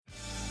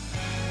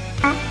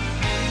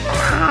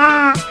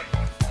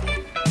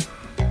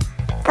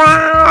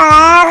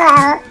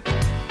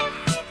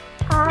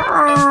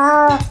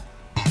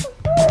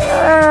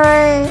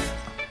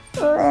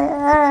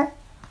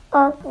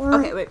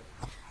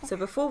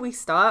before we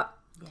start,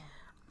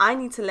 I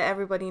need to let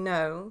everybody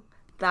know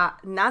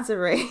that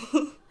Nazare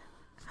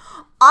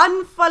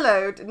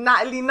unfollowed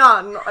Natalie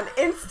Nunn on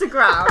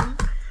Instagram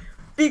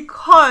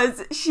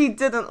because she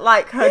didn't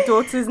like her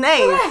daughter's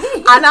name.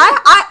 And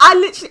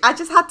I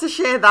just had to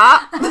share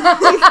that.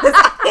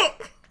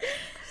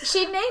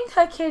 She named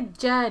her kid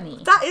Journey.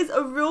 That is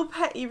a real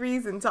petty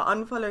reason to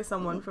unfollow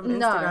someone from Instagram.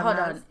 No, hold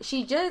on.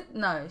 She's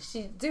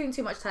doing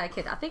too much to her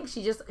kid. I think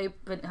she just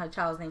opened her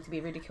child's name to be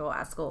ridiculed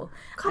at school.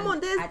 Come on,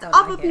 there's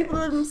other people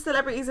and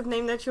celebrities have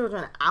named their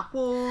children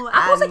Apple.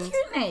 Apple's a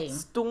cute name.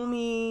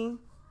 Stormy.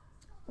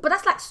 But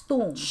that's like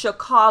Storm.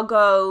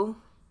 Chicago.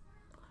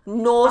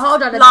 North.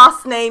 Hold on.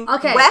 Last name.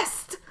 Okay.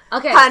 West.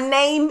 Okay. Her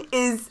name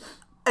is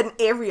an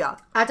area.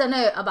 I don't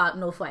know about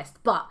Northwest,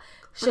 but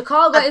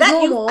Chicago is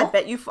normal. I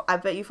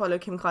bet you follow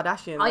Kim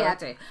Kardashian. Oh yeah, I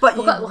do. But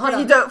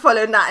you don't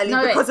follow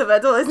Natalie because of her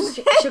daughter's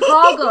name.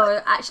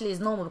 Chicago actually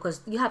is normal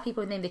because you have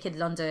people who name their kid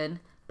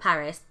London,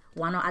 Paris.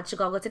 Why not add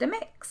Chicago to the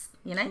mix?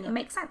 You know, it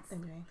makes sense.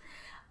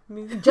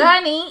 Anyway.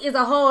 Journey is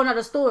a whole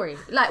other story.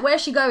 Like,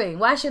 where's she going?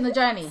 Why is she on the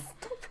journey?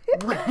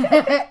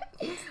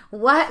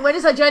 When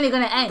is her journey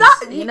going to end?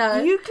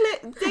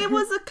 There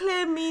was a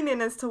clear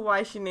meaning as to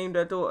why she named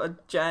her daughter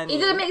Journey. It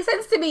didn't make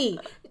sense to me.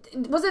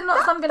 Was it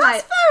not something that's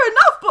like... That's fair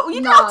enough, but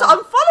you don't have to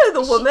unfollow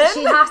the woman.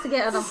 She has to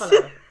get an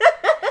unfollow.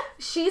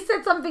 She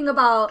said something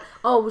about,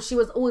 she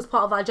was always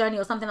part of our journey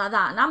or something like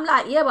that. And I'm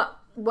like, yeah, but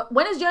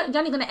when is your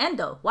journey going to end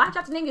though? Why do you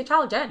have to name your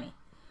child Journey?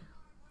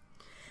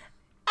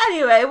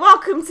 Anyway,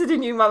 welcome to the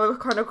New Mama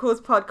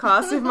Chronicles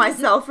podcast with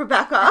myself,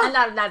 Rebecca. I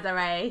love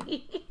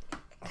Nazare.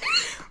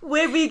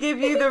 Where we give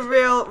you the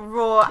real,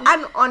 raw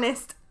and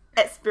honest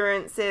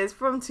experiences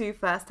from two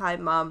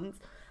first-time mums.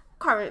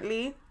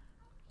 Currently,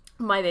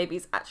 my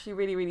baby's actually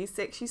really, really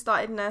sick. She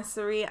started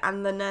nursery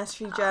and the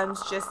nursery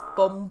germs just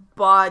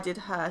bombarded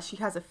her. She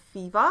has a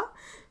fever.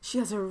 She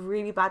has a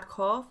really bad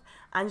cough.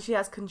 And she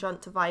has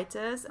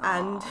conjunctivitis.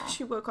 And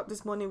she woke up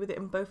this morning with it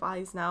in both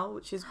eyes now,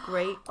 which is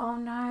great. Oh,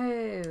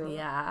 no.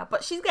 Yeah,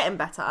 but she's getting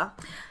better.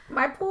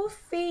 My poor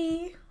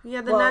Fee.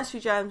 Yeah, the nursery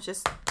germs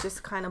just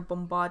kind of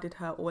bombarded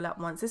her all at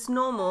once. It's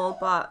normal,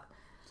 but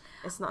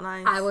it's not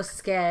nice. I was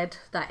scared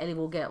that Ellie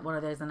will get one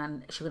of those and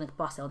then she's going to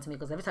bust it onto me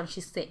because every time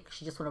she's sick,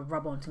 she just want to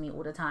rub onto me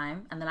all the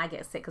time. And then I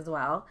get sick as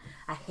well.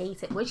 I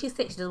hate it. When she's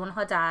sick, she doesn't want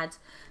her dad.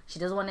 She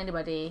doesn't want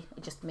anybody.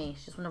 It's just me.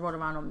 She just want to roll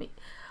around on me.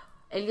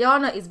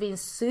 Eliana is being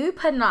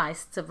super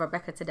nice to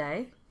Rebecca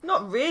today.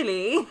 Not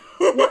really.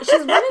 Well,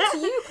 she's running to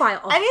you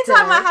quite often.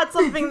 Anytime I had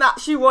something that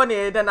she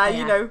wanted and I,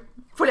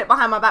 put it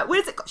behind my back.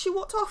 Where's it got? She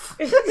walked off.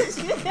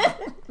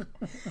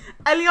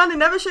 Eliana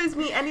never shows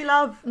me any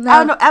love. No.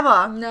 Oh, not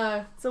ever.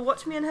 No. So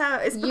watch me and her.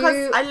 It's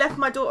because I left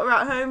my daughter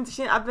at home.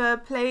 She didn't have a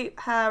play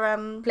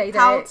date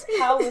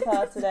with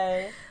her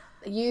today.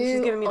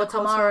 She's giving me or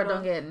Tamara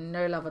don't get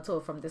no love at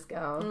all from this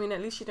girl. I mean,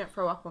 at least she didn't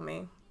throw up on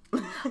me.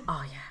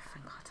 Oh yeah.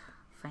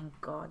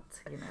 Thank God,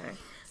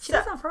 She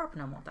doesn't throw up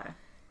no more though.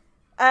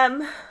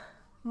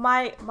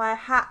 My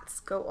hats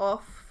go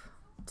off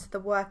to the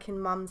working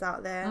mums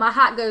out there. My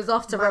hat goes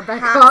off to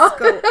Rebecca. Hats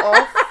go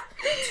off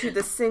to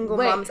the single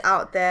mums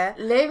out there.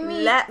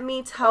 Let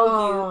me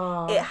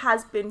tell you, it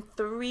has been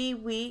 3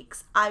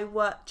 weeks. I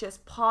work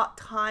just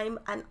part-time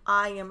and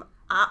I am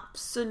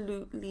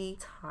absolutely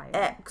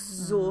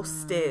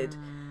exhausted.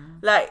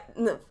 Like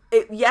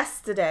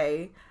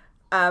yesterday,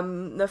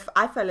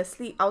 I fell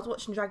asleep. I was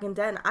watching Dragon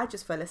Den. I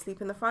just fell asleep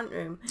in the front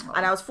room.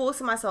 And I was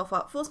forcing myself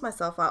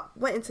up,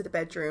 went into the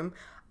bedroom.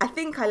 I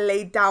think I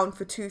laid down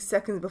for 2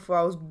 seconds before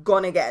I was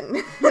gone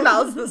again. And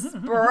I was just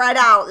spread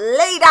out,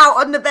 laid out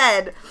on the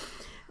bed.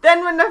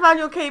 Then when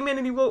Nathaniel came in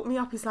and he woke me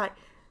up, he's like,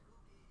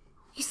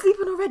 "You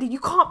sleeping already? You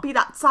can't be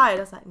that tired."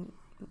 I was like,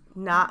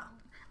 "Nah.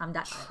 I'm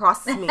that tired.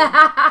 Trust me,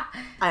 I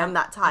am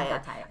that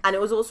tired." And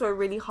it was also a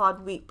really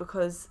hard week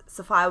because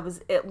Sophia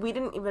was ill. We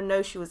didn't even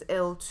know she was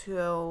ill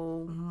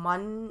till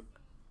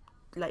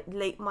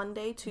late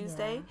Monday,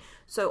 Tuesday. Yeah.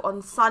 So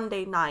on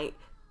Sunday night,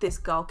 this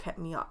girl kept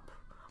me up.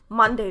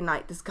 Monday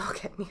night, this girl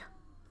kept me up.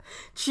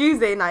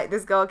 Tuesday night,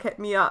 this girl kept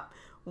me up.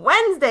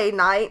 Wednesday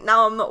night,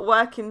 now I'm not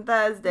working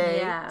Thursday.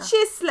 Yeah.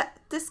 She slept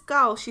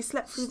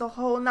through the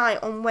whole night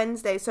on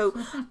Wednesday. So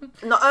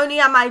not only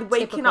am I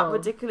waking up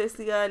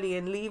ridiculously early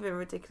and leaving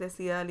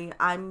ridiculously early,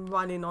 I'm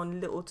running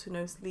on little to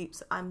no sleep.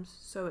 So I'm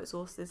so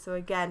exhausted. So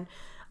again,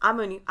 I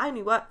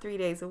only work 3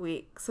 days a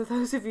week. So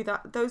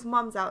those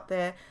mums out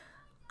there,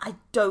 I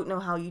don't know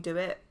how you do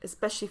it,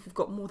 especially if you've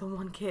got more than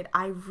one kid.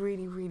 I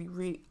really, really,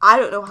 really, I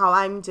don't know how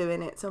I'm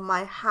doing it. So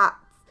my hat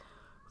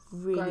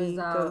really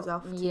goes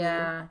off to you.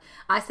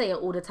 I say it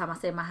all the time. I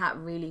say my hat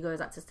really goes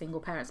out to single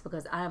parents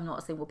because I am not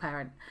a single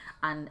parent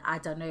and I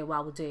don't know what I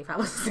would do if I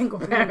was a single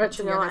parent.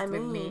 To be honest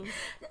with me,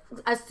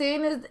 as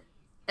soon as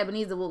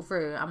Ebenezer walked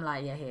through, I'm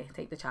like, yeah, here,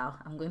 take the child.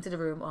 I'm going to the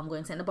room, or I'm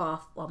going to in the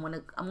bath, or I'm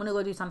gonna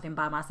go do something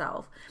by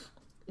myself.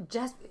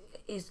 Just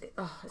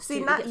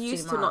Nat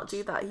used to not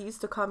do that. He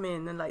used to come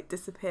in and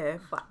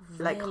disappear for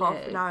half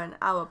an hour, an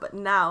hour. But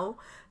now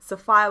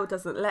Sophia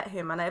doesn't let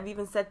him, and I've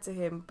even said to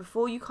him,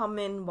 before you come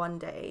in one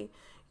day,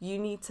 you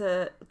need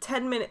to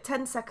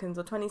 10 seconds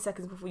or 20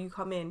 seconds before you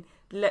come in,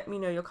 let me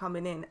know you're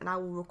coming in and I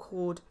will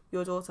record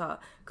your daughter.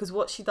 Because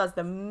what she does,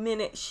 the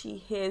minute she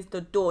hears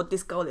the door,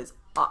 this girl is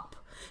up.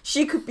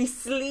 She could be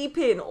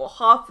sleeping or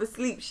half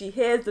asleep. She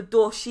hears the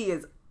door, she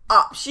is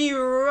up. She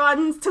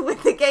runs to where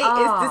the gate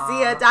is to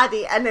see her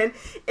daddy. And then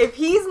if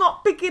he's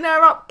not picking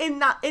her up in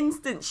that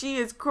instant, she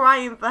is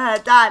crying for her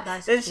dad.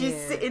 That's then cute.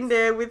 She's sitting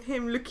there with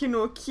him looking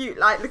all cute,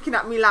 like looking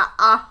at me like,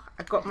 I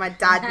got my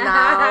dad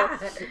now.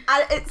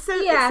 And it's so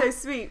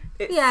sweet.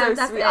 It's so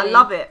sweet. I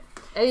love it.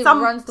 Ellie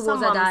runs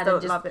towards her dad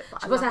and just love it,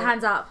 she puts her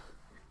hands up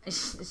and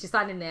she's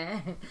standing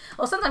there.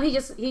 Or sometimes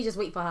he just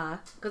wait for her,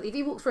 because if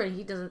he walks through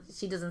and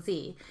she doesn't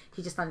see,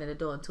 he just stands in the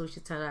door until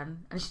she turns around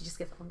and she just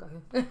gets up and goes.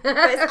 But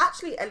it's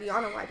actually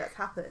Eliana why that's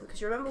happened,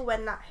 because you remember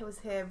when Nat was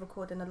here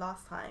recording the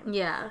last time,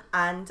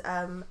 and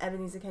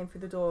Ebenezer came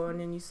through the door and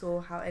then you saw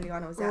how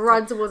Eliana was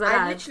run towards her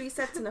dad. I literally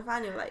said to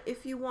Nathaniel, like,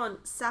 if you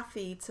want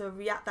Safi to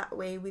react that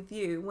way with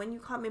you, when you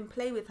come and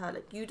play with her,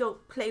 like, you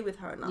don't play with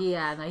her enough.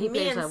 He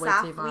plays her way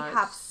too much. We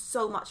have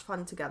so much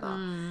fun together,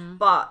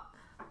 but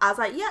I was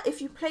like,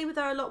 if you play with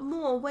her a lot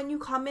more, when you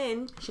come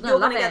in, you're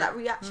going to get that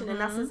reaction. And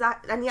that's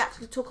exactly... And he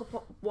actually took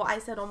up what I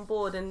said on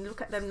board, and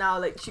look at them now.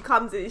 Like, she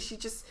comes in,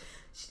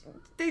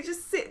 they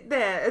just sit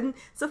there. And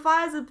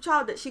Sophia's a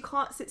child that she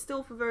can't sit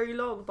still for very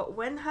long. But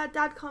when her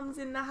dad comes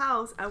in the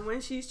house and when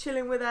she's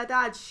chilling with her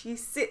dad, she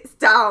sits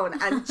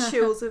down and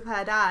chills with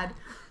her dad.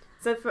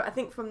 So I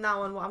think from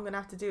now on, what I'm going to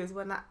have to do is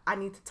I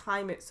need to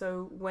time it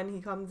so when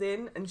he comes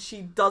in and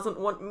she doesn't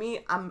want me,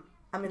 I'm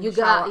in the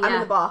shower. I'm in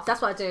the bath.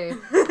 That's what I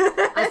do.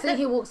 As soon as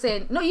he walks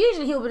in,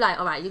 usually he'll be like,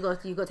 all right, you go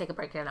take a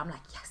break here. And I'm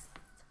like, yes.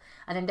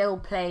 And then they'll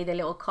play their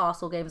little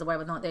castle games or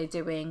whatever not they're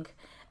doing.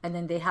 And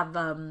then they have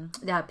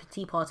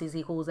tea parties,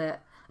 he calls it.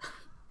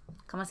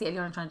 Come and see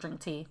everyone trying to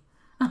drink tea.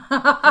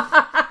 That's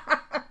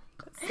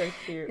so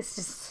cute.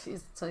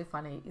 It's so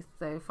funny. It's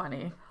so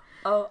funny.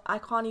 Oh, I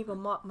can't even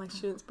mark my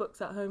students'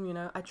 books at home, you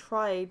know. I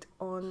tried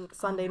on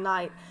Sunday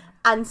night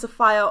and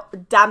Sophia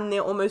damn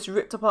near almost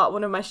ripped apart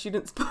one of my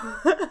students'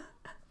 books.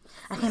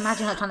 I can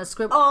imagine her trying to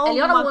scribble. Oh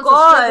Eliana my wants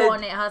God. to scribble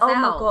on it herself. Oh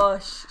my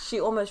gosh.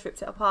 She almost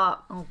ripped it apart.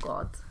 Oh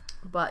God.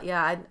 But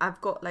yeah, I've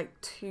got like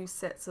 2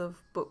 sets of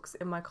books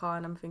in my car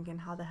and I'm thinking,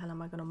 how the hell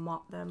am I going to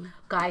mark them?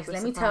 Guys,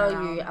 let me tell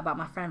you about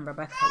my friend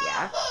Rebecca,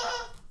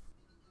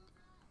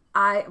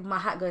 my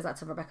hat goes out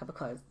to Rebecca,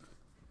 because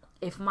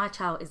if my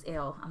child is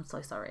ill, I'm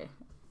so sorry.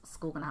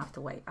 School gonna have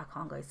to wait. I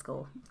can't go to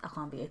school. I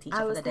can't be a teacher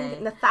for the day.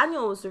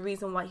 Nathaniel was the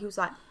reason why he was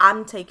like,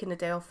 I'm taking a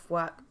day off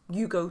work.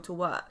 You go to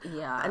work.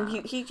 Yeah. And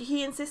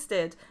he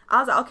insisted. I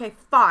was like, okay,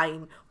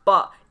 fine.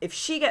 But if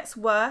she gets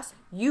worse,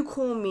 you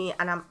call me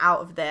and I'm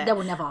out of there. They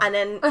will never. And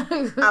then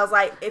I was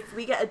like, if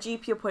we get a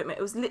GP appointment,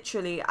 it was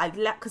literally,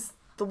 because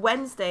the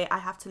Wednesday I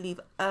have to leave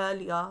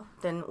earlier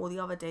than all the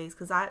other days,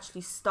 because I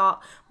actually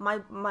start, my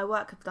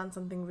work have done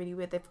something really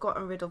weird. They've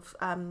gotten rid of,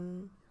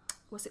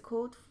 what's it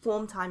called?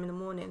 Form time in the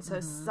morning.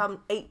 So some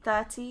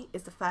 8:30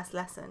 is the first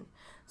lesson.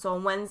 So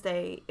on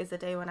Wednesday is the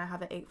day when I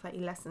have an 8:30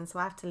 lesson. So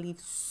I have to leave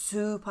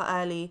super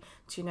early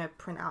to,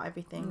 print out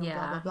everything. And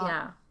blah, blah, blah.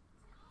 Yeah.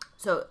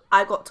 So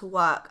I got to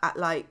work at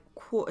like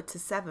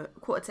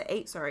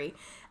 8:45.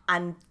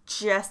 And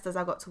just as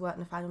I got to work,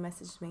 Nathaniel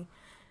messaged me,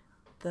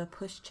 the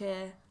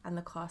pushchair and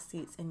the car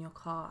seats in your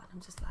car. And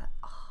I'm just like,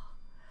 oh.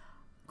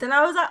 Then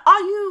I was like,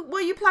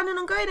 were you planning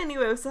on going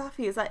anywhere with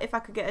Safi? It's like, if I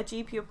could get a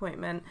GP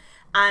appointment.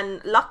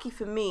 And lucky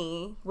for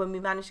me, when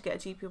we managed to get a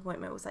GP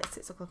appointment, it was like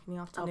 6 o'clock in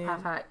the afternoon. Oh,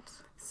 perfect.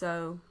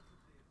 So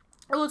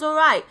it was all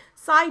right.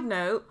 Side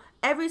note,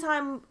 every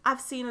time I've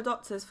seen a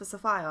doctor's for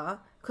Sophia,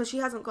 because she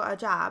hasn't got her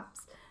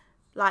jabs,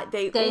 like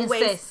they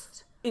always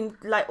insist.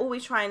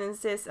 Always try and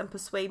insist and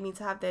persuade me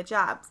to have their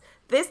jabs.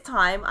 This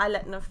time I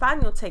let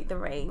Nathaniel take the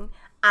reign,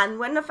 and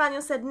when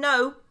Nathaniel said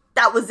no,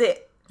 that was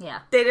it.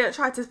 Yeah. They didn't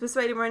try to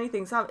persuade him or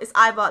anything. So it's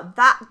either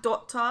that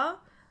doctor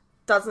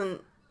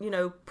doesn't,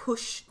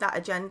 push that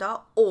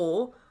agenda,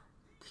 or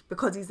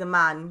because he's a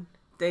man,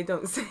 they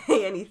don't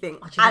say anything.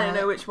 I don't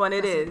know which one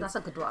it is. That's a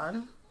good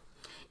one.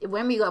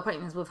 When we got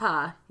appointments with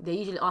her, they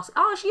usually ask,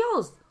 oh, is she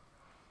yours?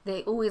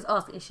 They always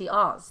ask, is she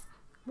ours?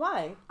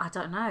 Why? I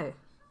don't know.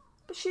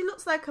 But she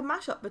looks like a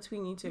mashup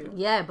between you two.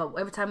 Yeah, but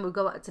every time we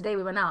go out, today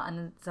we went out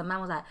and some man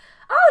was like,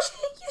 oh,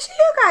 she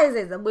you guys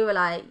is. And we were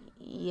like,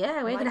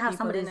 yeah, we ain't going to have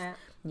somebody's...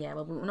 Yeah,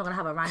 well, we're not going to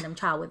have a random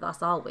child with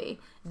us, are we?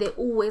 They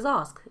always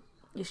ask,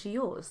 is she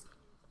yours?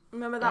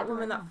 Remember that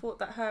woman that thought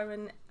that her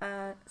and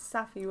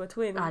Safi were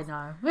twins? I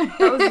know.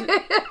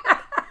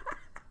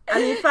 I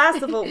mean,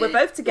 first of all, we're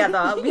both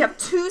together. We have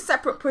 2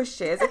 separate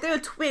pushchairs. If they were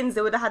twins,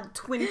 they would have had a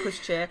twin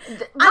pushchair. And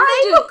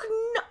they look...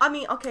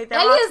 okay, there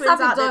are twins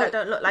out there that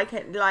don't look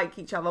like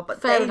each other,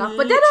 but fair they enough.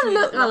 But they don't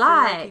look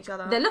alike. Like each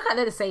other. They look like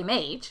they're the same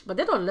age, but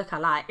they don't look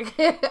alike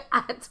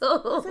at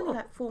all. There's only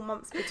like 4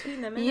 months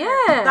between them, isn't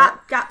yeah. it?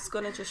 That gap's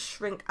going to just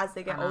shrink as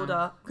they get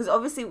older. Because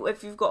obviously,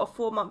 if you've got a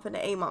 4-month and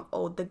an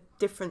 8-month-old, the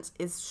difference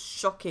is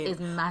shocking. It's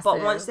massive.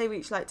 But once they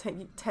reach like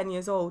 10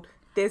 years old,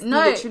 there's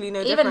literally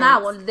no difference. Even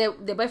now,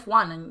 they're both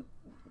 1, and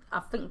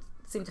I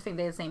seem to think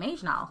they're the same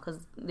age now,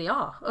 because they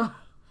are.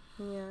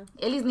 Yeah.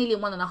 Ellie's nearly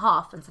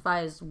 1.5, and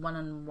Sophia's 1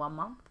 and 1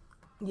 month.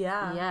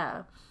 Yeah.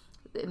 Yeah.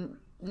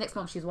 Next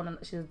month she's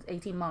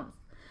 18 months.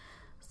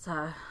 So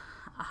I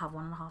have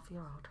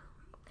 1.5-year-old.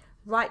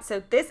 Right,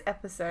 so this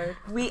episode,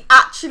 we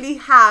actually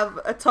have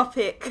a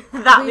topic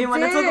that we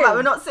want to talk about.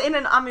 We're not sitting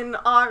and I'm in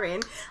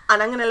R-in,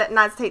 and I'm going to let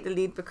Naz take the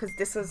lead because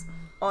this is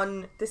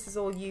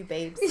all you,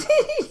 babes.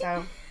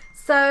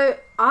 So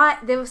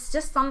there was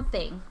just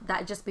something that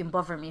had just been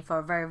bothering me for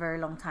a very, very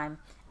long time,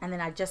 and then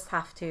I just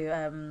had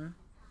to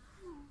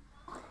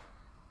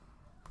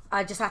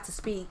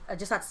speak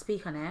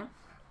on it.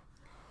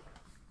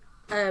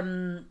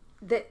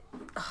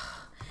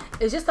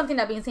 It's just something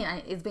that I've been seeing,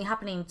 and it's been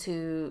happening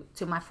to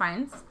my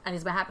friends, and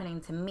it's been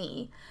happening to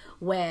me,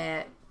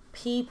 where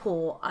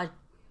people are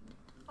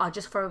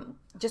just throwing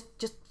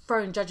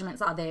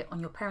judgments out there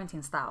on your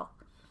parenting style.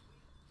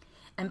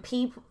 And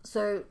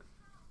so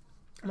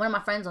one of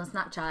my friends on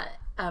Snapchat,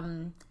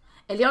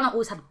 Eliana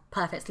always had a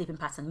perfect sleeping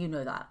pattern. You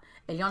know that.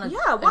 Eliana.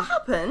 Yeah, what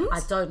happened?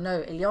 I don't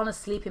know. Eliana's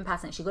sleeping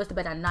pattern. She goes to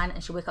bed at 9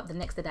 and she wake up the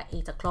next day at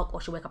 8 o'clock,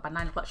 or she wake up at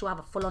 9 o'clock. She'll have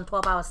a full on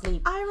 12-hour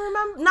sleep. I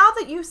remember, now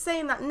that you're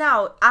saying that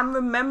now, I'm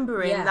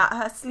remembering that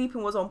her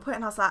sleeping was on point,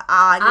 and I was like,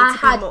 I need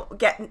to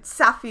get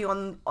Safi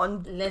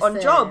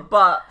on job.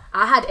 But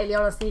I had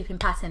Eliana's sleeping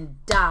pattern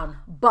down.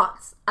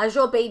 But as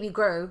your baby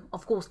grow,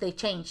 of course they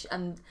change,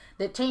 and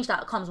the change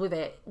that comes with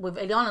it, with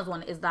Eliana's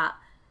one, is that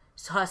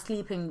her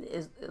sleeping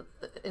is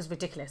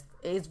ridiculous.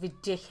 It is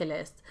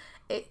ridiculous.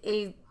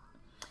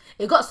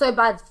 It got so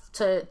bad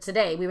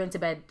today. We went to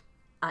bed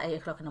at 8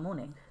 o'clock in the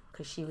morning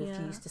because she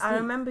refused to sleep. I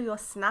remember you're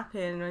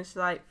snapping and she's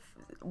like,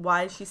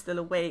 why is she still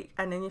awake?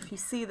 And then if you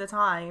see the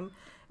time,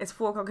 it's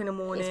 4 o'clock in the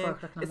morning.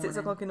 It's 6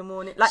 o'clock in the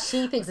morning. Like,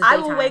 she thinks it's I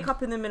daytime. will wake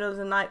up in the middle of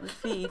the night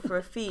for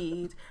a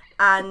feed,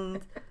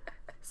 and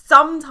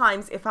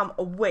sometimes if I'm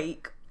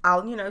awake,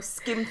 I'll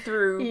skim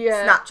through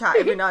Snapchat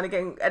every now and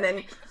again, and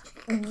then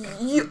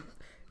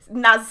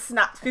Naz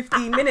snapped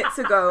 15 minutes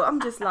ago. I'm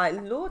just like,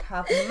 Lord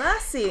have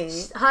mercy.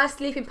 Her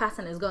sleeping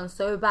pattern is going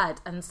so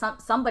bad, and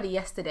somebody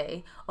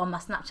yesterday on my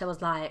Snapchat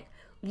was like,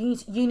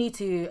 you need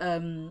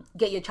to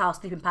get your child's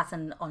sleeping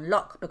pattern on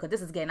lock because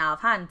this is getting out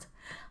of hand.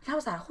 And I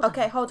was like,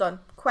 hold on.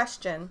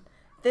 Question: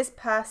 this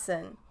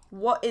person,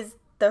 what is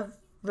the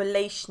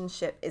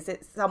relationship? Is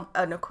it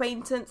an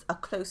acquaintance, a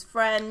close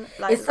friend?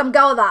 Like, it's some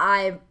girl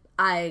that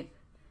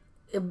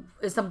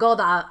it's some girl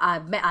that I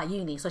met at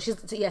uni. So she's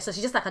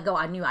just like a girl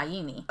I knew at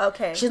uni.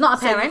 Okay. She's not a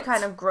parent. So you've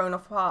kind of grown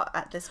apart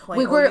at this point.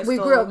 We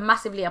grew up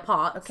massively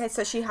apart. Okay,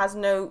 so she has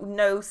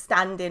no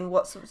standing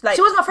whatsoever. Like,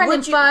 she was my friend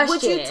in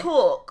first year.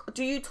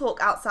 Do you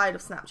talk outside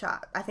of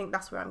Snapchat? I think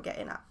that's where I'm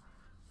getting at.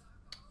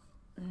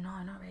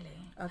 No, not really.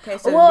 Okay,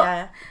 so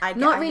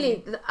not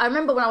really. I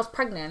remember when I was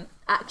pregnant,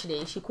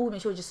 actually, she called me.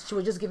 She was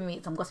just giving me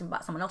some gossip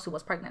about someone else who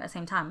was pregnant at the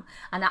same time,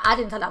 and I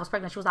didn't tell her I was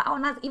pregnant. She was like, "Oh,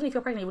 Naz, even if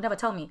you're pregnant, you would never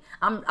tell me."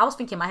 I was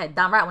thinking in my head,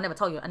 "Damn right, I will never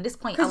tell you." And this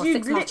point, I was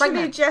 6 months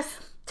pregnant. Just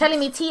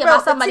telling me tea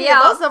about somebody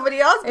else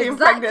being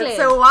pregnant.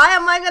 So why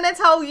am I going to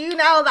tell you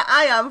now that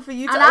I am for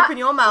you to open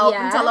your mouth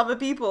and tell other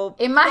people?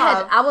 In my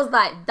head, I was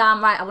like,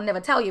 damn right, I would never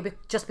tell you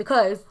just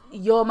because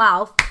your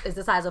mouth is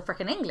the size of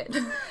freaking England.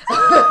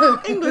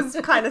 England's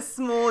kind of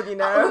small,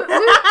 America?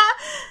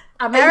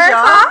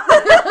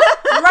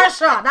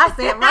 Russia. That's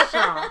it,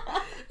 Russia.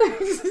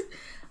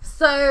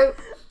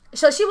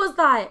 So she was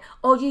like,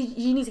 oh,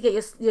 you need to get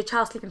your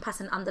child sleeping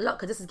pattern under lock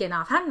because this is getting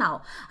out of hand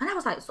now. And I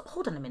was like, so,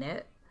 hold on a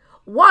minute.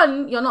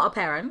 1, you're not a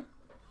parent.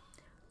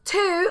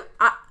 2,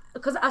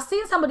 because I've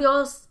seen somebody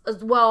else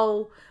as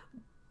well.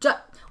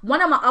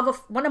 One of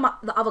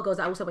the other girls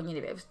that I also went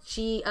uni with.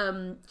 She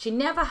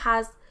never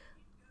has.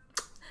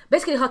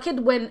 Basically, her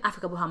kid went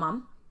Africa with her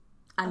mum,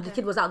 and the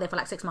kid was out there for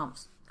like 6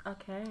 months.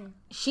 Okay.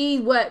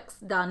 She works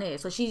down here,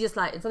 so she's just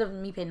like, instead of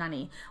me paying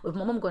nanny, with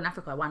my mum going to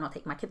Africa, why not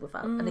take my kid with her?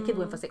 And the kid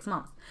went for 6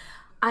 months,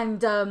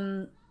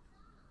 and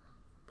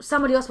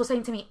somebody else was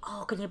saying to me,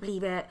 oh, can you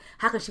believe it?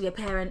 How can she be a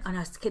parent and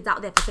her kid's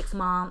out there for 6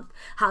 months?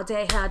 How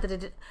dare her?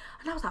 And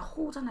I was like,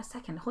 hold on a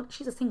second.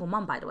 She's a single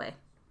mum, by the way.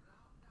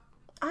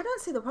 I don't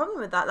see the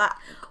problem with that. Like,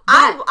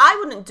 I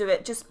wouldn't do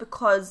it just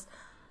because,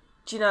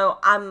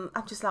 I'm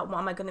just like, what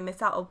am I going to miss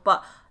out on?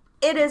 But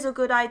it is a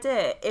good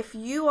idea. If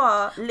you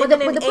are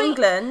living in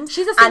England,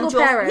 she's a single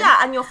parent. Yeah,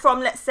 and you're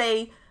from, let's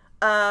say,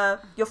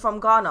 you're from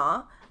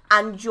Ghana,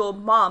 and your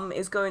mum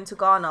is going to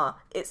Ghana,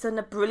 it's a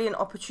brilliant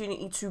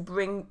opportunity to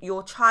bring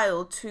your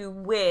child to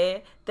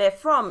where they're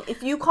from.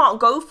 If you can't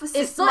go for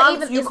 6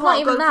 months, you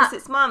can't go for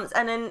 6 months.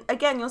 And then,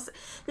 again,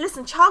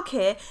 listen,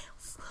 childcare...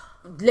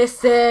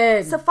 Sophia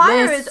is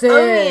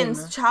only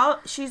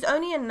she's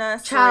only in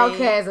nursery.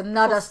 Childcare is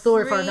another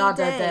story for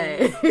another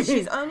day.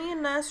 She's only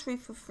in nursery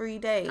for 3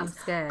 days. I'm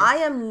scared. I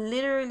am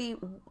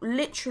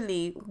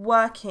literally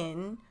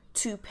working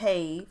to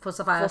pay for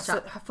Sophia's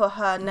for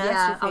her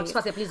nursery fee. I was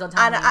supposed to say, please don't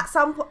tell me. And at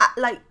some point,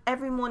 like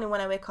every morning when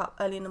I wake up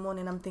early in the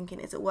morning, I'm thinking,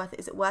 is it worth it?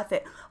 Is it worth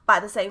it? But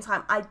at the same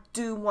time, I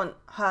do want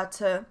her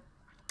to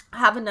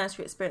have a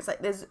nursery experience.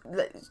 Like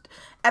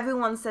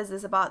everyone says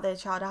this about their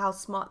child, how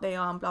smart they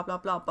are and blah blah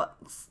blah, but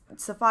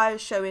Sophia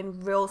is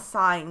showing real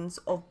signs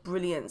of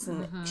brilliance,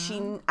 and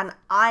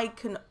I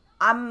can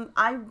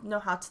I know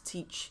how to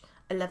teach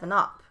 11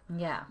 up.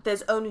 Yeah.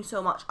 There's only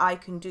so much I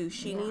can do.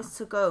 She needs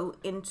to go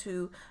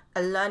into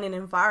a learning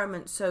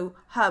environment so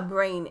her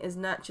brain is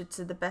nurtured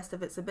to the best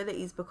of its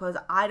abilities, because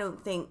I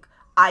don't think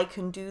I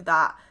can do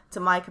that to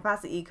my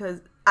capacity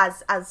because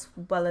as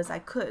well as I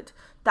could.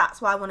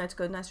 That's why I wanted to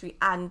go nursery,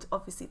 and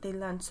obviously they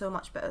learn so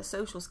much better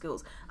social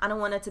skills, and I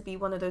wanted to be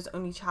one of those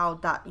only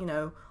child that, you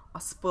know,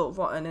 are spoilt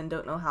rotten and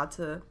don't know how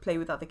to play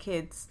with other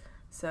kids.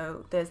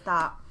 So there's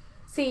that.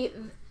 See,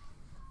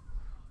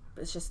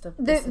 it's just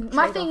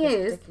my thing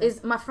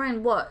is my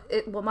friend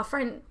my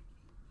friend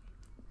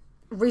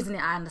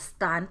reasoning I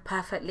understand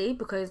perfectly,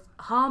 because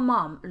her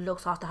mum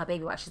looks after her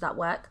baby while she's at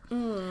work,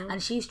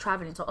 and she's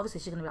traveling, so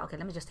obviously she's gonna be like, okay,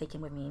 let me just take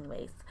him with me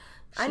anyways.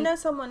 I know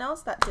someone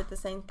else that did the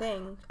same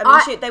thing.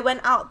 I mean, they went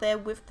out there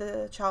with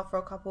the child for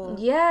a couple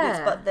weeks,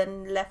 but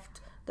then left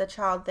the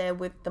child there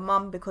with the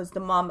mum, because the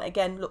mum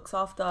again looks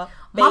after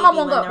baby. My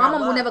mum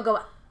will never go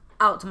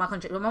out to my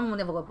country. My mum will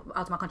never go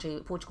out to my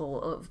country,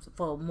 Portugal,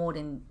 for more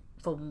than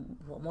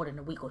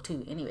a week or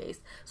two anyways,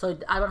 so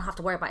I don't have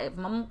to worry about it.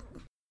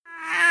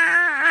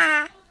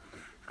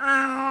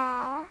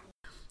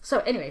 So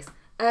anyways,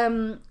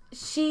 my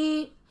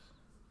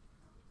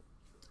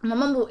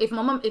mum will, if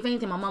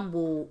anything, my mum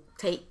will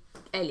take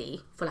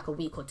Ellie for like a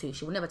week or two.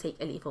 She will never take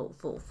Ellie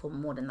for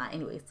more than that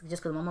anyways,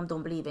 just because my mum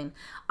don't believe in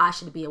I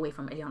should be away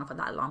from Eliana for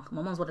that long.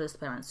 My mum's one of those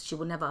parents, she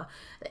will never,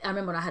 I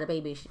remember when I had a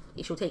baby,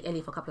 she'll take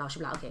Ellie for a couple hours,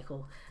 she'll be like, okay,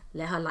 cool,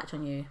 let her latch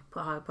on you,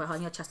 put her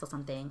on your chest or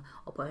something,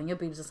 or put her on your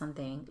boobs or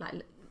something,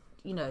 like,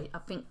 you know. I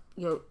think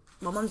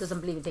my mum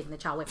doesn't believe in taking the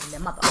child away from their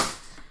mother.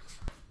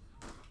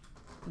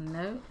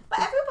 No, but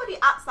everybody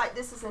acts like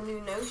this is a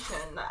new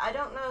notion. Like, I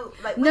don't know,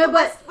 like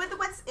with the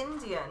West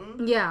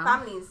Indian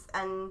families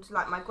and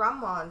like my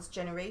grandma's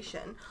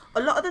generation, a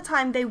lot of the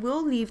time they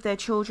will leave their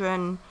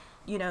children,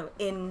 you know,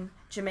 in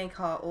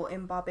Jamaica or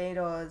in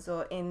Barbados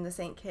or in the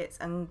St. Kitts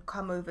and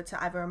come over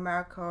to either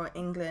America or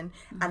England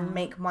and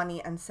make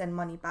money and send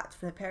money back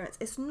to their parents.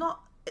 It's not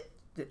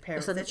the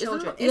parents, their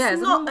children.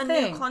 It's not a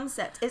new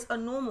concept. It's a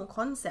normal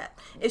concept.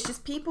 It's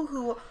just people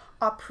who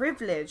are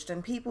privileged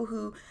and people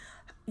who,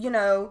 you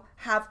know,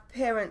 have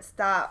parents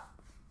that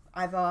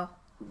either,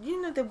 you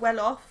know, they're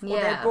well off, or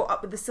they're brought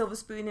up with a silver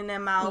spoon in their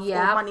mouth, or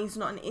money's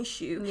not an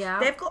issue.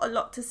 They've got a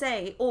lot to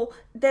say, or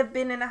they've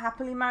been in a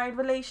happily married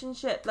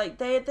relationship. Like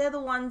they're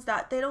the ones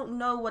that they don't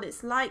know what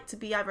it's like to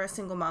be either a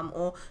single mum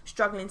or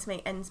struggling to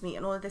make ends meet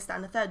and all of this, that,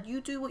 and the third.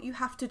 You do what you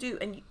have to do,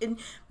 and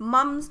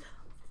mums,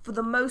 for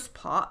the most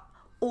part,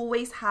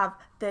 always have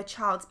their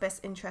child's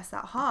best interests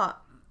at heart.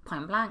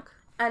 Point blank.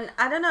 And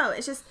I don't know,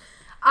 it's just,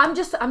 I'm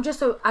just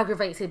so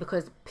aggravated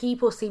because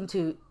people seem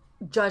to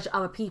judge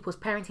other people's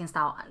parenting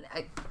style.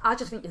 I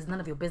just think it's none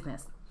of your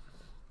business.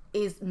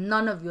 It's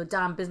none of your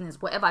damn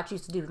business. Whatever I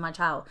choose to do with my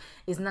child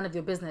is none of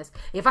your business.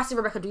 If I see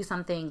Rebecca do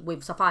something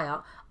with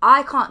Sophia,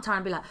 I can't turn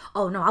and be like,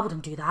 oh no, I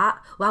wouldn't do that.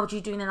 Why would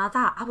you do anything like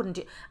that? I wouldn't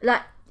do,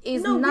 like,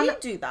 is no, none we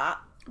do that.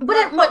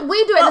 But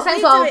we do it in the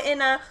sense of, we do it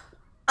in a,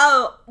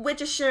 oh, we're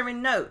just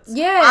sharing notes.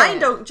 Yeah. I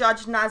don't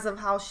judge Naz of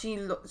how she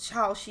looks,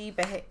 how she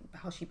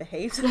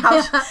behaves,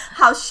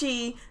 how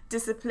she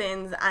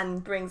disciplines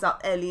and brings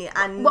up Ellie.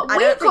 And but I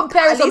we don't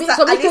compare, think,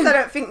 at least I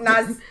don't think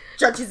Naz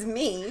judges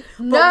me.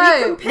 But no,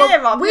 we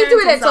compare our we do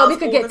it so we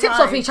can can get tips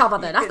off each other.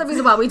 Then that's the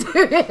reason why we do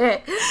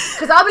it.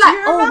 Because I'll be like,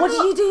 oh, what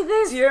did you do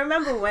this? Do you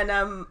remember when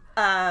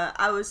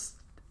I was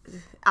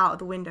out of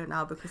the window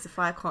now because the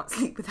fire can't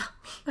sleep without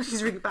me?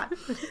 She's really bad.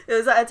 It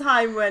was at a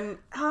time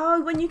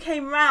when you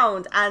came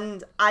round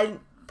and I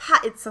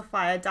patted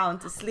Sophia down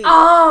to sleep.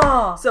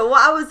 Oh, so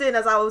what I was doing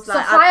is I was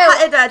like, Sophia, I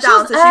patted her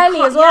down,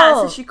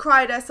 so so she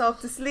cried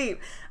herself to sleep.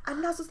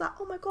 And Naz was like,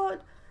 oh my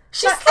god,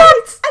 she slept.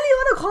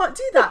 Eliana can't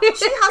do that.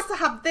 She has to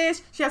have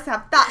this. She has to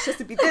have that. She has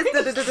to be this.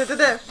 Da, da, da, da, da,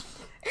 da.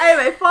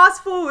 Anyway,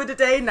 fast forward a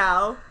day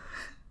now.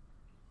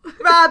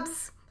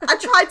 Rabs, I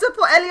tried to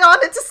put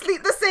Eliana to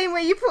sleep the same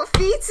way you put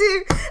Fee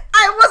to.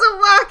 It wasn't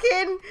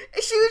working.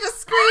 She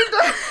just screamed.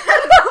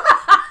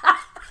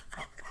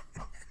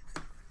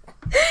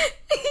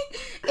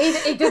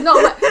 It did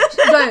not work.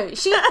 No,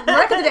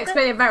 Rebecca did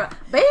explain it very well.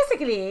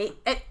 Basically,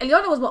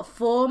 Eliana was what,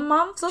 4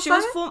 months or so? She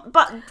was 4,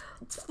 but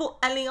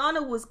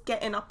Eliana was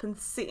getting up and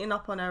sitting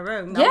up on her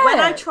own. Now, when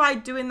I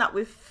tried doing that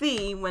with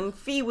Fee, when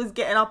Fee was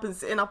getting up and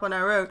sitting up on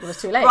her own, it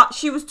was too late. But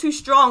she was too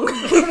strong.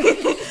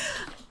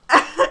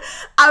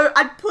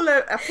 I'd pull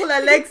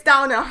her legs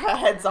down and her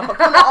head's up. I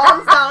pull her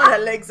arms down, her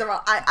legs are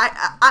up.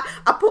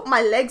 I put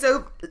my legs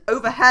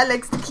over her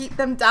legs to keep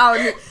them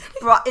down.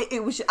 But I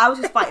was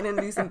just fighting a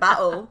losing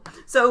battle.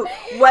 So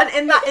when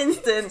in that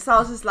instance, I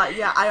was just like,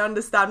 yeah, I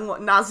understand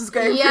what Naz was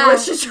going through when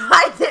she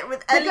tried it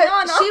with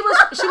Eliana.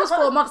 She was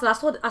 4 months, and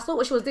I saw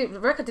what she was doing.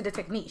 Rebecca did the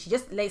technique. She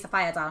just laid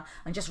Sophia down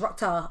and just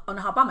rocked her on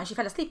her bum, and she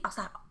fell asleep. I was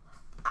like,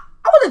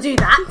 I want to do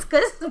that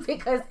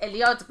because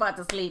Eliana's about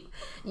to sleep.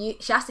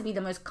 She has to be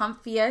the most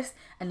comfiest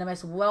and the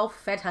most well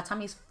fed. Her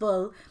tummy's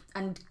full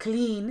and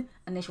clean,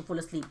 and then she'll fall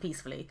asleep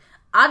peacefully.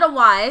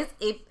 Otherwise,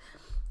 if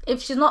If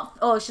she's not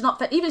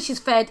fed, even if she's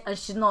fed and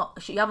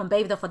you haven't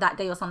bathed her for that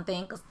day or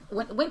something, because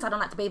winter I don't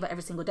like to bathe her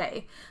every single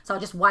day, so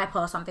I'll just wipe her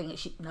or something.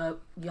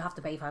 You have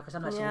to bathe her because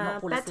otherwise she'll not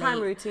fall asleep.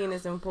 Bedtime routine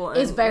is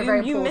important. It's very,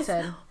 very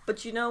important.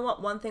 But you know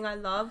what? One thing I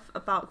love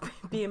about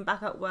being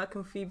back at work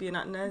and Phoebe in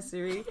at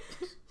nursery,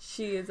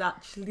 she is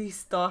actually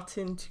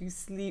starting to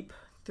sleep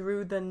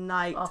through the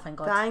night. Oh, thank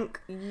God. Thank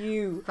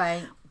you.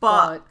 Thank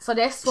God. So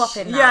they're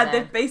swapping now. Yeah,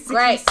 they've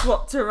basically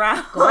swapped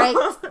around. Great.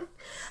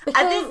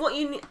 I think what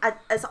you need,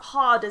 as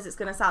hard as it's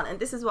going to sound, and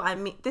this is what I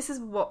mean, this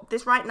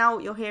right now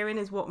what you're hearing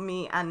is what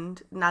me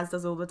and Naz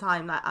does all the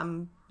time. Like,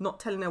 I'm not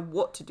telling her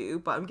what to do,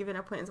 but I'm giving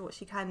her pointers of what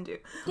she can do.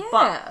 Yeah.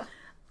 But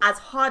as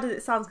hard as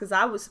it sounds, because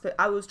I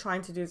was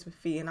trying to do this with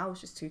Fee and I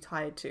was just too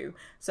tired to.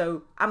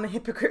 So I'm a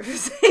hypocrite for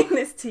saying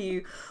this to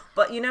you.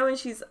 But you know, when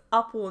she's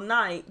up all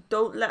night,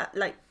 don't let,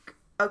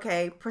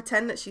 okay,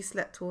 pretend that she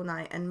slept all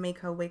night and make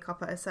her wake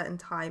up at a certain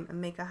time and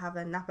make her have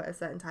a nap at a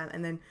certain time,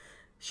 and then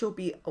she'll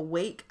be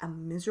awake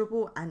and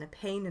miserable and a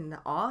pain in the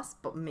ass,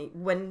 but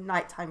when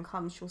nighttime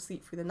comes, she'll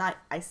sleep through the night.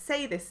 I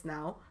say this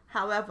now,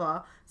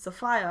 however,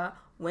 Sophia,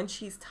 when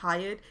she's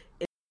tired,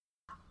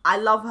 I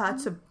love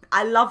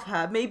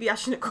her. Maybe I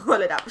shouldn't call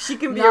her that, but she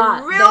can be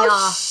a real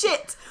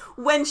shit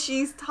when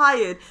she's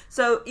tired.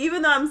 So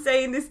even though I'm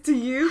saying this to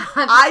you,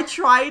 I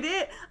tried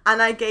it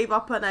and I gave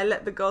up and I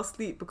let the girl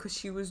sleep because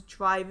she was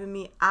driving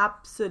me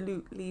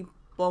absolutely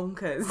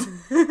bonkers.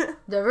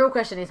 The real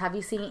question is, have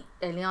you seen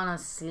Eliana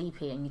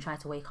sleepy and you try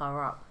to wake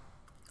her up?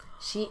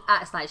 She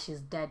acts like she's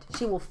dead.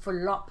 She will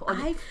flop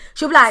on you.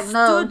 She'll be like,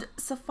 no. Stood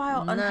Sophia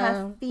on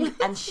her feet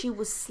and she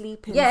was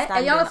sleeping. Yeah,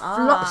 Eliana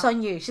flops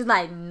on you. She's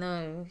like,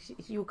 no.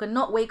 You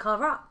cannot wake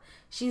her up.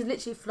 She's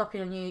literally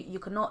flopping on you. You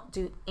cannot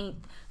do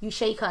anything. You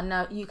shake her,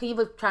 no. You can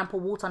even try and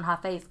put water on her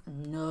face.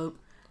 No.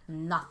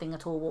 Nothing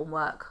at all won't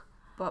work.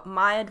 But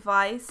my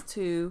advice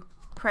to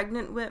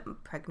pregnant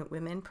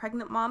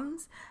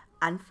mums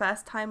and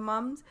first-time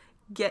mums,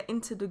 get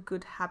into the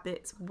good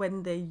habits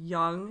when they're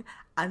young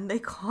and they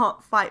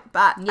can't fight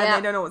back and they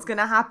don't know what's going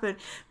to happen,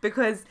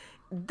 because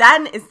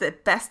then is the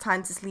best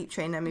time to sleep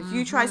train them. If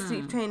you try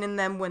sleep training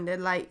them when they're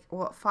like,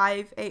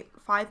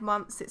 5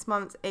 months, 6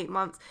 months, 8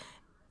 months,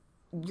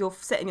 you're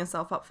setting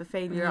yourself up for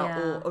failure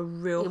or a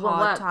real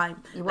hard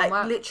time.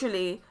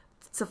 Literally,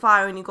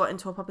 Sophia only got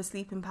into a proper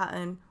sleeping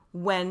pattern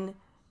when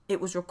it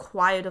was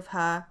required of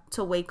her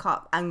to wake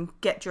up and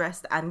get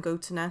dressed and go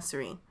to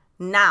nursery.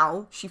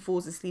 Now she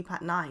falls asleep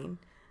at 9.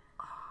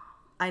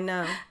 I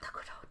know. The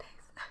good old days.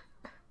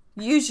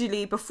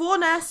 Usually before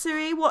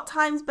nursery, what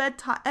time's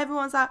bedtime?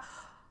 Everyone's like,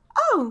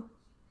 oh,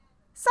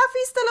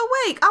 Safi's still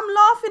awake. I'm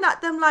laughing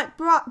at them like,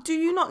 bruh, do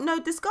you not know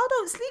this girl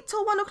don't sleep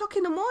till 1 o'clock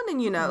in the morning,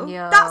 you know?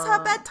 Yeah. That's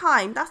her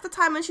bedtime. That's the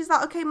time when she's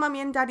like, okay,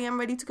 mummy and daddy, I'm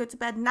ready to go to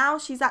bed. Now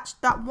she's actually,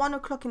 that 1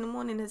 o'clock in the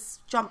morning has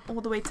jumped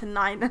all the way to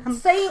 9. And I'm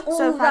saying all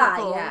so that,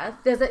 yeah.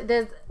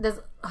 There's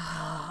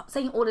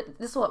saying all that,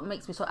 this is what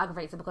makes me so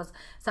aggravated, because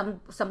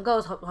some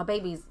girls, her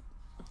babies,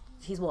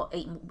 he's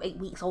 8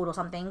 weeks old or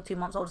something, 2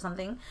 months old or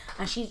something,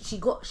 and she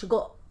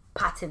got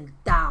patterned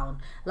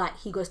down. Like,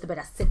 he goes to bed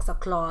at 6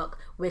 o'clock,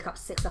 wake up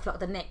 6 o'clock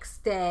the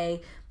next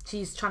day.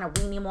 She's trying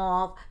to wean him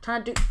off,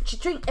 she's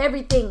doing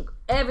everything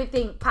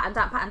patterned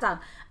down,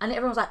 and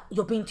everyone's like,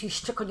 you're being too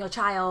strict on your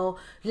child,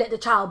 let the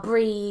child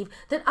breathe.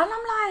 And I'm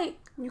like,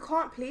 you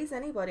can't please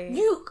anybody.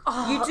 You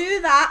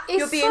do that,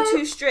 you're being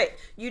too strict.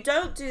 You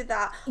don't do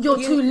that, you're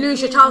too loose.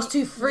 Your child's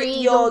too free.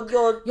 You're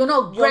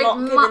not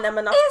giving them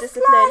enough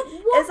discipline.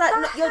 It's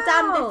like you're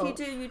damned if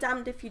you do, you're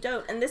damned if you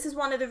don't. And this is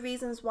one of the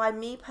reasons why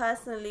me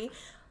personally,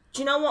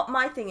 do you know what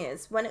my thing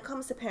is? When it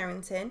comes to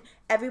parenting,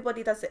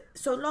 everybody does it.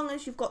 So long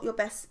as you've got your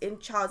best in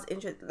child's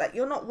interest, like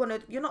you're not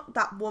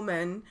that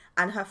woman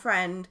and her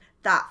friend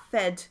that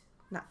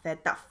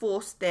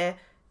forced their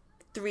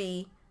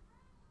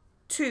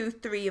 2,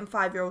 3 and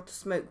 5-year-old to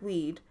smoke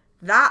weed.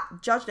 That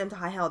judge them to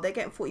high hell. They're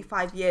getting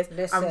 45 years.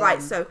 Listen. And right,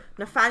 so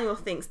Nathaniel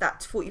thinks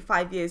that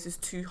 45 years is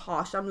too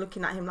harsh. I'm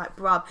looking at him like,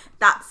 bruv,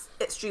 that's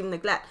extreme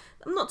neglect.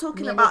 I'm not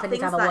talking about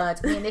things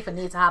like... Me and Nathan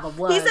need to have a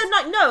word. He said,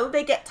 like, no,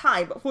 they get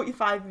time, but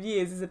 45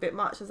 years is a bit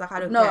much. I was like, I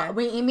don't care. No,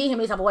 me and him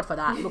need to have a word for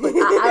that, because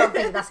I don't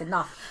think that's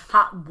enough.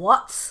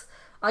 What?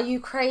 Are you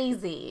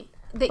crazy?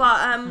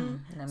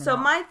 So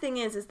my thing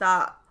is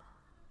that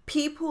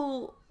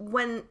people,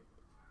 when...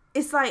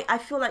 It's like, I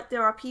feel like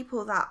there are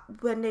people that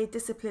when they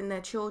discipline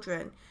their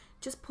children,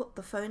 just put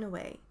the phone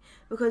away.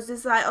 Because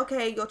it's like,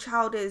 okay, your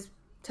child is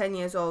 10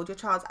 years old, your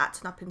child's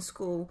acting up in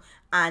school,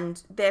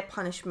 and their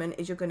punishment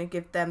is you're going to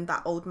give them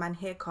that old man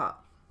haircut.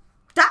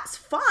 That's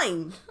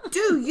fine.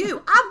 Do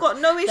you? I've got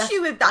no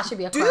issue with that. Should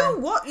be a do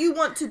crime. What you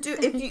want to do.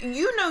 If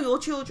you know your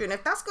children,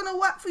 if that's going to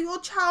work for your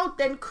child,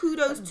 then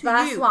kudos to you.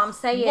 That's what I'm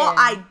saying. What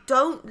I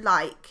don't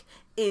like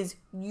is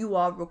you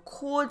are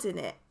recording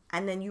it.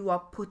 And then you are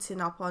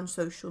putting up on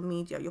social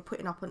media. You're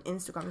putting up on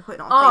Instagram. You're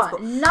putting up on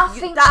Facebook.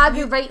 Nothing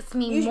aggravates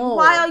me more.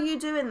 Why are you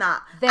doing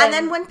that? And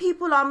then when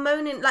people are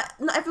moaning, like,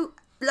 not every,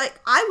 like,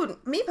 I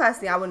wouldn't, me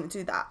personally, I wouldn't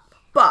do that.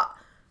 But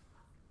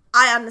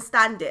I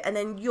understand it. And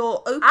then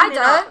you're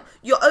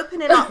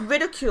opening up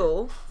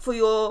ridicule for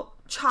your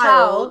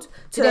child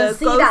to then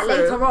see go that through,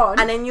 later on,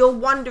 and then you're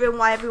wondering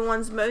why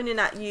everyone's moaning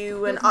at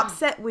you and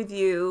upset with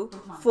you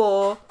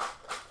for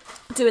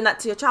doing that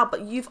to your child.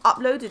 But you've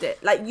uploaded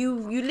it. Like, you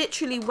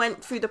literally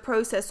went through the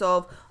process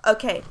of,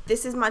 okay,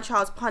 this is my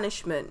child's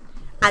punishment,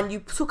 and you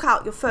took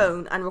out your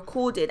phone and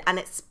recorded and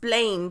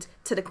explained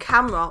to the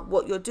camera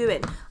what you're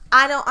doing.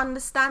 I don't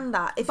understand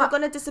that. If you're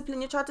going to discipline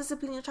your child,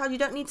 discipline your child. You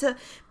don't need to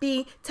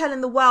be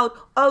telling the world,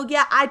 oh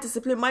yeah, I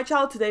disciplined my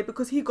child today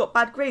because he got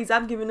bad grades,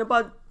 I'm giving a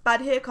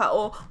bad haircut.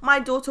 Or my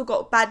daughter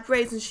got bad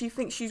grades and she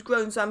thinks she's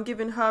grown, so I'm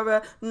giving her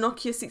a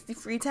Nokia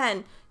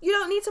 6310. You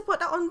don't need to put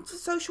that on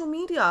social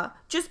media.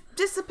 Just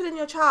discipline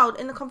your child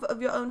in the comfort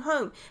of your own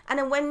home. And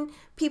then when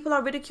people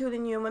are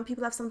ridiculing you and when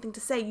people have something to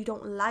say, you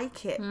don't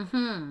like it.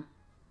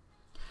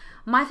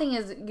 My thing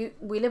is,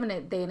 we live in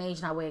a day and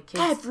age now where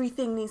kids...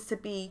 Everything needs to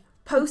be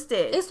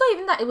posted. It's not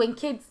even that. When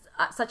kids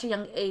at such a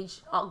young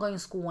age are going to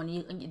school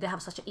and they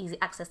have such an easy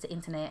access to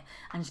internet,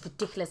 and it's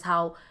ridiculous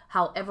how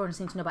everyone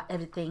seems to know about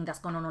everything that's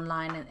going on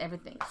online and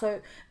everything. So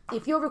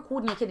if you're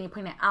recording your kid and you're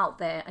putting it out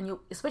there, and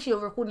especially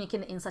you're recording your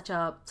kid in such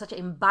an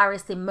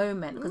embarrassing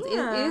moment, because it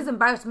is an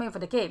embarrassing moment for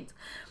the kids,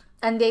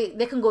 and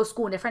they can go to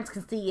school and their friends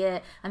can see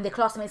it and their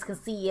classmates can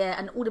see it,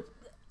 and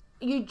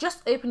you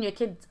just open your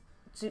kid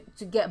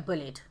to get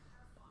bullied.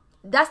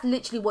 That's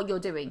literally what you're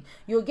doing.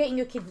 You're getting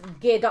your kids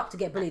geared up to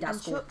get bullied at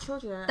school.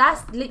 Children,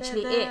 that's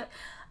literally it.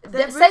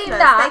 They're saying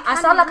that, I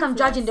sound like ruthless. I'm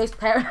judging those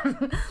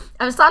parents.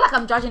 I sound like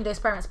I'm judging those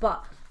parents,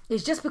 but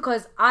it's just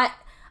because I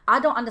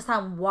don't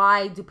understand,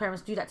 why do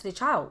parents do that to their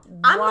child?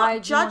 I'm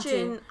not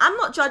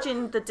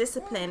judging the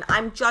discipline.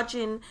 I'm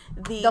judging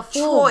the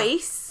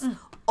choice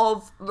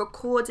of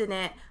recording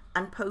it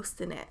and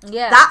posting it.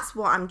 Yeah, that's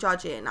what I'm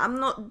judging. I'm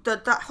not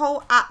that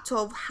whole act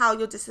of how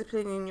you're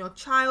disciplining your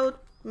child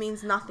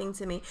means nothing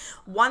to me.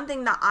 One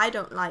thing that I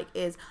don't like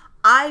is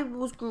I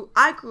grew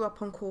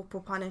up on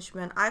corporal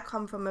punishment. I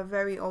come from a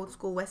very old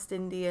school West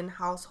Indian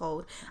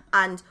household,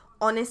 and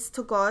honest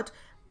to God,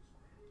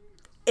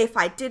 if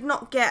I did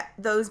not get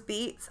those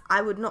beats,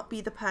 I would not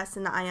be the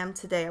person that I am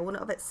today. I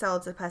wouldn't have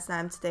excelled the person I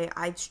am today.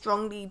 I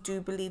strongly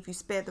do believe you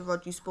spare the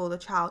rod, you spoil the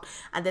child.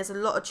 And there's a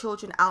lot of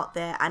children out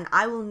there, and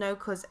I will know,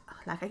 because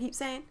like I keep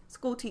saying,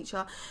 school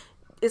teacher,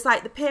 it's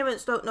like the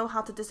parents don't know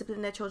how to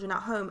discipline their children at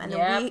home, and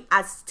then we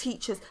as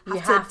teachers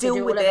have to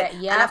deal with it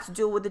and have to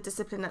deal with the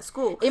discipline at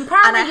school. In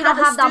primary, you don't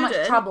have that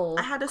much trouble.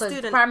 I had a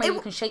student. Primary, you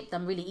can shape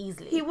them really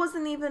easily. He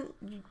wasn't even...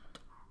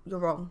 You're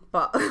wrong,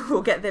 but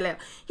we'll get there later.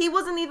 He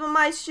wasn't even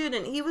my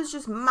student. He was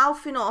just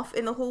mouthing off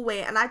in the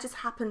hallway, and I just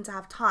happened to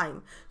have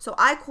time. So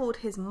I called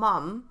his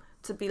mum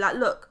to be like,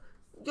 look,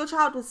 your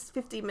child was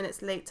 15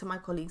 minutes late to my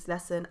colleague's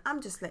lesson.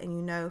 I'm just letting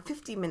you know.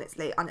 15 minutes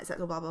late,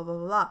 unacceptable, blah, blah, blah,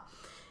 blah, blah.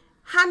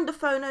 Hand the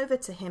phone over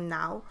to him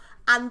now.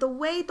 And the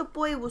way the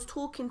boy was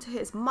talking to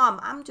his mum,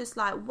 I'm just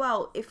like,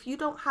 well, if you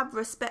don't have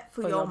respect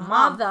for your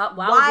mum,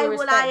 why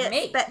would I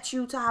expect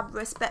you to have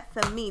respect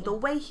for me? The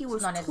way he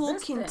was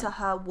talking to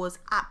her was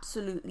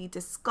absolutely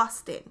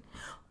disgusting.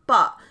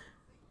 But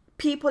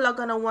people are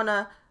going to want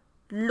to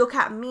look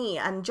at me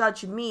and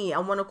judge me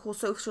and want to call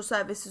social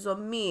services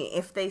on me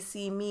if they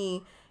see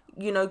me,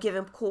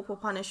 giving corporal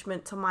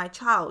punishment to my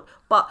child.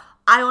 But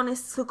I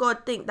honest to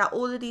God think that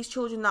all of these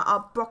children that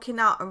are brocking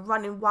out and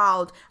running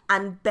wild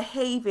and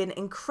behaving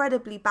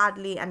incredibly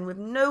badly and with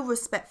no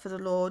respect for the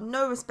law,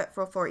 no respect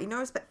for authority, no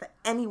respect for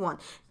anyone,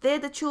 they're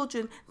the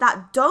children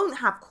that don't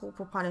have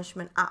corporal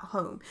punishment at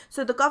home.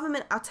 So the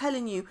government are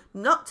telling you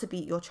not to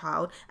beat your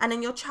child, and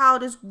then your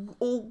child is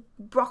all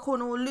brock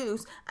on all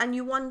loose, and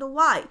you wonder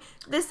why.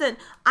 Listen,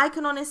 I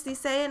can honestly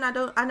say, and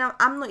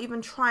I'm not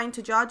even trying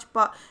to judge,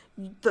 but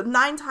the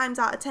 9 times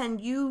out of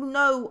 10,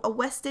 a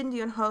West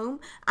Indian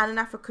home and an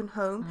African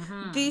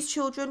home, these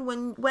children,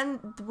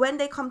 when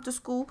they come to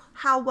school,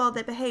 how well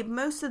they behave.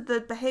 Most of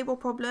the behavioral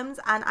problems,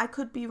 and I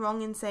could be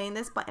wrong in saying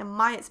this, but in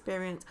my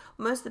experience,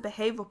 most of the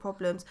behavioral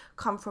problems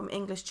come from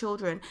English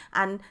children,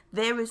 and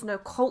there is no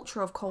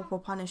culture of corporal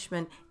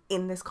punishment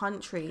in this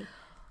country.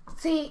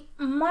 See,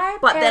 my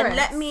but parents... then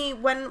let me,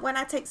 when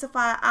I take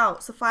Sophia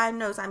out, Sophia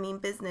knows I mean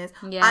business.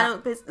 Yeah. I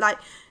don't like,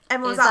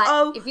 everyone's like,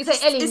 oh, if you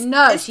say Ellie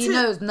no, she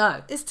knows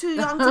no. It's too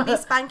young to be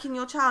spanking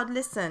your child.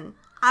 Listen,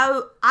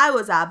 I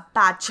was a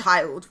bad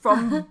child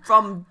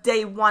from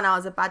day one. I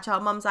was a bad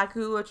child. Mum's like,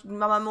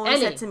 my mum always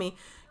said to me,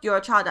 you're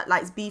a child that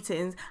likes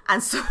beatings,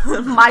 and so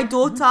my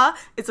daughter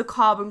is a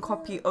carbon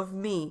copy of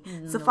me.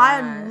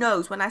 Sophia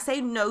knows. When I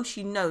say no,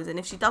 she knows, and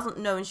if she doesn't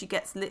know and she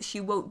gets lit, she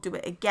won't do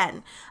it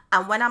again.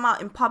 And when I'm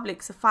out in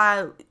public,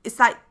 Sophia, it's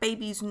like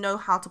babies know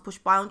how to push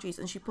boundaries,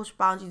 and she pushed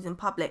boundaries in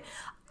public.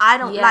 I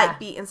don't like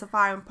beating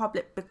Sophia in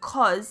public,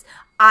 because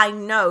I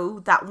know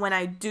that when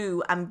I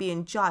do, I'm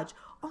being judged.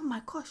 Oh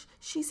my gosh,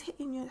 she's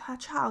hitting her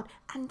child,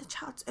 and the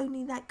child's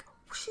only like,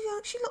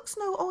 she looks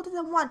no older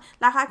than 1.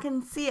 Like, I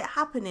can see it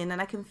happening and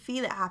I can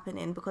feel it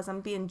happening because I'm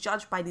being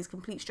judged by these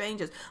complete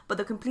strangers. But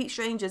the complete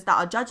strangers that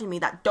are judging me,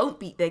 that don't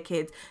beat their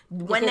kids,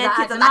 when their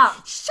kids are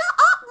like, shut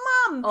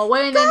up, mum, or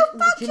when do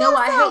you know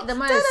what I hate the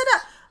most?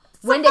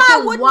 when they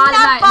came one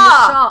night in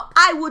the shop.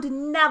 I would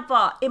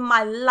never in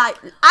my life.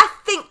 I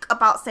think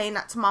about saying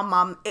that to my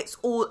mum. It's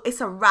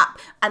a wrap,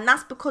 and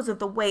that's because of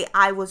the way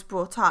I was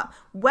brought up.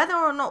 Whether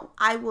or not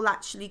I will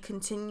actually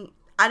continue,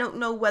 I don't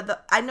know.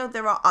 I know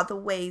there are other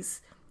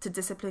ways to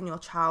discipline your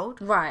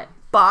child, right?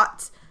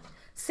 But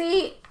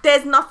see,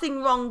 there's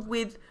nothing wrong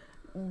with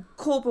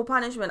corporal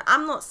punishment.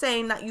 I'm not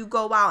saying that you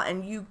go out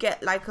and you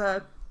get like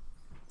a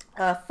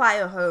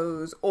fire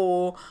hose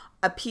or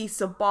a piece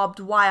of barbed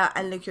wire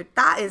and lick your...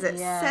 That is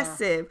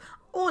excessive. Yeah.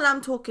 All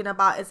I'm talking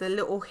about is a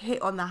little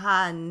hit on the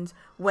hand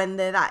when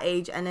they're that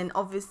age, and then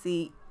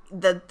obviously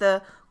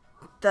the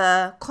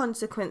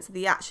consequence of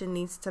the action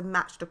needs to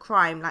match the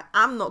crime. Like,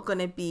 I'm not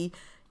gonna be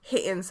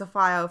hitting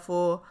Sophia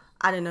for,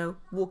 I don't know,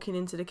 walking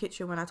into the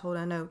kitchen when I told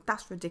her no.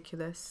 That's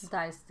ridiculous.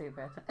 That is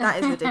stupid.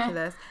 That is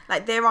ridiculous.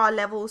 Like, there are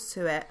levels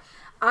to it.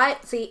 I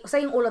see.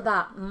 Saying all of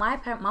that, my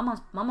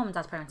mum and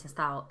dad's parenting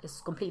style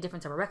is completely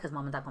different to Rebecca's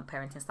mum and dad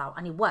parenting style,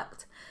 and it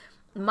worked.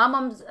 My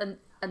mum's and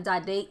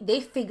dad, they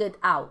figured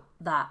out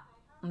that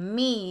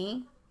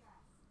I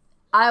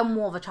am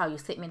more of a child. You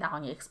sit me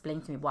down, you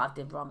explain to me what I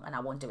did wrong, and I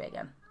won't do it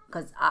again.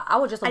 Because I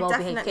was just a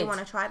well-behaved kid. I definitely want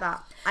to try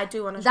that. I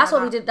do want to try that. That's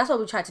what we did. That's what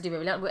we tried to do.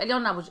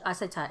 Eliana, I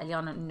said to her,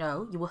 Eliana,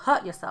 no, you will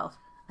hurt yourself.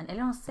 And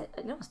Eliana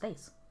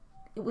stays.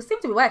 It would seem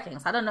to be working,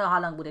 so I don't know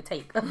how long would it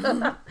take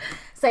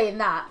saying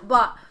that.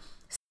 But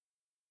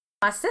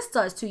my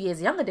sister is 2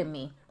 years younger than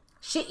me.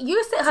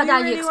 You sit her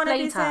down, you explain to her. Do you really want to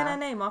be saying her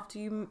name after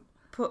you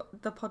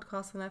put the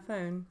podcast on her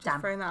phone?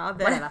 Just throwing that out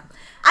there. Whatever.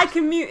 I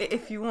can mute it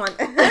if you want.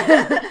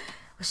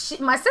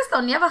 My sister,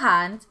 on the other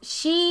hand,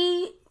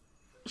 she's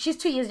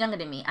 2 years younger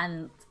than me,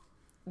 and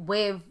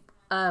with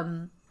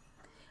my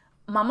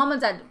mum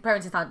and dad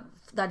parenting style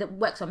that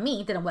works on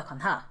me didn't work on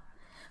her.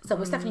 So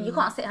with Stephanie, you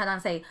can't sit her down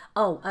and say,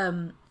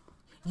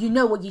 you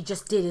know what you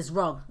just did is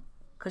wrong,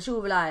 because she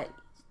will be like,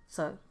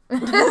 so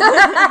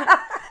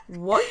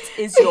what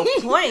is your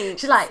point?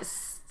 She's like,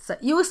 so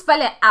you will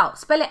spell it out.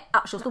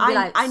 She'll still be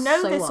like, I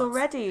know so this what?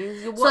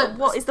 Already.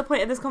 What is the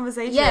point of this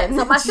conversation? Yeah.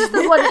 So my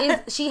sister's one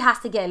is she has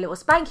to get a little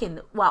spanking.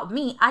 Well,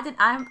 me,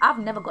 I've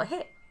never got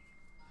hit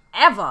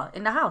ever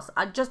in the house.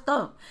 I just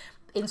don't.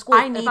 In school,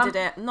 I needed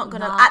it. I'm not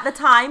gonna. Nah. At the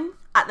time,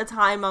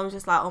 I was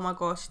just like, oh my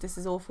gosh, this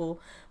is awful.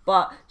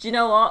 But do you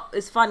know what?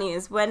 It's funny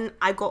is when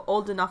I got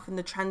old enough and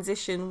the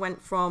transition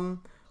went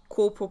from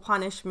corporal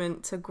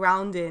punishment to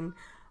grounding.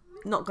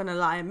 Not gonna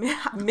lie, I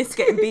miss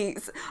getting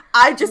beats.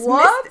 I just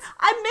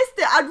missed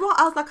it. I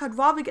was like, I'd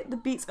rather get the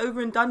beats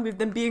over and done with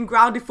than being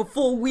grounded for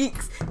 4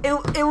 weeks.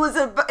 It was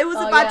a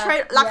bad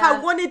trade. Like, I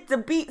wanted the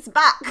beats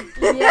back.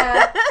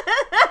 Yeah.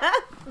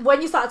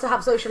 When you started to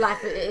have social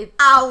life,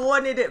 I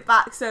wanted it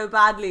back so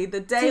badly.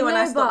 The day when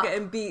I stopped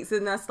getting beats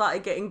and I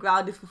started getting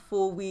grounded for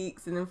 4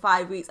 weeks and then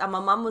 5 weeks, and my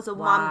mum was a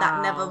mum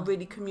that never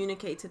really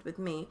communicated with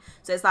me.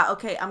 So it's like,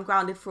 okay, I'm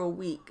grounded for a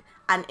week.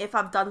 And if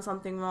I've done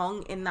something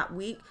wrong in that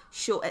week,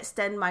 she'll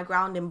extend my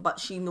grounding, but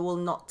she will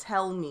not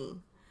tell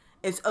me.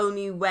 It's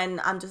only when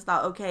I'm just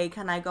like, okay,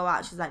 can I go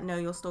out? She's like, no,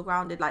 you're still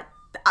grounded. Like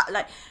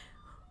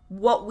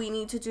what we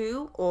need to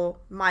do, or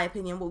my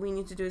opinion, what we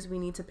need to do is we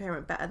need to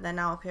parent better than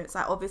our parents.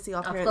 Like, obviously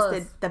our parents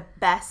did the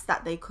best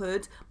that they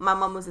could. My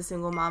mum was a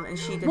single mum and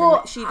she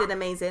did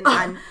amazing.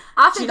 And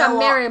I think I'm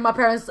mirroring my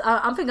parents.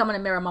 I think I'm going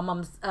to mirror my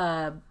mum's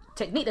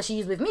technique that she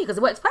used with me, because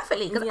it works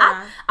perfectly. Because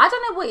I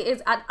don't know what it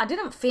is. I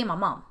didn't fear my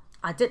mum.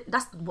 I did.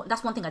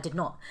 That's one thing I did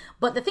not.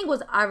 But the thing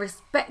was, I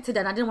respected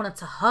her and I didn't want it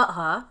to hurt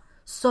her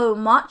so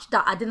much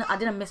that I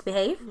didn't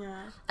misbehave.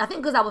 Yeah. I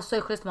think because I was so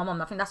close to my mum.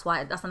 I think that's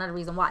another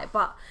reason why.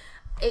 But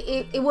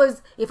it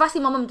was, if I see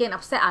my mum getting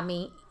upset at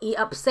me, it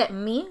upset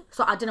me.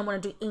 So I didn't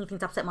want to do anything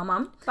to upset my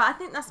mum. But I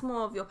think that's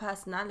more of your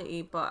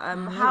personality. But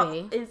how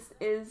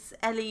is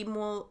Ellie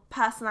more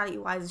personality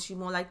wise? Is she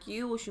more like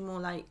you, or is she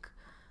more like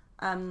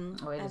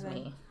it is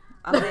me.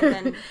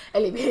 Then,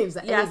 Ellie behaves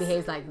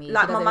like me.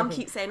 Like, my mum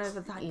keeps saying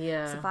over the time,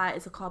 Sophia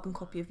is a carbon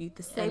copy of you.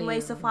 The same way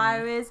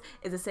Sophia is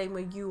the same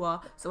way you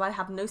are. So I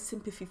have no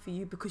sympathy for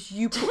you because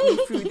you put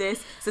me through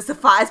this. So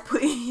Sophia's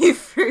putting you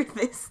through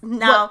this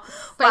now.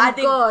 But I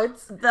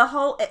think the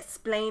whole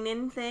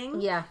explaining thing,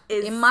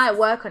 it might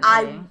work on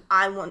you.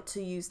 I want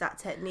to use that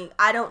technique.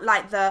 I don't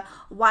like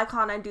why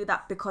can't I do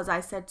that because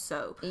I said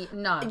so.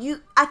 No.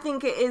 I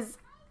think it is.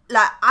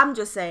 Like, I'm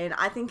just saying,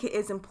 I think it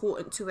is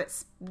important to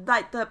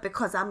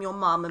because I'm your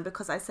mum and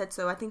because I said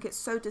so. I think it's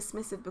so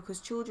dismissive because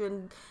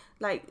children,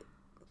 like,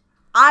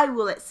 I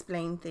will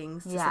explain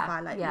things to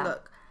Sophia, like,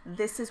 look,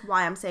 this is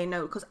why I'm saying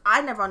no, because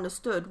I never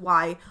understood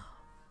why.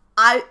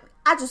 I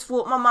just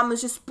thought my mum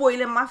was just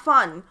spoiling my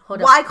fun.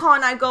 Why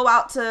can't I go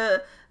out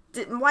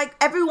why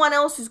everyone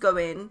else is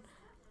going?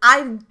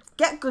 I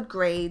get good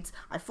grades.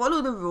 I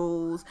follow the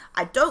rules.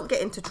 I don't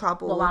get into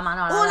trouble. All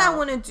I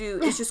want to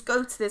do is just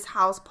go to this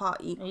house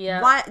party.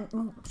 Yeah. Why?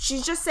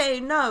 She's just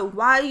saying no.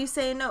 Why are you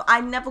saying no?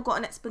 I never got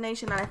an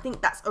explanation, and I think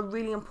that's a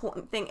really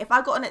important thing. If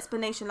I got an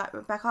explanation like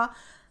Rebecca,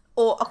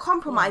 or a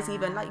compromise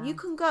even, like, you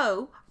can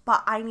go,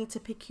 but I need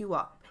to pick you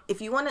up. If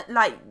you want to,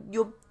 like,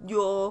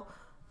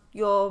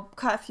 your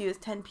curfew is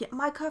 10 p.m.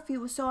 My curfew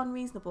was so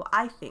unreasonable,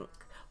 I think.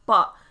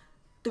 But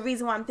the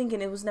reason why I'm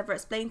thinking it was never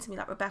explained to me,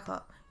 like,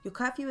 Rebecca, your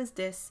curfew is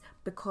this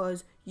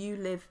because you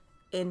live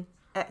in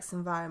X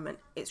environment.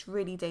 It's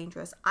really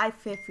dangerous. I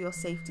fear for your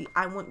safety.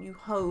 I want you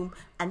home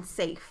and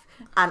safe.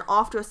 And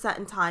after a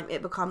certain time,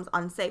 it becomes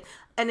unsafe.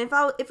 And if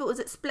it was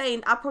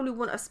explained, I probably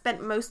wouldn't have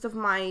spent most of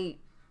my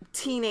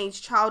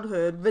teenage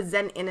childhood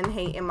resenting and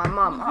hating my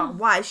mum. Oh,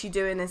 why is she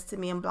doing this to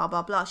me and blah,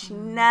 blah, blah. She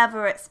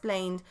never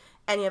explained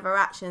any of her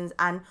actions,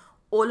 and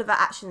all of her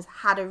actions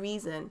had a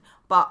reason,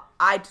 but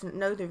I didn't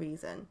know the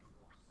reason.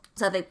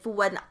 So I think for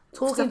when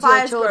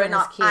Sophia's growing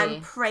up,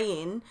 I'm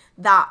praying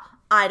that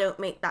I don't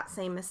make that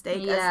same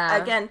mistake. Yeah.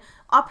 As, again,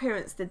 our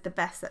parents did the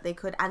best that they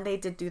could, and they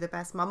did do the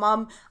best. My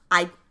mum,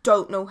 I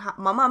don't know how.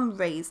 My mum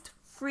raised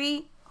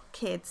 3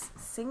 kids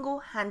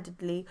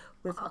single-handedly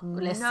with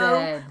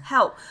no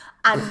help,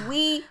 and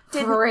we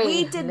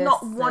did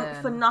not want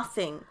for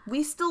nothing.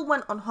 We still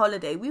went on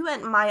holiday. We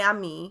went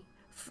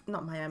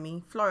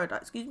Florida.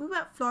 Excuse me. We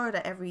went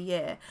Florida every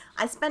year.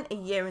 I spent a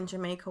year in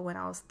Jamaica when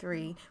I was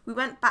 3. We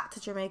went back to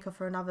Jamaica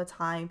for another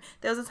time.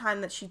 There was a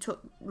time that she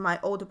took my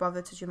older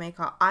brother to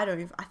Jamaica. I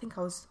think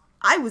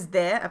I was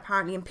there,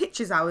 apparently. In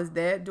pictures I was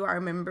there. Do I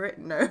remember it?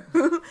 No.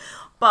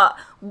 But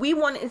we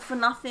wanted for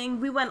nothing.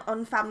 We went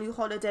on family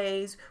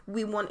holidays.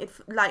 We wanted,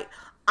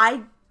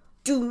 I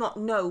do not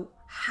know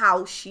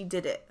how she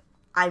did it.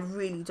 I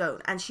really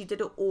don't. And she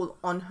did it all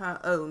on her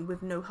own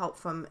with no help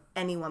from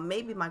anyone.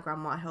 Maybe my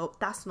grandma helped.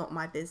 That's not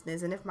my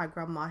business. And if my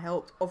grandma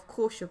helped, of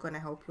course you're going to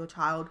help your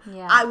child.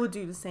 Yeah. I would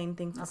do the same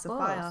thing for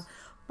Sophia.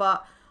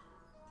 But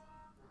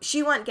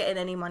she wasn't getting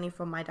any money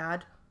from my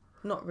dad.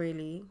 Not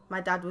really.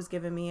 My dad was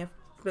giving me a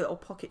little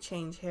pocket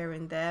change here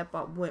and there.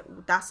 But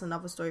that's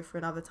another story for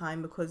another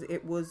time, because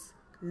it was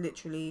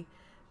literally...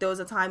 There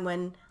was a time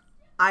when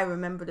I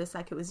remember this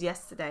like it was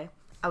yesterday.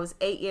 I was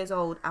 8 years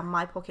old and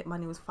my pocket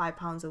money was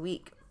 £5 a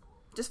week.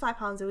 Just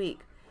 £5 a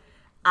week.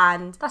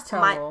 And that's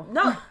terrible.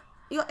 No,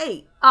 you're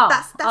 8. Oh,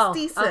 that's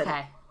decent.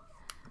 Okay.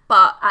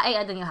 But at 8,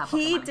 I didn't have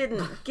pocket money. He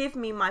didn't give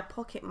me my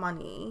pocket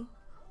money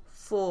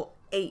for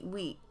 8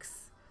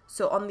 weeks.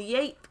 So on the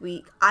 8th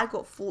week, I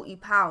got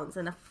 £40,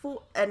 and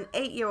an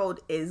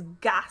 8-year-old is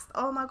gassed.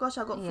 Oh my gosh,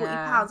 I got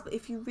 £40. But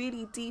if you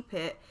really deep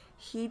it,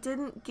 he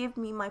didn't give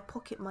me my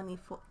pocket money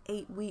for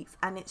 8 weeks,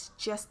 and it's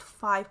just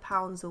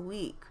 £5 a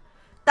week.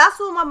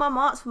 That's all my mum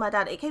asked for my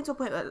dad. It came to a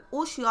point where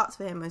all she asked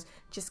for him was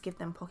just give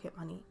them pocket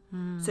money.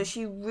 So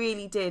she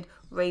really did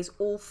raise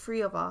all 3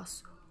 of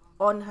us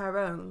on her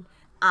own.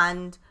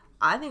 And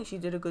I think she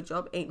did a good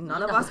job. Ain't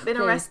none of us been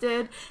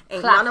arrested.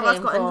 Ain't none of us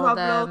got in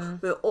trouble.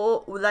 We're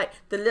all, like,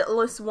 the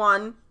littlest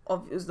one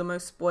was the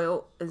most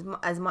spoiled,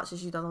 as much as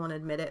she doesn't want to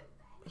admit it.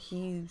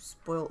 He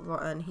spoiled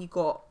rotten. He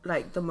got,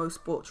 like, the most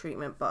spoiled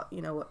treatment, but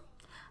you know what?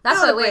 That's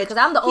so weird, because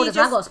I'm the oldest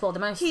and I got spoiled the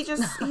most. He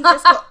just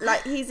got,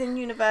 like, he's in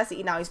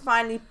university now. He's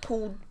finally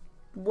pulled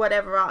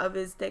whatever out of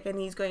his dick and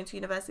he's going to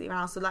university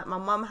now. So, like, my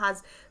mum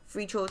has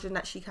 3 children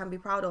that she can be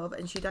proud of,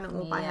 and she done it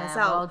all by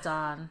herself. Well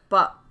done.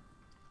 But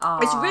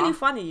it's really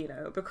funny, you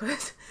know,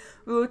 because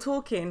we were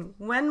talking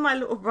when my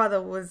little brother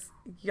was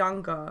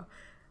younger.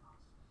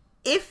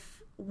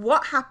 If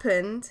what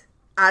happened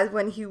as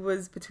when he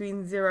was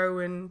between 0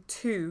 and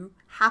 2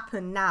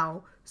 happened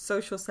now,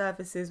 social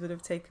services would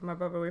have taken my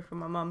brother away from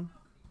my mum.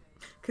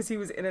 Because he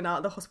was in and out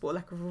of the hospital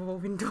like a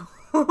revolving door.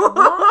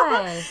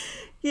 Why?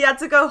 He had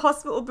to go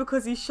hospital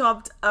because he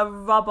shoved a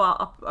rubber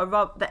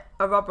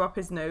up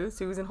his nose.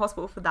 So he was in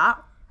hospital for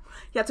that.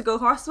 He had to go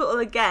hospital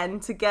again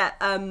to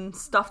get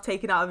stuff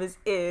taken out of his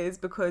ears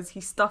because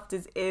he stuffed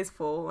his ears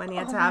full, and he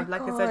had to have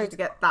like a surgery to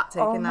get that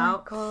taken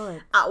out.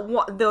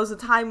 There was a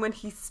time when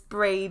he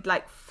sprayed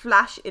like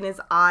flash in his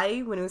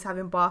eye when he was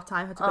having bath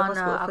time. Had to go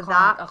hospital for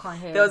that. I can't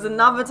hear there was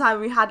another time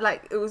we had,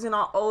 like, it was in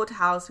our old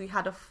house. We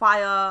had a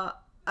fire.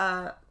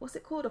 What's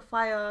it called? A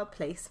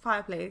fireplace,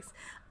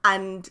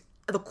 and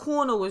the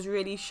corner was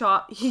really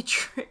sharp. He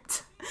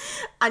tripped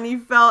and he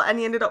fell and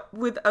he ended up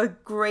with a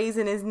graze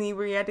in his knee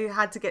where he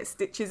had to get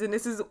stitches, and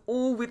this is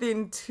all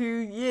within 2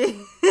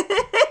 years.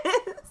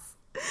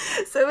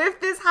 So if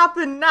this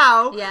happened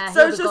now,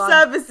 social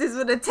services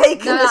would have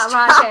taken this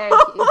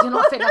child. You're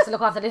not fit enough to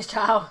look after this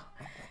child.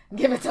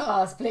 Give it to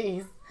us,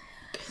 please.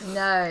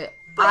 No.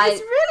 But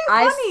it's really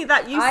funny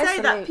that you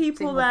say that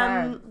people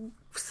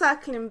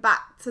circling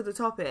back to the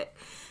topic.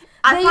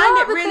 I find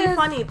it really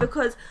funny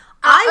because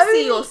I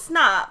see your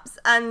snaps,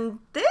 and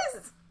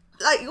there's,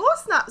 like, your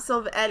snaps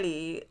of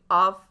Ellie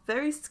are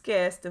very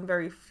scarce and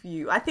very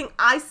few. I think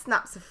I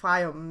snap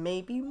Sophia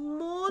maybe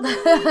more than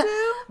you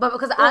do. But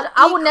because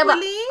I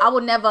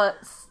would never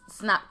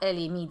snap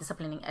Ellie, me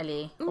disciplining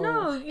Ellie.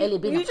 No, Ellie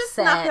being you upset. just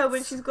snap her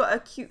when she's got a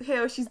cute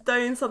hair or she's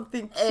doing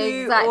something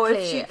cute.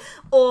 Exactly.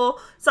 Or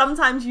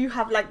sometimes you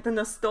have like the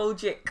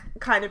nostalgic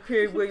kind of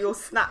period where you'll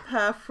snap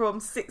her from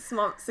 6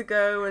 months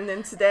ago and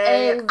then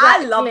today.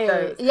 Exactly. I love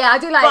those. Yeah, I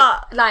do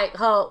like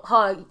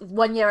her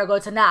 1 year ago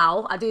to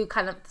now. I do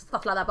kind of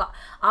stuff like that, but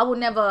I would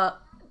never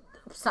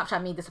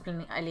Snapchat me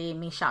disciplining Ellie,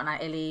 me shouting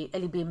at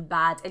Ellie being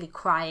bad, Ellie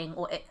crying,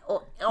 or you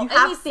anything.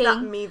 Have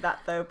snapped me that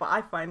though, but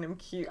I find them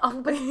cute.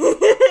 But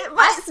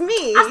it's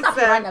me. I snap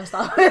you random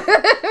stuff.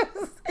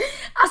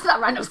 I snap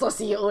right next door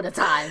to you all the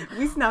time.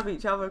 We snap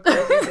each other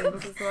crazy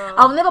things as well.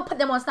 I'll never put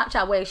them on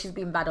Snapchat where she's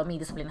been bad or me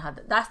disciplining her.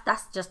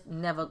 That's just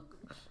never.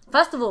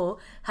 First of all,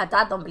 her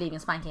dad don't believe in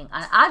spanking,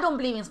 and I don't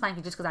believe in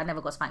spanking just because I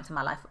never got spanked in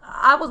my life.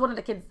 I was one of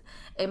the kids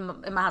in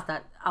my house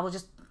that I was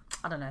just,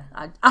 I don't know.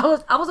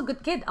 I was a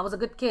good kid. I was a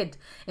good kid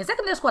in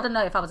secondary school. I don't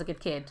know if I was a good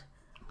kid,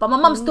 but my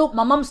mum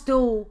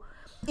still.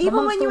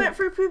 Even when you went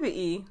through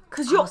puberty,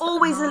 because you're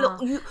always a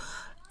little.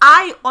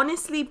 I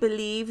honestly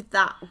believe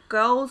that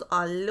girls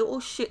are little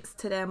shits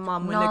to their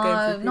mum when they're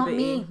going through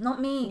puberty. Not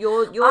me.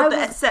 You're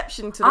the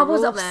exception to the rule. I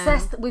was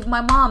obsessed with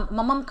my mum.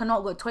 My mum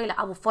cannot go to the toilet.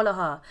 I will follow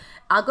her.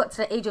 I got to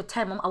the age of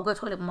 10. I'll go to the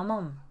toilet with my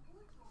mum.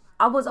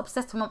 I was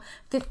obsessed with mum.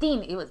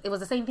 15. It was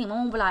the same thing. My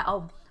mum would be like,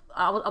 oh.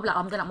 I'll be like,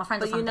 I'm going out with my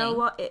friends or something. But you know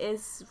what? It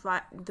is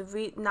right.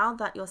 Now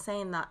that you're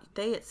saying that,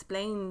 they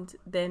explained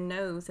their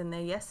no's and their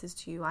yeses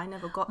to you. I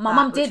never got that. My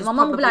mum did. My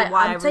mum would be like,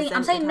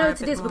 I'm saying no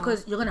to this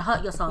because you're going to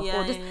hurt yourself.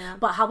 Yeah, or this. Yeah.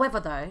 But however,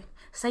 though,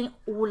 saying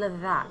all of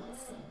that,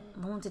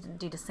 my mum didn't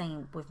do the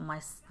same with my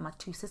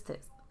two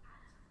sisters.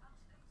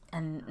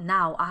 And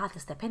now I have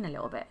to step in a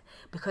little bit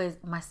because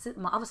my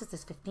other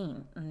sister's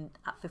 15, and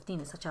at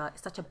 15 it's such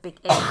a big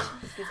age.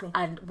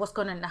 And what's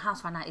going on in the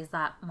house right now is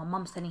that my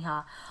mum's telling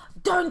her,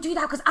 "Don't do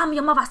that because I'm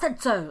your mother. I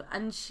said so."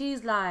 And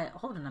she's like,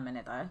 "Hold on a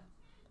minute, though.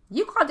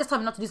 You can't just tell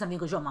me not to do something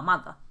because you're my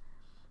mother.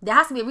 There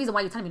has to be a reason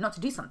why you're telling me not to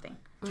do something.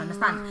 Do you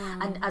understand?"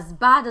 And as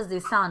bad as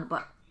they sound,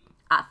 but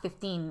at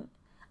 15,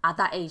 at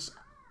that age,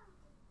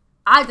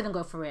 I didn't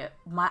go through it.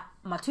 My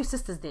two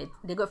sisters did.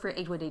 They go through an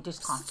age where they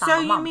just can't stand So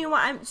my you mum. mean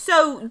what I'm...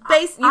 So,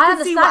 basically, you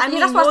can see what I mean.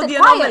 That's You're the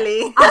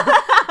anomaly.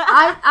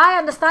 I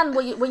understand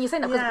when you're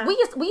saying that.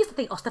 Because we used to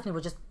think, oh, Stephanie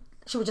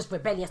she was just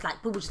rebellious.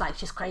 Like, we were just like,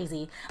 she's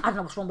crazy. I don't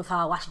know what's wrong with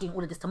her. Why she's doing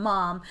all of this to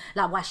mum.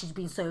 Like, why she's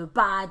being so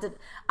bad.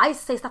 I used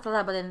to say stuff like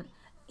that, but then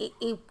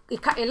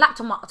it lacked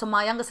to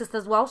my younger sister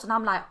as well. So now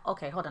I'm like,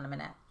 okay, hold on a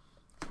minute.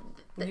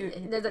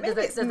 There's a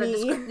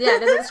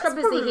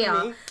discrepancy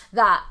here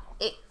that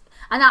it...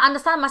 And I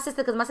understand my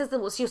sister because my sister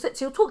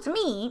she'll talk to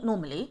me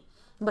normally,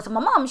 but to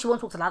my mum she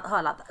won't talk to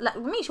her like that. Like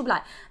with me she'll be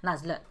like,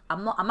 "Naz, look,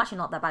 I'm actually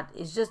not that bad.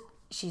 It's just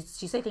she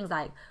say things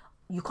like,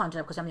 you can't do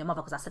that because I'm your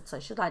mother because I said so."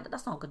 She's like,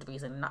 "That's not a good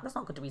reason enough. That's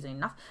not a good reason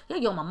enough. Yeah,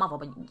 you're my mother,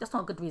 but that's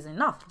not a good reason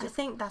enough." I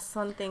think that's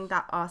something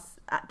that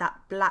that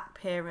black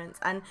parents,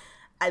 and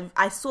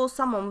I saw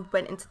someone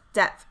went into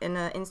depth in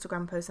an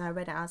Instagram post and I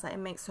read it and I was like, it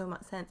makes so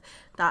much sense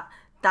that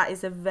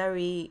is a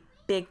very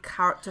big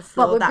character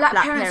flaw that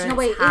black parents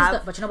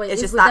have. But you know what, it's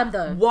it just is with that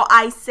them though. What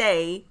I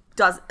say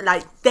does,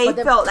 like, they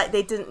felt like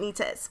they didn't need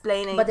to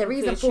explain anything the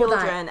reason to your for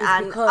children. that is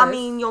And because... I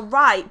mean, you're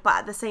right, but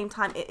at the same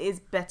time, it is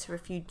better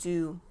if you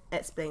do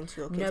explain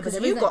to your kids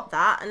because you got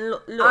that. And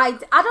look, I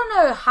don't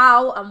know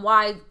how and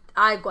why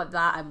I got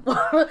that, and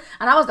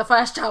I was the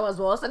first child as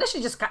well. So they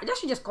should just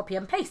copy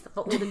and paste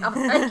for all the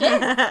other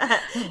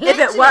kids. If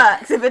it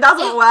works, if it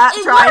doesn't work,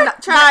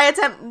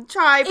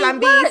 try plan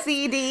B,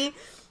 C, D.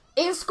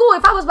 In school,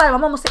 if I was bad, my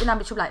mum was sitting down,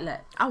 but she'd be like, "Look,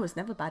 I was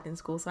never bad in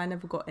school, so I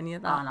never got any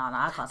of that." Oh, no,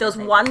 I can't. There was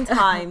one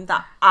time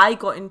that I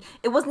got in.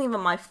 It wasn't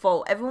even my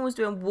fault. Everyone was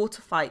doing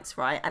water fights,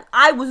 right? And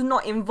I was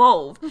not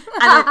involved. And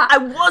I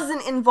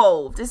wasn't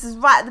involved. This is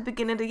right at the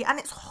beginning of the year, and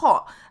it's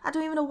hot. I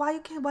don't even know why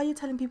you're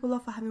telling people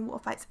off for having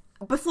water fights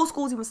before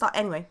schools even start.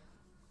 Anyway,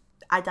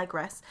 I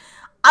digress.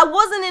 I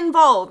wasn't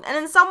involved, and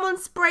then someone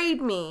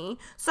sprayed me,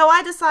 so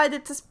I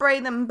decided to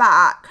spray them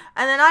back,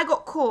 and then I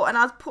got caught, and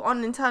I was put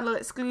on internal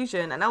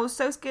exclusion, and I was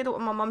so scared of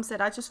what my mum said,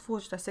 I just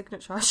forged her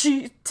signature.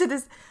 To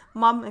this,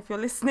 mum, if you're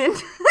listening,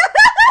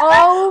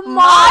 oh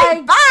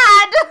my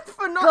bad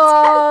for not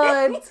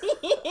telling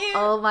you.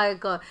 Oh my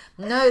god,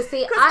 no,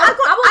 see,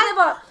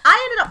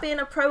 I ended up being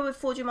a pro with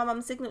forging my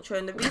mum's signature,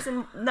 and the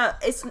reason,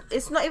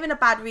 it's not even a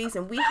bad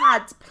reason. We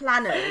had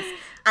planners,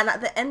 and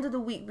at the end of the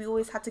week, we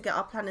always had to get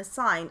our planners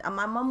signed, and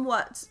my mum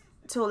worked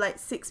till like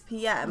 6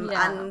 p.m.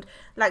 and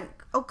like,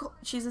 oh god,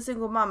 she's a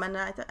single mum, and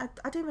I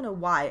don't even know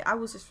why. I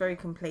was just very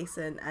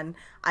complacent, and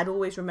I'd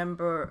always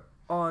remember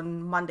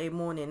on Monday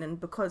morning, and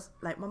because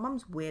like my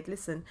mum's weird,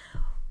 listen,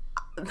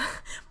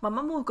 my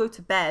mum will go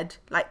to bed,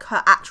 like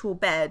her actual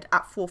bed,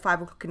 at 4 or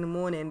 5 o'clock in the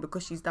morning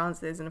because she's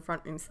downstairs in the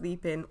front room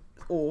sleeping,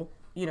 or,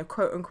 you know,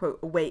 quote unquote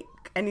awake.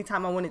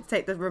 Anytime I wanted to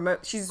take the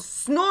remote, she's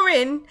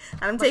snoring,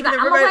 and I'm taking the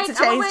remote to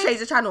change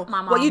the channel.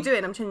 What are you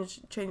doing? I'm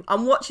changing.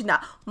 I'm watching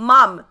that.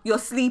 Mum, you're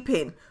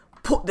sleeping.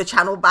 Put the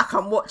channel back.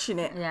 I'm watching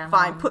it. Yeah,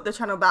 fine. Mom. Put the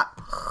channel back.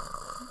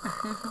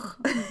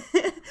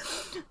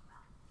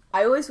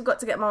 I always forgot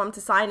to get my mum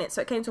to sign it,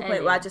 so it came to a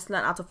point where I just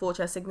learned how to forge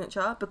her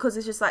signature, because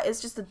it's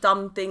just a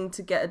dumb thing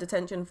to get a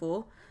detention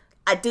for.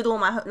 I did all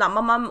my my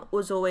mum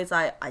was always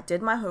like, I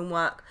did my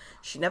homework.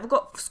 She never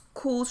got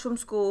calls from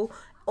school.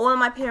 All of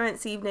my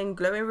parents' evening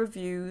glowing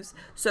reviews,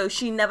 so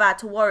she never had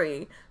to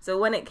worry. So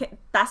when it came,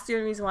 that's the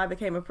only reason why I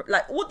became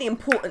all the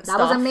important stuff.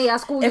 That wasn't me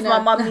at school. If my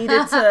mum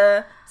needed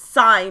to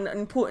sign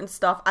important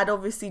stuff, I'd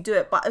obviously do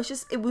it. But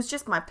it was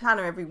just my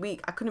planner every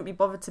week. I couldn't be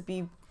bothered to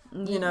be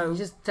you know, you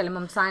just tell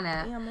mum to sign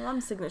it. Yeah, my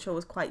mum's signature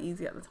was quite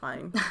easy at the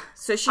time.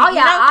 So she,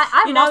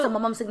 I mastered my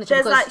mum's signature.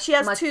 There's like, she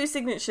has two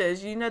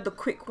signatures. You know, the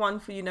quick one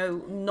for, you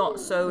know, not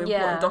so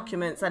important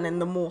documents, and then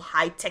the more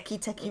high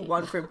techie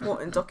one for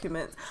important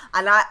documents.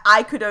 And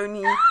I could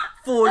only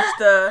forge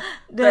the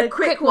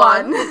quick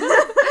one.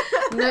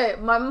 No,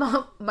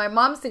 my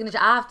mom's signature,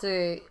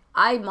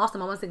 I master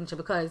my mom's signature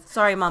because...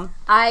 Sorry, mum.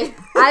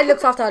 I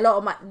looked after a lot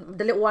of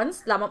the little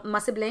ones, like my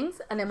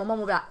siblings, and then my mum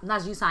would be like,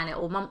 Naz, you sign it,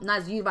 or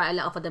Naz, you write a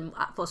letter for them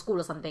for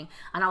school or something,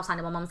 and I'll sign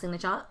it my mum's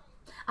signature.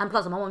 And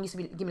plus, my mum used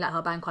to give me like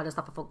her bank card and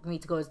stuff for me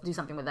to go do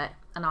something with it,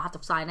 and I'll have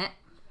to sign it.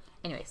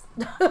 Anyways.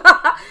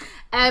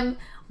 My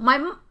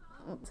mum...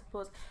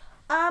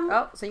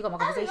 so you got my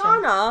conversation.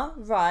 Ariana,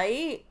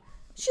 right?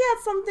 She had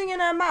something in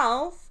her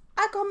mouth.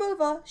 I come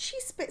over, she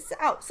spits it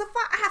out. So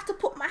I have to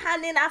put my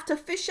hand in, I have to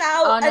fish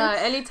out. Oh no,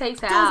 Ellie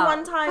takes it out. There was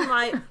one time,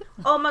 like,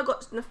 oh my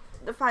gosh,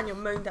 Nathaniel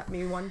moaned at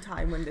me one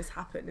time when this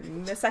happened,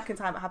 and the second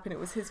time it happened, it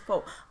was his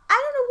fault.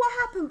 I don't know what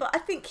happened, but I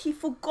think he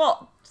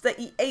forgot that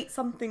he ate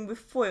something with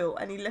foil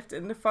and he left it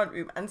in the front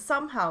room. And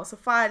somehow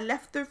Sophia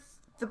left the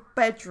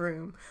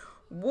bedroom,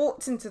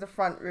 walked into the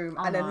front room,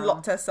 and then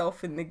locked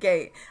herself in the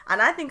gate.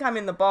 And I think I'm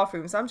in the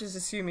bathroom, so I'm just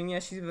assuming,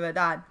 she's with her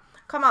dad.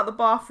 Come out the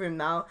bathroom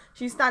now.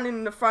 She's standing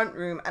in the front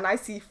room, and I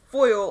see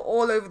foil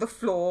all over the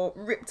floor,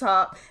 ripped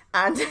up,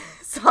 and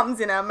some's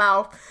in her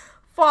mouth.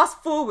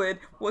 Fast forward,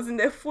 wasn't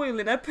there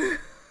foil in her poo?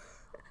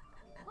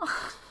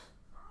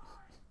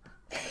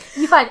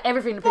 You find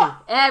everything in the poo.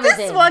 Everything.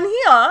 This one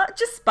here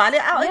just spat it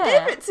out and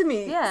gave it to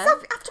me. Yeah. So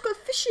I have to go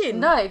fishing.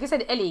 No, if you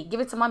said, Ellie, give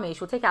it to mummy,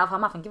 she'll take it out of her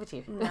mouth and give it to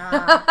you. Nah.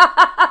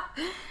 I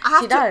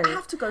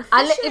have to go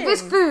fishing. If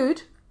it's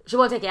food, she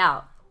won't take it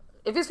out.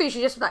 If it's food, she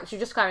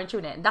just carry and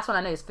chewing it. And that's when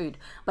I know it's food.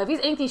 But if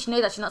it's anything she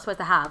knows that she's not supposed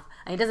to have,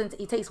 and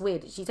it tastes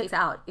weird, she takes it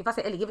out. If I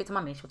say, Ellie, give it to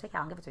mummy, she'll take it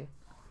out and give it to you.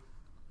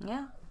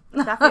 Yeah.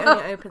 Daffy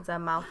only opens her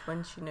mouth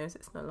when she knows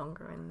it's no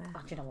longer in there. Oh,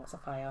 do you know what's a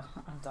fire?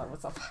 I'm done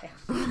with a fire.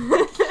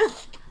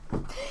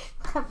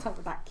 I'm done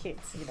with that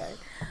kids, you know.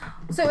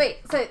 So wait,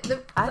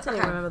 I don't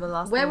even remember the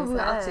last. Where were we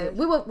up to?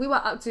 We were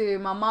up to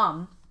my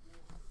mum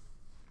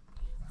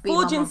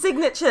forging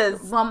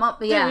signatures. My mum,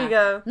 yeah. There we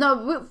go.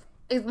 No,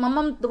 my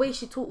mum, the way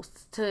she talks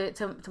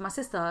to my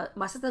sister.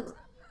 My sister,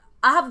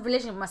 I have a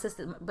relationship with my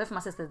sister, both of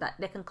my sisters, that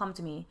they can come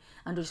to me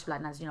and do just be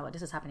like, Naz, you know what,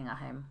 this is happening at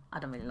home. I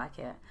don't really like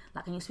it.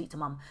 Like, can you speak to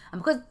mum?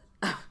 And because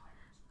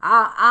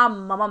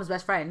I'm my mum's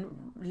best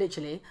friend,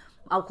 literally,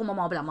 I'll call my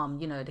mum and be like,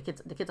 Mum, you know, the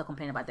kids are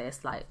complaining about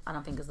this. Like, I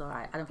don't think it's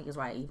alright. I don't think it's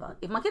right either.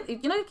 If my kids,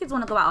 you know, the kids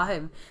want to go out at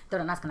home, they're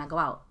like, Naz, can I go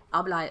out?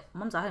 I'll be like,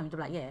 Mum's at home. They'll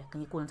be like, yeah,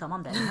 can you call and tell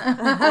mum then?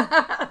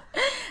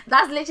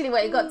 That's literally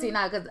what it got to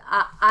now, because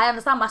I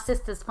understand my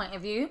sister's point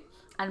of view.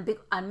 And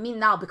me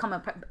now becoming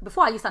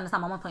before I used to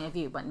understand my mom's point of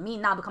view, but me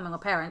now becoming a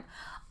parent,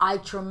 I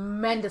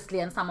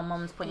tremendously understand my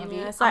mom's point of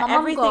view. It's like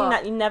everything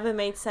that you never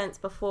made sense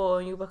before,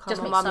 and you become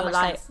a mum, you're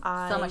like,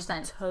 so much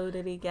sense.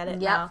 Totally get it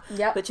now.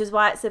 Yep. Which is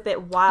why it's a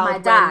bit wild. My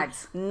dad,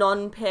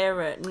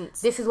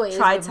 non-parents, this is what it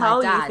try is to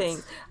tell you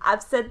things.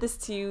 I've said this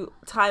to you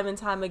time and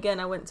time again.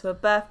 I went to a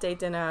birthday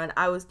dinner, and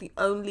I was the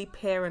only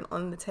parent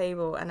on the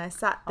table, and I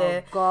sat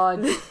there,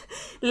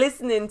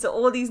 listening to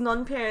all these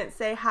non-parents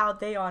say how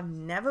they are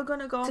never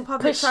gonna go on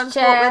public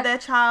transport with their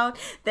child.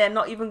 They're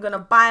not even gonna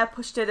buy a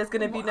pushchair. There's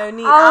gonna be no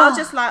need. I was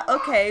just like,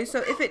 okay, so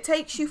if it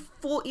takes you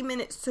 40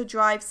 minutes to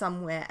drive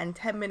somewhere and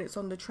 10 minutes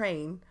on the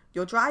train,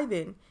 you're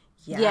driving.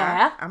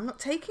 Yeah. I'm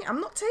not going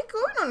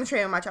on the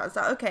train with my child. It's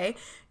like, okay,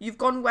 you've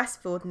gone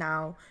Westfield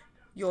now.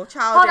 Your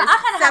child is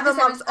 7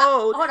 months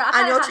old,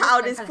 and your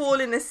child is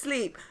falling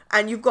asleep,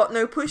 and you've got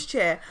no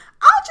pushchair.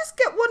 I'll just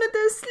get one of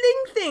those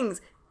sling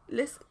things.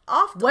 Listen,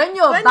 when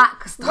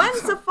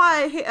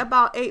Sophia hit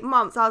about 8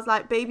 months, I was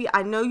like, baby,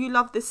 I know you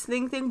love this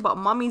sling thing, but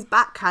mummy's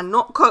back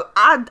cannot cope.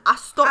 I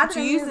stopped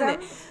using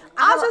it.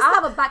 I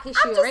have a back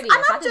issue already.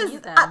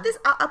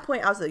 At a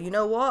point, I was like, you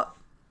know what?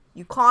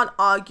 You can't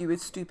argue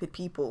with stupid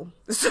people.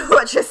 So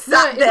I just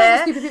sat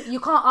there. You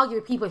can't argue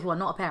with people who are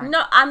not a parent.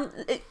 No,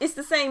 it's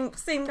the same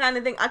kind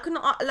of thing. I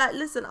couldn't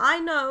listen. I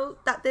know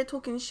that they're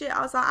talking shit.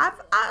 I was like,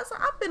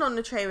 I've been on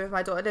the train with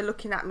my daughter. They're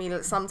looking at me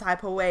like some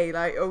type of way,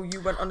 like, oh,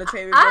 you went on the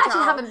train with your child. I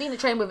actually haven't been on the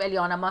train with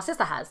Eliana. My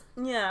sister has.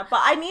 Yeah,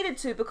 but I needed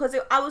to because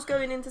I was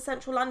going into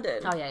central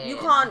London. Oh yeah. You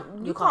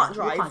can't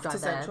drive to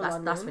central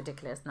London. That's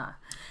ridiculous. No.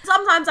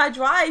 Sometimes I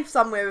drive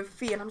somewhere with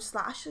Fee, and I'm just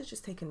like, I should have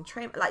just taken the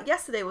train. Like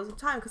yesterday was the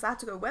time because I had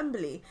to go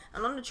Wembley,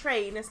 and on the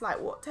train it's like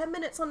 10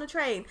 minutes on the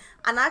train,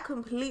 and I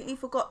completely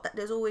forgot that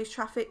there's always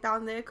traffic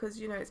down there because,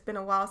 you know, it's been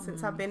a while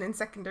since I've been in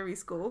secondary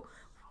school.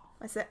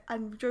 I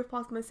drove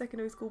past my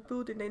secondary school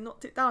building, they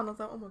knocked it down. I was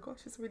like, oh my gosh,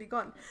 it's really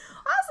gone.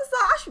 I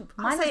was just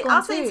like,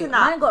 I'll say to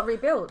Nat, mine got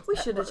rebuilt. We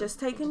should have just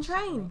taken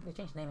train. They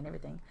changed the name and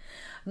everything.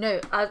 No,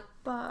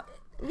 but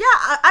yeah,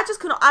 I just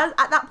couldn't.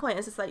 At that point,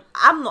 it's just like,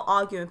 I'm not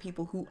arguing with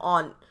people who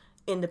aren't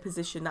in the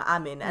position that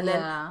I'm in. And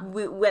then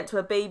we went to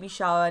a baby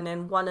shower, and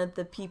then one of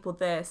the people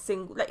there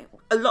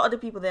a lot of the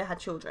people there had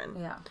children.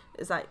 Yeah,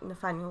 it's like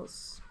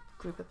Nathaniel's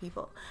group of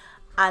people,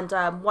 and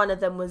one of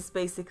them was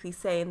basically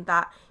saying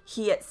that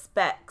he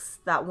expects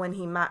that when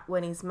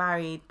he's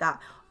married,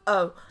 that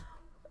oh,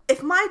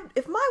 if my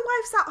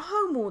wife's at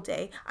home all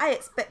day, I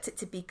expect it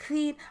to be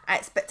clean. I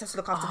expect her to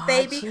look after the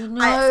baby.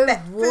 I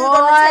expect food on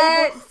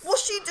the table.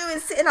 What's she doing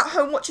sitting at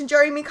home watching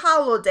Jeremy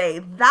Kyle all day?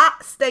 That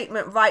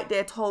statement right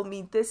there told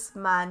me this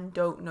man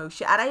don't know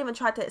shit. And I even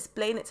tried to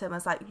explain it to him. I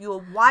was like,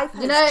 your wife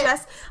has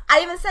just...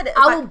 I even said it.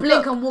 I will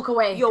blink and walk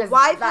away. Your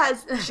wife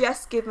has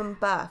just given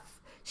birth.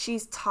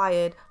 She's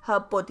tired. Her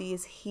body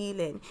is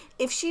healing.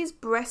 If she's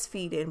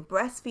breastfeeding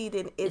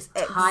is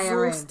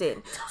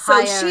exhausting.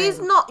 So she's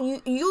not...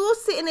 You're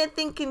sitting there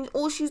thinking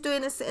all she's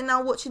doing is sitting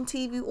there watching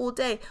TV all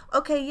day.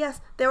 Okay,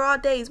 yes, there are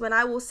days when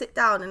I will sit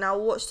down and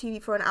I'll watch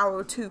TV for an hour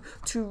or two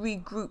to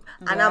regroup.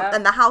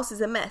 And the house is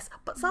a mess.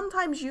 But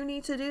sometimes you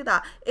need to do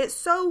that. It's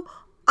so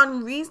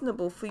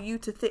unreasonable for you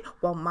to think,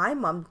 well, my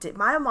mum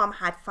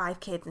had 5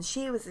 kids and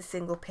she was a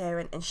single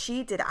parent and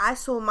she did it. I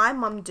saw my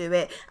mum do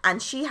it and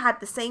she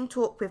had the same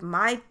talk with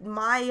my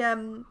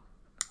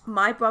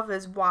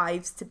brother's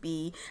wives to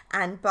be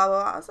and blah,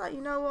 blah, blah. I was like,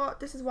 you know what,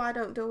 this is why I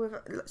don't deal with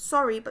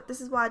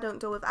this is why I don't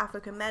deal with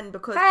African men,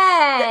 because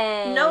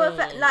no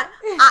offense, like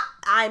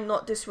I'm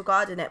not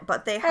disregarding it,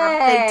 but they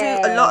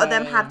do, a lot of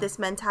them have this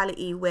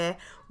mentality where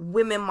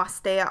women must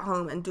stay at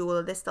home and do all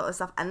of this sort of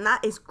stuff, and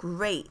that is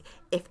great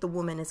if the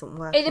woman isn't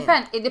working.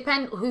 It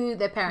depends who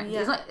their parent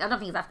is. I don't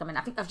think it's African men.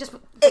 I think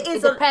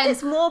it depends.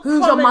 It's more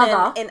who's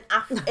prominent your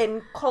mother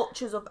in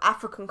cultures of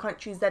African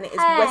countries than it is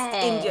West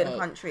Indian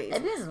countries.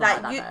 It is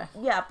like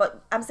that,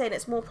 but I'm saying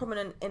it's more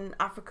prominent in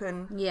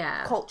African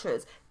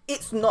cultures.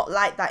 It's not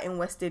like that in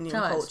West Indian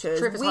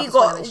cultures.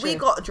 We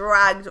got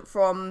dragged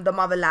from the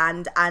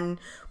motherland and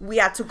we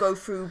had to go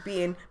through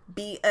being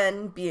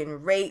beaten,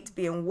 being raped,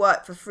 being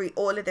worked for free,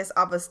 all of this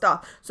other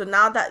stuff. So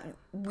now that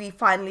we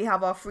finally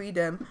have our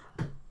freedom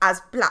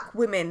as black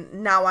women,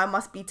 now I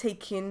must be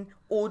taking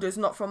orders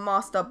not from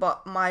master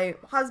but my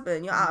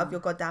husband. You're out of your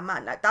goddamn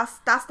mind. Like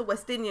that's the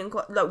West Indian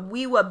like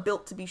we were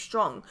built to be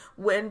strong.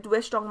 We're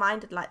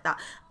strong-minded like that.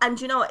 And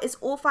you know what, it's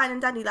all fine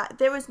and dandy. Like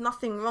there is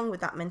nothing wrong with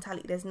that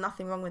mentality. There's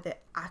nothing wrong with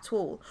it at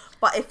all.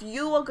 But if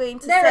you are going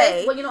to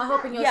say when you're not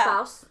helping your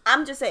spouse,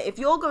 I'm just saying, if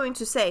you're going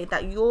to say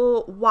that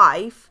your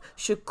wife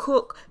should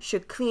cook,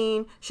 should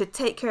clean, should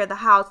take care of the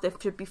house, there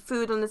should be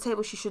food on the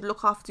table, she should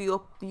look after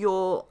your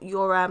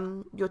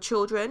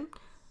children,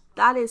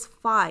 that is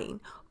fine.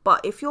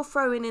 But if you're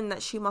throwing in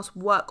that she must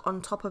work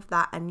on top of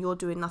that and you're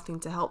doing nothing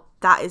to help,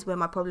 that is where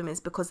my problem is,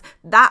 because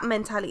that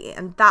mentality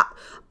and that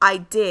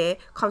idea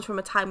comes from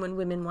a time when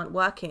women weren't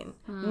working.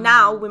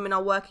 Now women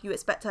are working. You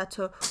expect her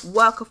to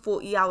work a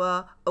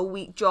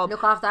 40-hour-a-week job,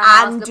 look after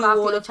house, and do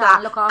all of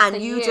that,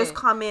 and you just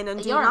come in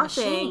and do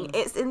nothing.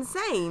 It's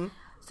insane.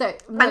 So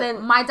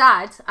my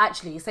dad,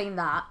 actually saying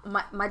that,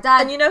 my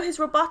dad... And you know his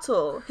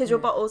rebuttal? His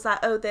rebuttal's like,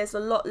 oh, there's a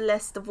lot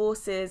less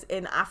divorces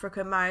in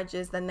African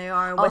marriages than there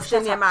are in West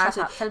Indian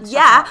marriages.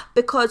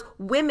 Because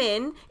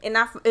women in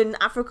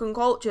African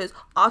cultures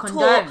are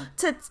taught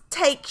to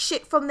take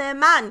shit from their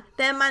man.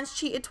 Their man's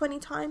cheated 20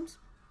 times.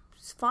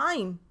 It's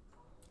fine.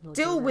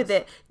 Deal with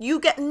it. You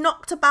get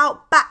knocked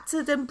about,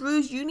 battered and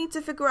bruised. You need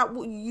to figure out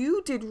what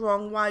you did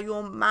wrong while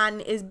your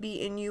man is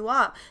beating you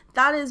up.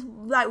 That is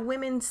like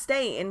women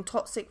stay in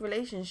toxic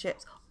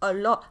relationships a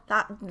lot.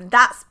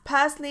 That's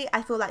personally,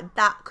 I feel like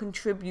that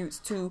contributes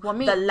to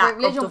the lack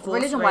of divorce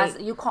religion-wise,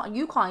 rate. you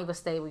can't even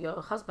stay with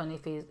your husband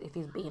if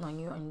he's beating on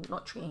you and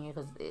not treating you,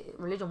 because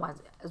religion-wise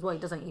as well,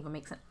 it doesn't even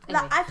make sense.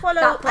 Anyway, like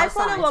I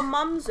follow a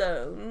Mum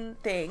Zone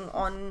thing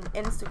on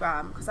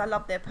Instagram because I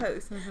love their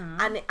posts,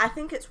 and I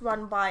think it's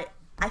run by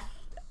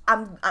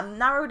I'm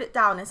narrowed it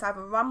down. It's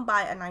either run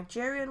by a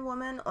Nigerian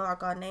woman or a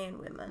Ghanaian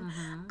woman,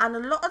 and a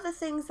lot of the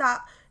things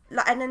that.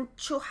 Like, and then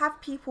she'll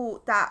have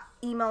people that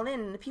email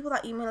in. The people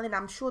that email in,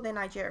 I'm sure they're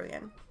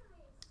Nigerian,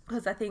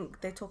 because I think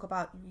they talk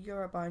about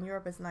Yoruba, and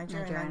Yoruba is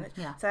Nigerian language.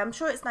 Yeah. So I'm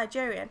sure it's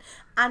Nigerian.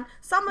 And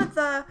some of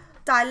the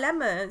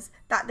dilemmas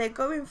that they're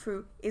going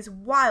through is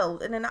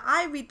wild. And then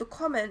I read the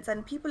comments,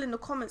 and people in the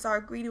comments are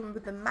agreeing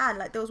with the man.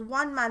 Like, there was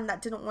one man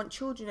that didn't want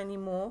children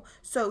anymore,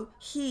 so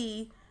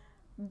he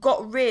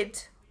got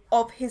rid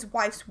of his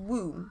wife's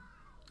womb.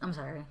 I'm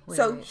sorry.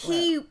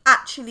 He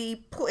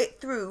actually put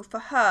it through for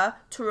her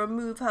to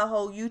remove her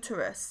whole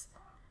uterus.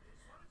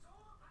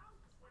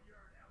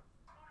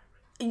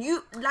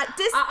 You like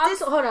this?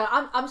 Hold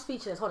on. I'm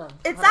speechless. Hold on.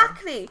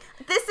 Exactly.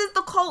 This is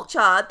the culture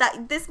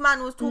that this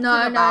man was talking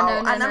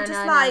about, and I'm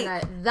just like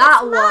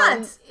that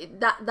one.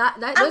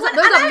 Those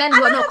are men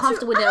who are not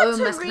comfortable with their own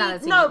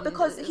masculinity. No,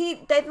 because he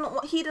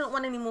didn't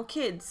want any more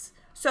kids.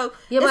 So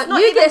but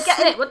you get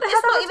snipped. What the hell?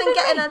 It's not even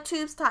getting her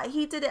tubes tied.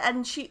 He did it,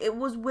 and it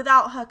was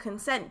without her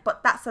consent.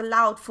 But that's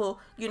allowed for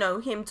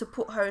him to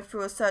put her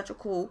through a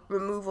surgical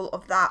removal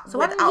of that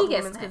without the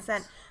woman's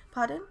consent.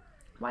 Pardon?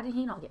 Why did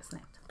he not get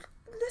snipped?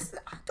 Listen,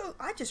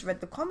 I just read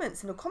the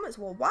comments, and the comments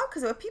were wild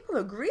because there were people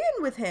agreeing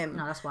with him.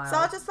 No, that's wild. So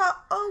I just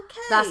thought,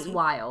 okay, that's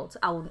wild.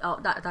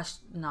 That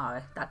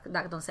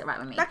doesn't sit right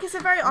with me. Like, it's a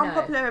very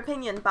unpopular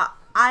opinion, but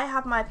I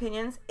have my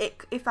opinions.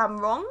 If I'm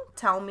wrong,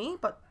 tell me,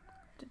 but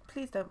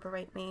please don't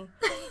berate me.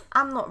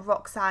 I'm not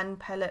Roxanne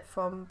Pellet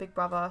from Big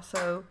Brother,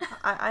 so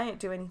I ain't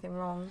do anything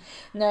wrong.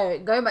 No,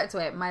 going back to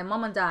it, my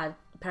mum and dad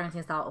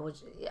parenting style, which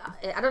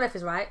I don't know if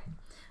it's right,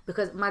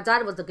 because my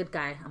dad was the good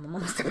guy and my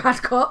mom was the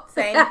bad cop.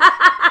 Same.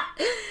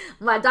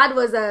 My dad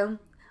was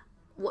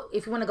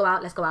if you want to go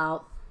out, let's go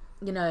out.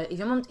 You know,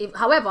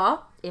 however,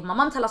 if my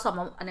mum tell us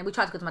something and then we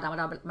try to go to my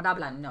dad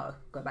be like, no,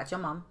 go back to your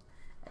mum.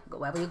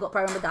 Whatever you got a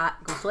problem with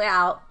that, go sort it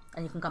out,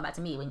 and you can come back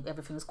to me when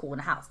everything's cool in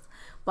the house.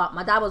 But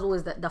my dad was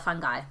always the fun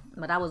guy.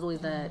 My dad was always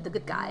the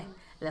good guy.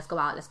 Let's go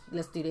out.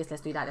 Let's do this.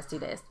 Let's do that. Let's do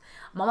this.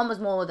 My mum was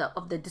more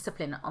of the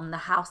discipline on the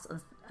house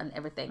and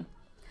everything.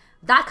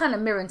 That kind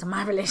of mirrored into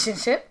my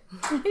relationship.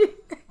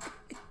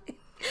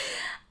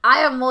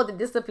 I am more the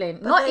discipline.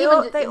 But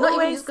they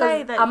always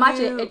say that I'm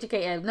actually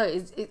educated. No,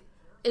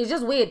 it's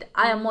just weird.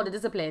 I am more the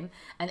discipline,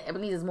 and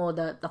Ebenezer is more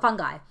the fun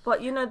guy.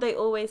 But you know, they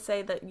always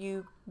say that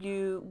you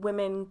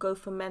women go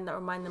for men that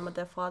remind them of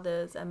their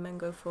fathers, and men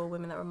go for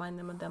women that remind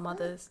them of their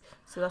mothers.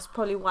 So that's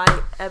probably why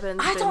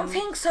Eben's I don't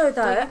think so,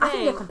 though. I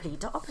think you're they're completely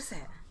the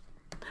opposite.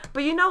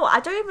 But you know what?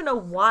 I don't even know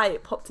why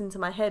it popped into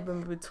my head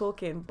when we were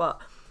talking, but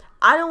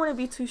I don't want to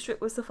be too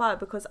strict with Sophia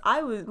because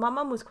my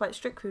mum was quite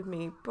strict with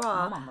me, bruh.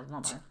 My mum was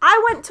not, man.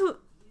 I went to...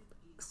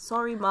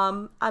 Sorry,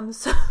 mum. I'm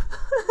so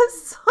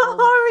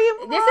sorry,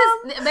 mum.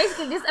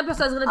 This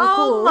episode is going to be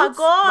called... Oh, my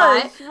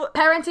gosh. Right?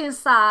 Parenting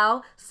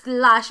style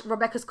 /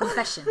 Rebecca's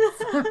confessions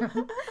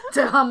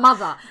to her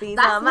mother. These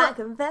are my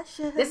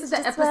confessions. This is the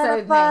Just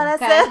episode name, I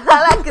okay? said,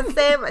 I like to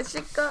say my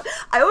chica.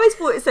 I always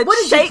thought it said What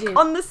did shake you do?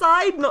 on the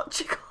side, not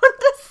chick on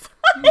the side.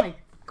 Oh, my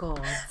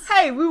God.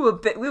 Hey, we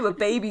were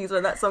babies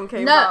when that song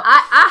came No, out.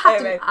 I have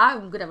Anyway. to...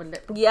 I'm good at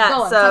it. Yeah,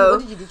 Go on, so... tell me,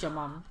 what did you do to your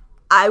mum?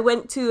 I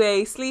went to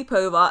a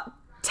sleepover.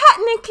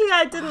 Technically,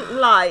 I didn't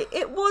lie.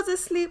 It was a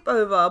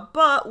sleepover,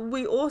 but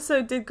we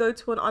also did go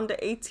to an under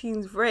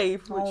 18s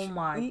rave. Which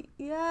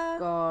yeah.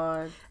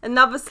 God.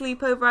 Another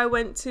sleepover I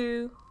went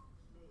to.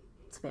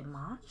 It's a bit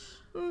much.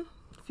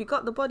 If you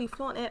got the body,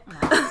 flaunt it. No,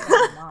 it's a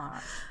bit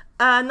much.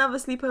 Another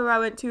sleepover I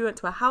went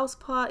to a house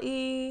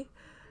party.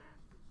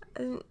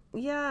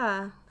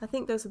 Yeah, I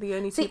think those are the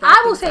only two. See,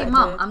 I will say,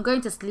 Mum, I'm going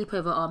to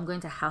sleepover or I'm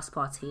going to house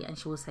party, and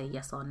she will say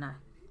yes or no.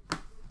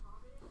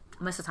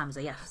 Most of the times,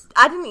 a yes.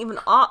 I didn't even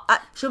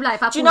ask. She'll be like,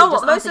 if I do you know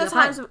what? just Most of the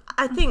answer your times,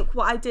 I think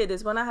what I did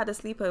is when I had a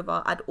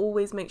sleepover, I'd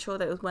always make sure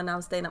that it was when I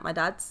was staying at my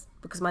dad's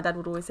because my dad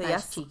would always say phone.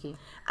 yes. That's cheeky.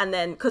 And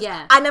then, because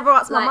I never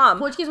asked my mum.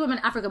 Portuguese women,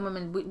 African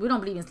women, we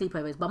don't believe in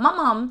sleepovers. But my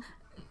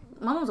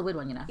mom's a weird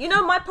one, you know. You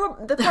know,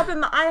 the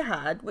problem that I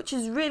had, which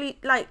is really,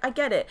 like, I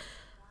get it.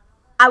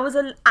 I was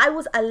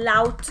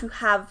allowed to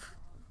have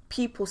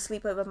people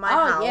sleep over my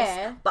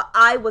house, but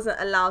I wasn't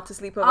allowed to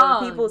sleep over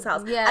other people's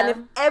house. Yeah. And if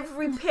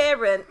every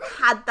parent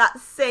had that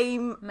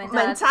same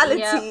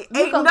mentality,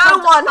 ain't no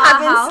one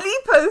having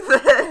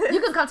sleepovers.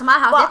 You can come to my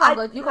house.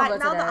 You can go to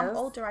now that I'm theirs.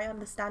 older, I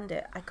understand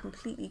it. I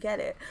completely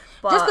get it.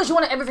 But Just because you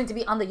want everything to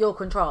be under your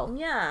control.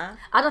 Yeah.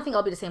 I don't think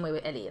I'll be the same way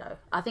with Ellie, though.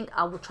 I think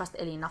I would trust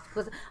Ellie enough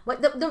because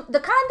the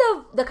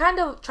kind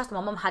of trust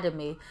my mom had in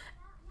me.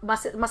 My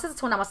sister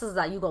told me, my sister's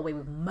like, you got away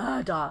with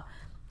murder.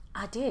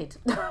 I did.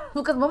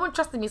 Because my mom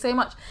trusted me so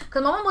much.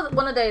 Because my mom was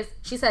one of those,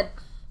 she said,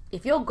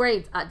 if your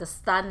grades are at the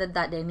standard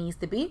that there needs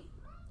to be,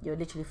 you're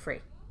literally free.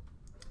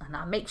 And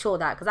I make sure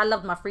that, because I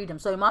love my freedom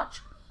so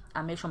much,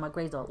 I make sure my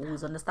grades are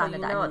always on the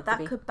standard that I need to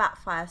be. That could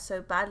backfire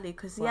so badly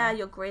because,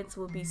 your grades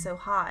will be so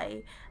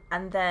high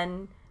and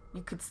then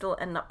you could still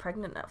end up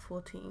pregnant at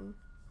 14.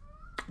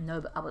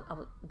 No, but I would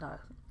no.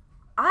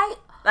 I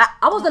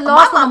was the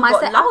last one on my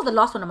set. I was the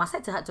last one on my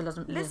set to have to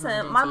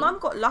listen. My mum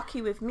got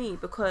lucky with me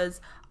because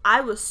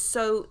I was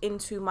so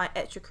into my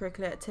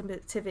extracurricular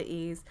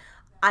activities.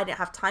 I didn't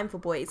have time for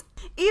boys.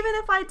 Even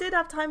if I did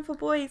have time for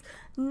boys,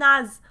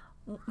 Naz.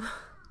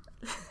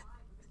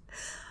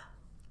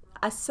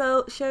 I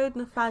showed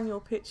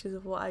Nathaniel pictures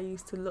of what I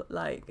used to look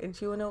like, and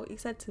do you know what he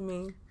said to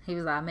me? He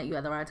was like, I met you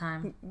at the right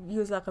time. He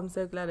was like, I'm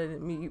so glad I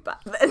didn't meet you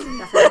back then.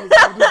 That's what he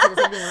said the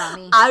same thing about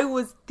me. I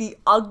was the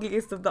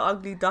ugliest of the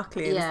ugly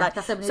ducklings. Yeah, like,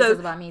 that's what he says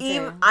about me too.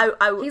 He's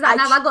like,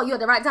 I got you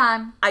at the right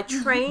time. I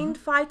trained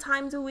 5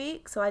 times a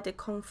week. So I did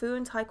Kung Fu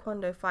and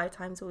Taekwondo 5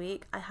 times a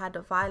week. I had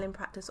a violin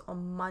practice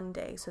on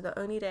Monday. So the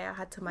only day I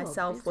had to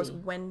myself was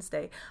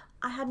Wednesday.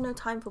 I had no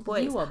time for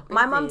boys.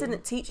 My mum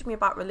didn't teach me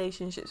about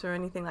relationships or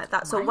anything like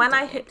that. So when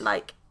I hit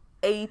like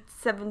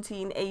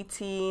 17,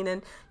 18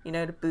 and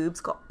the boobs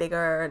got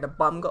bigger and the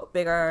bum got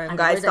bigger and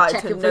guys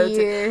started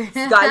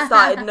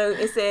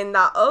noticing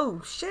that,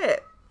 oh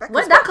shit,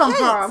 where'd that come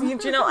from?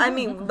 Do you know what I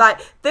mean? Like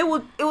it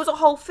was a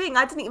whole thing.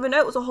 I didn't even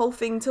know it was a whole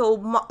thing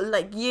till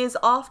like years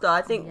after.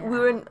 I think we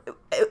were in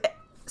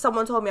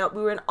someone told me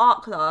we were in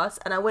art class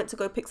and I went to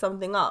go pick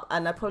something up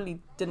and I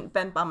probably didn't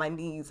bend by my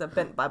knees, I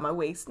bent by my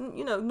waist,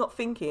 not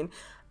thinking,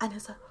 and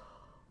it's like,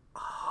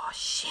 oh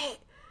shit,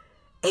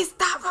 is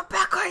that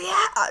Rebecca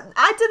yet?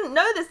 I didn't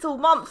know this till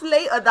months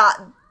later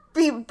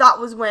that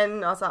was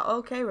when I was like,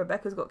 okay,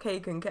 Rebecca's got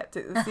cake and kept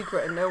it a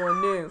secret and no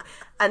one knew.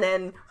 And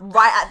then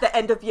right at the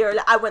end of year,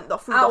 I went through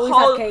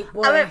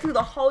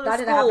the whole of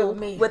school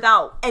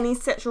without any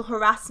sexual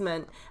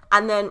harassment.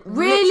 And then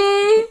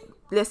really?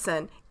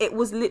 Listen, it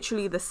was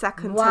literally the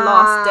second to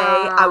last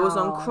day. I was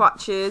on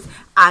crutches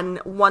and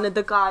one of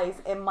the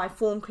guys in my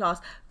form class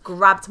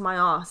grabbed my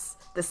ass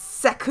the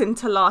second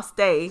to last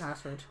day.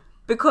 That's rude.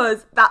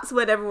 Because that's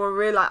when everyone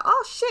realised,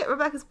 oh shit,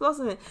 Rebecca's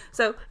blossoming.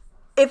 So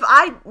if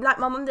I, like,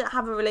 my mum didn't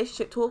have a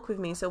relationship talk with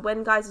me, so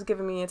when guys was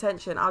giving me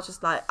attention, I was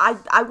just like, I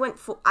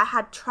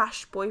had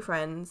trash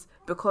boyfriends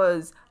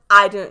because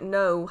I didn't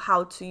know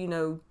how to, you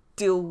know,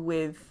 deal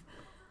with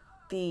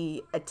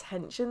the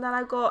attention that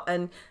I got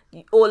and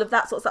all of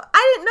that sort of stuff.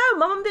 I didn't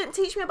know. My mum didn't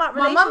teach me about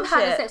relationships. My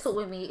mum had a sex talk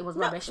with me. It was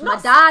rubbish. My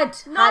dad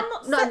had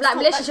like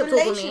relationship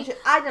talk with me.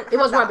 I didn't. It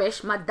was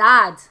rubbish. My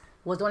dad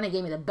was the one that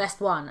gave me the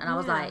best one, and I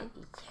was like,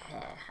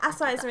 yeah. That's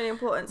why it's really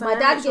important. So my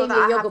dad gave me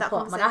a yogurt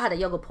pot. My dad had a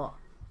yogurt pot,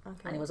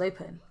 and it was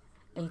open,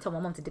 and he told my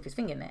mum to dip his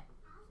finger in it.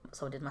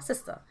 So did my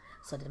sister.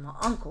 So did my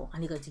uncle.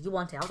 And he goes, do you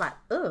want it? I was like,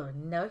 oh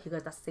no. He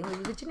goes, that's the same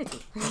with virginity.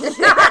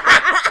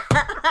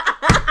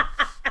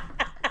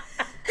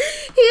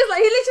 He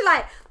literally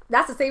like,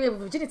 that's the same with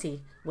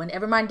virginity. When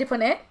every man dip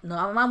on it, no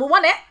other man will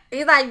want it.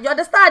 He's like, you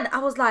understand? I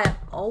was like,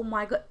 oh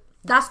my god,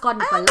 that scarred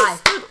me for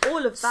life.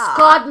 All of that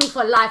scarred me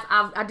for life.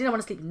 I didn't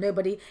want to sleep with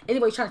nobody.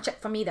 Anybody trying to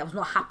check for me, that was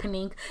not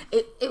happening.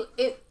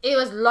 It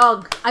was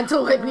long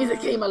until her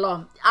music came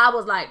along. I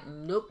was like,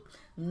 nope,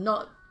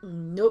 not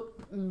doing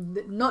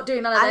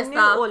none of that stuff. I knew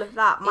all of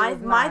that.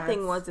 My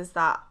thing was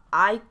that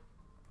I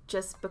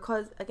just,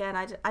 because again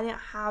I didn't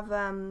have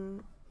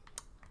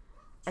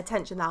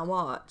attention that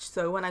much,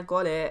 so when I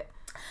got it,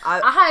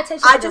 I had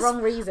attention for the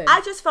wrong reason.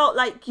 I just felt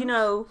like, you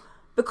know,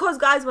 because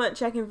guys weren't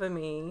checking for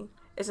me,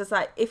 it's just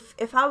like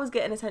if I was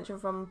getting attention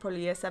from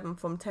probably year 7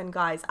 from 10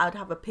 guys, I'd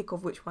have a pick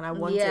of which one I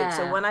wanted. Yeah.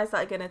 So when I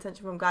started getting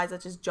attention from guys, I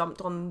just jumped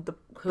on the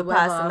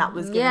person that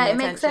was giving me attention.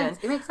 Makes sense.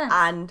 It makes sense.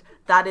 And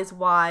that is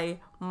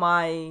why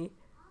my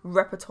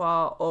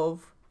repertoire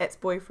of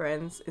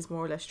ex-boyfriends is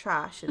more or less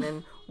trash. And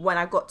then when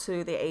I got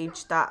to the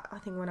age that, I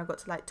think when I got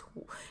to like,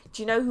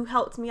 do you know who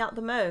helped me out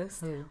the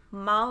most? Who?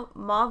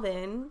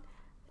 Marvin,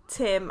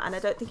 Tim, and I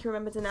don't think you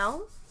remember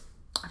Danelle.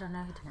 I don't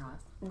know who Danelle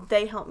is.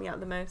 They helped me out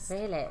the most.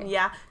 Really?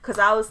 Yeah, because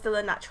I was still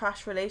in that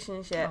trash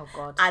relationship. Oh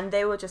god. And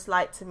they were just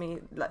like to me,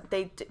 like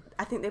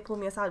I think they pulled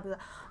me aside and was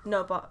like,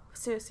 no, but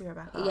seriously,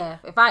 Rebecca. Yeah,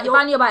 if I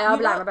knew about it, I'd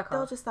be like, Rebecca. They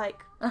were just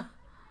like,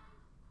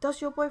 does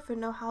your boyfriend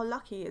know how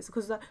lucky he is?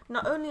 Because like,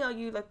 not only are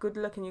you like good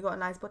looking, you got a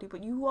nice body,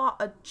 but you are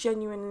a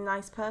genuinely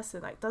nice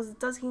person. Like,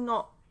 does he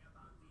not?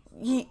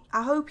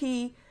 I hope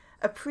he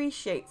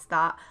appreciates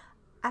that.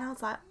 And I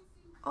was like,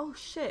 oh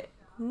shit,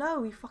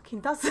 no, he fucking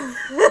doesn't.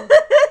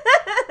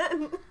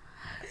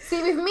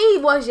 See, with me,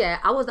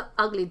 I was the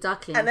ugly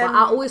duckling, but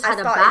I always had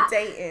a back. I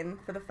started dating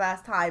for the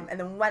first time, and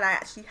then when I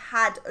actually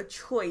had a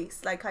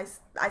choice, like I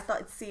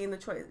started seeing the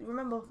choice.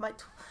 Remember my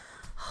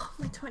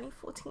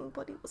 2014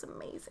 body was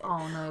amazing.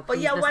 Oh no! Please, but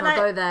yeah, when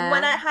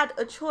I had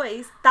a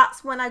choice,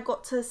 that's when I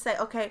got to say,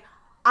 okay,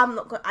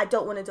 I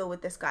don't want to deal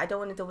with this guy. I don't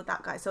want to deal with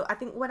that guy. So I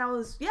think when I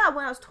was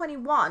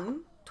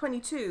 21,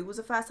 22 was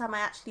the first time I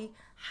actually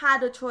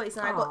had a choice,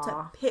 and I got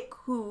to pick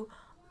who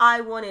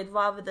I wanted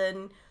rather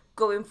than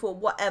going for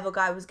whatever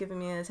guy was giving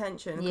me an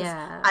attention.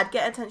 Yeah. I'd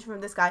get attention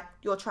from this guy,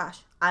 you're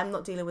trash. I'm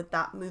not dealing with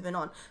that, moving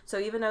on. So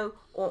even though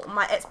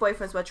my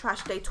ex-boyfriends were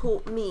trash, they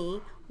taught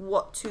me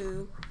what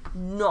to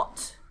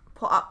not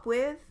put up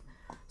with.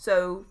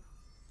 So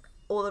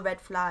all the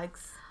red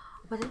flags.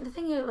 But the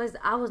thing was,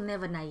 I was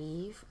never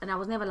naive, and I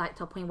was never like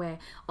to a point where,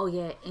 oh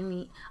yeah,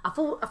 I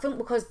think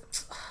because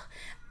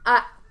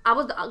I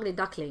was the ugly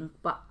duckling,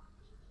 but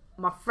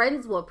my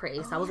friends were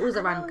pretty, so I was always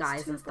around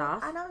guys and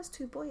stuff. I know I was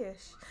too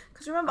boyish.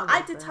 Because remember,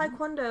 I did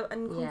taekwondo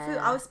and kung fu.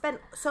 I spent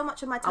so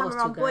much of my time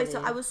around boys,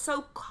 so I was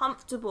so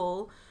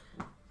comfortable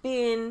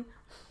being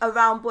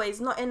around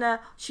boys. Not in a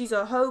she's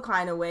a hoe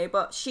kind of way,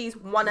 but she's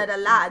one of the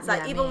lads.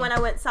 Like, even when I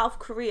went South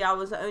Korea, I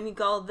was the only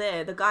girl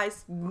there. The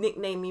guys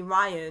nicknamed me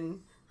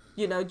Ryan,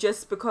 you know,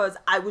 just because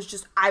I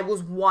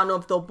was one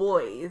of the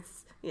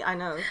boys. Yeah, I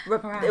know.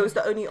 Right. It was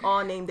the only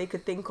R name they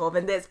could think of,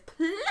 and there's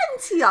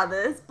plenty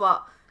others,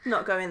 but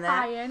not going there.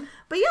 Ryan.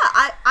 But yeah,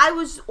 I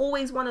was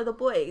always one of the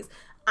boys,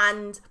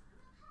 and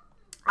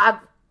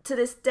to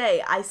this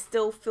day I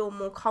still feel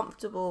more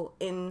comfortable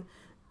in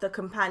the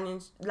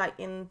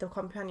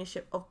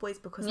companionship of boys,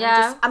 because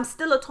I'm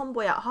still a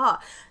tomboy at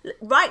heart.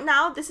 Right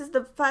now, this is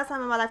the first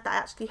time in my life that I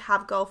actually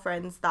have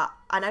girlfriends and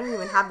I don't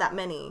even have that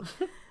many,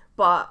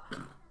 but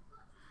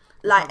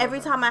like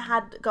every time I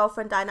had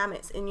girlfriend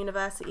dynamics in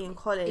university and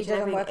college,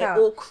 it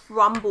all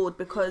crumbled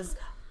because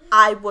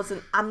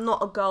I'm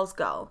not a girl's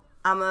girl.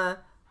 I'm a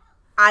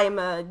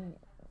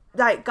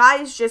like,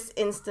 guys just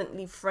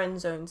instantly friend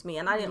zoned me,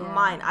 and I didn't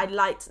mind. I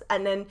liked,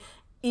 and then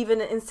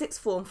even in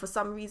sixth form, for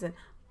some reason,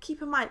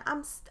 keep in mind,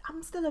 I'm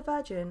still a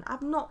virgin.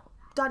 I've not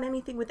done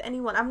anything with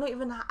anyone. I don't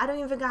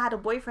even think I had a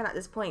boyfriend at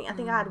this point. I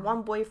think I had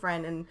one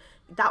boyfriend, and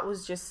that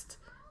was just,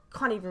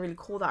 can't even really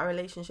call that a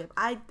relationship.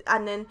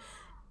 And then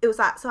it was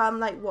like, so I'm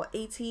like,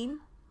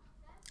 18,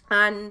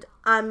 and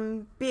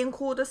I'm being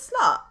called a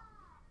slut.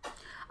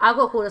 I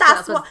got called a slut.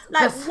 That's what,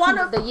 like, one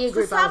of the year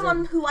group.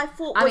 Someone who I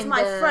thought was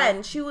my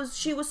friend. She was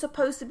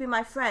supposed to be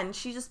my friend.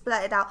 She just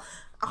blurted out.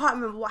 I can't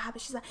remember what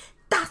happened. She's like,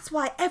 that's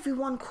why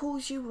everyone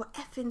calls you a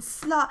effing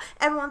slut.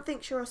 Everyone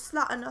thinks you're a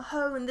slut and a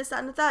hoe and this, that,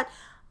 and the third.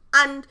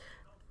 And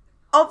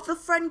of the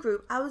friend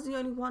group, I was the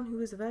only one who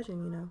was a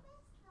virgin, you know.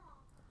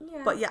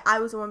 Yeah. But yeah, I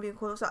was the one being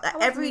called. So like,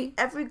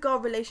 every girl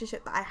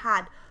relationship that I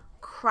had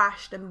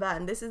crashed and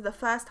burned. This is the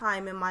first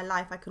time in my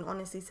life I can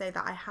honestly say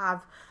that I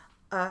have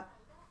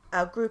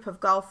a group of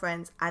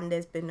girlfriends and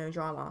there's been no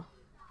drama.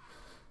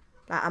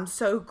 Like, I'm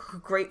so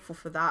grateful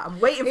for that. I'm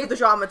waiting for the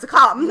drama to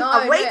come.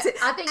 I'm waiting.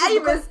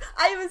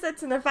 I even said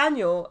to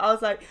Nathaniel, I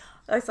was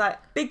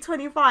like, big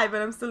 25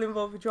 and I'm still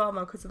involved with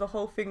drama because of the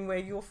whole thing where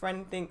your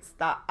friend thinks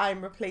that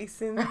I'm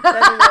replacing them in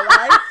your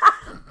life.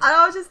 And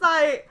I was just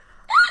like,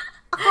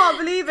 I can't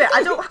believe it.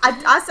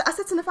 I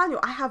said to Nathaniel,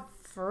 I have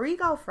 3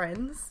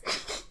 girlfriends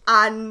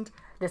and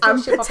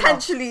I'm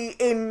potentially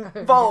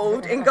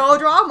involved in girl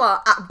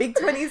drama at big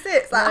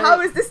 26. Like,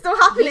 how is this still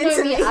happening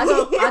to me?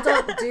 I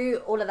don't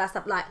do all of that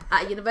stuff. Like,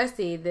 at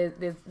university,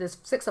 there's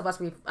 6 of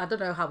us. I don't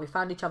know how we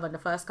found each other in the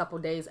first couple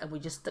of days, and we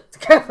just stuck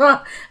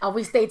together and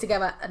we stayed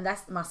together. And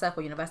that's my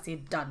circle. University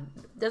done.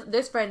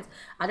 Those friends,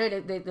 I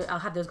know I'll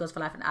have those girls for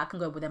life, and I can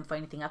go with them for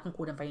anything. I can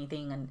call them for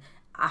anything, and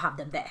I have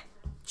them there.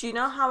 Do you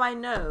know how I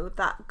know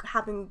that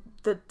having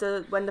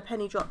when the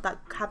penny dropped that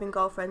having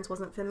girlfriends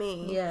wasn't for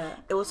me? Yeah,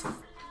 it was.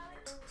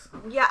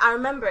 Yeah, I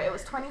remember it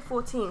was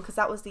 2014 because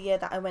that was the year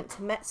that I went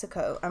to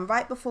Mexico. And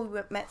right before we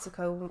went to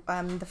Mexico,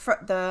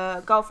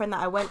 the girlfriend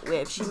that I went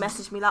with, she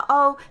messaged me like,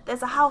 "Oh,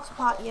 there's a house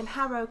party in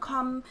Harrow.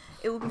 Come,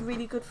 it will be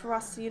really good for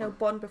us to,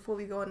 bond before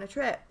we go on a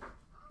trip."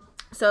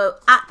 So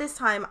at this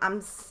time,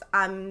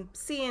 I'm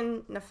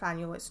seeing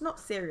Nathaniel. It's not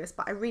serious,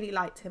 but I really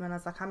liked him, and I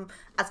was like,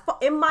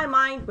 in my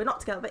mind, we're not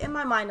together, but in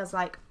my mind, I was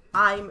like,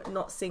 I'm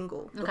not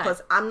single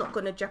because I'm not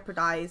going to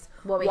jeopardize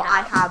what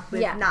I have with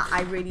Nat.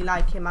 I really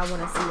like him. I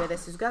want to see where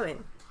this is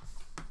going.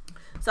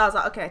 So I was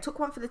like, okay, I took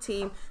one for the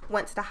team,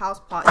 went to the house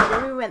party.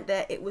 When we went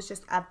there, it was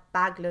just a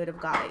bag load of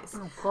guys.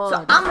 Oh, God.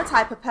 So I'm the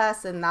type of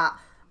person that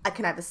I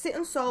can either sit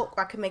and sulk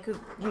or I can make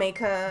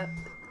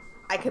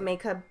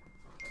a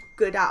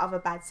good out of a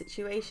bad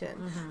situation.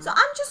 Mm-hmm. So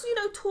I'm just,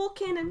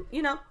 talking and,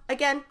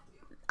 again,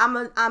 I'm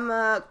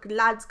a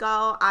lad's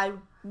girl. I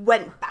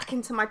went back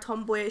into my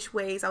tomboyish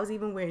ways. I was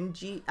even wearing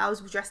I was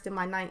dressed in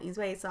my 90s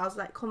ways. So I was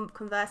like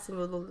conversing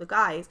with all the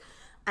guys.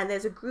 And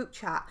there's a group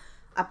chat.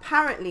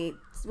 Apparently,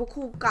 we'll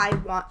call guy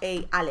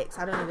 1A Alex.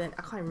 I can't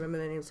even remember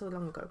the name, so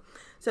long ago.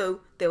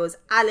 So there was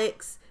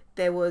Alex.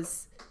 There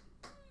was,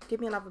 give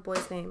me another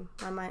boy's name.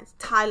 My mind's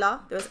Tyler.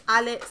 There was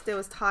Alex. There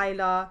was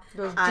Tyler.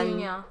 There was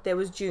Junior. There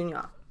was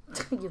Junior.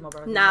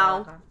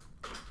 Now,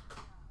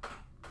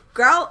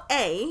 girl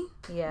A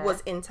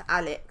was into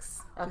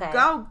Alex. Okay.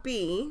 Girl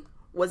B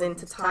was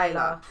into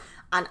Tyler.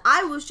 And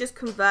I was just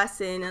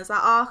conversing. I was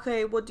like,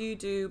 okay, what do you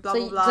do? Blah,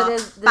 blah, blah.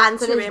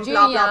 Bantering,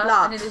 blah, blah,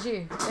 blah. And then there's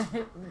you.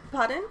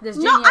 Pardon? There's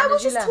no, I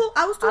was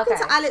talking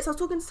to Alex. I was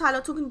talking to Tyler. I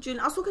was talking to June.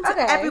 I was talking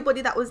to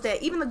everybody that was there.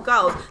 Even the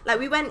girls. Like,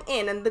 we went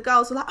in and the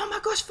girls were like, oh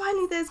my gosh,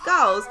 finally there's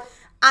girls.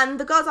 And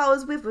the girls I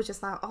was with were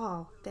just like,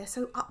 oh, they're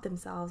so up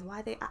themselves. Why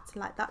are they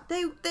acting like that?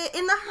 They're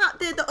in the house.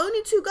 They're the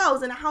only 2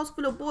 girls in a house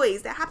full of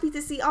boys. They're happy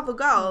to see other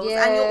girls,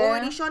 and you're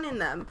already shunning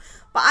them.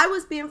 But I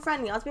was being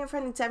friendly. I was being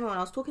friendly to everyone.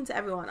 I was talking to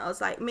everyone. I was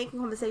like making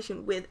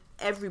conversation with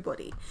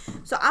everybody.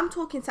 So I'm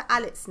talking to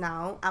Alex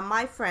now, and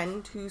my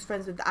friend who's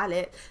friends with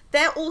Alex.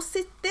 They're all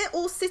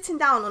sitting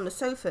down on the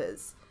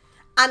sofas,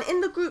 and in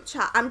the group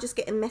chat, I'm just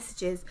getting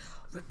messages.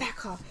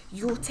 Rebecca,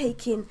 you're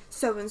taking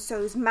so and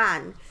so's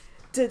man.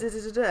 Da da da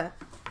da da.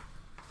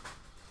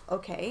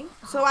 Okay,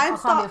 so I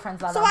start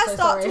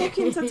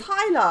talking to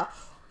Tyler.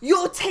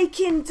 You're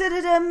taking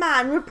da-da-da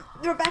man.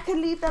 Rebecca,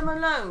 leave them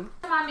alone.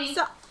 Mommy.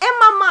 So in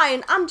my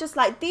mind, I'm just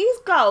like, these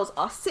girls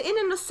are sitting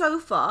in the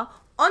sofa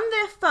on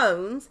their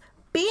phones,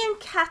 being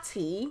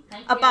catty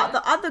about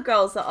the other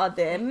girls that are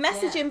there,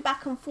 messaging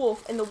back and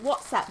forth in the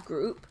WhatsApp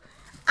group,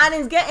 and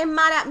is getting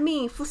mad at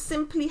me for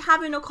simply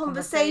having a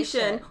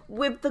conversation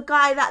with the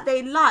guy that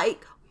they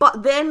like,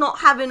 but they're not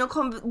having a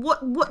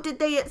What did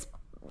they expect?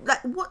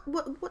 Like,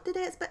 what did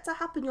they expect to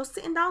happen? You're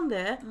sitting down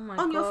there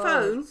on your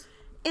phone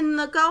in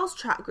the girls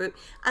chat group.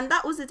 And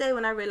that was the day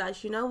when I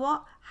realised, you know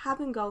what?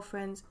 Having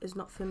girlfriends is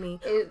not for me.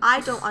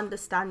 I don't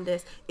understand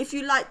this. If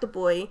you like the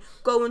boy,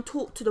 go and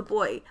talk to the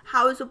boy.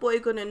 How is the boy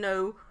going to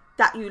know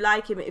that you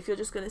like him if you're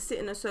just going to sit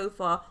in a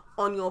sofa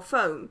on your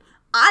phone?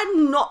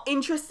 I'm not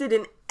interested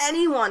in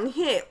anyone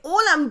here. All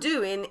I'm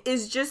doing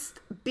is just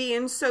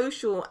being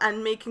social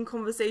and making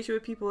conversation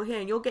with people here,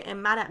 and you're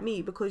getting mad at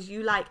me because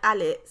you like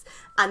Alex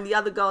and the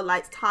other girl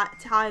likes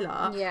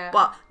Tyler,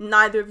 but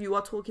neither of you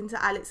are talking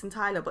to Alex and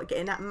Tyler, but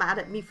getting mad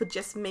at me for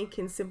just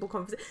making simple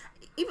conversation.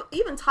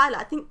 Even Tyler,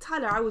 I think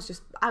Tyler, I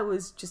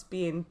was just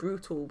being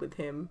brutal with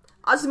him.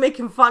 I was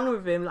making fun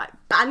with him, like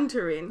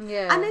bantering,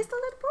 and they still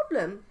had a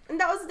problem.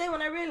 And that was the day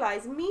when I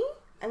realised, me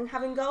and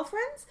having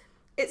girlfriends,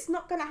 it's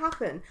not going to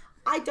happen.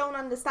 I don't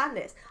understand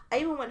this. I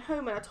even went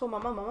home and I told my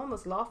mum. My mum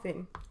was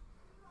laughing.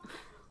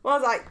 Well, I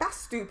was like, that's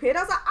stupid.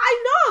 I was like,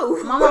 I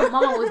know. My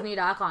mom always knew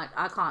that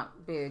I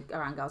can't be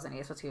around girls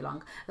anyways for too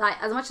long. Like,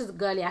 as much as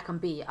girly I can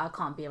be, I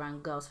can't be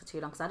around girls for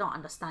too long because I don't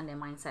understand their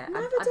mindset.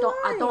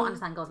 I don't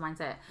understand girls'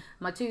 mindset.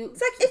 My two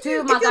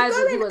of my guys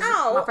who was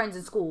my friends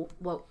in school,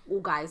 well, all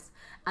guys,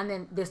 and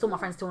then they're still my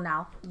friends till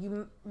now.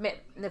 You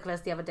met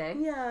Nicholas the other day.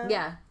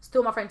 Yeah,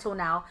 still my friend till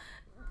now.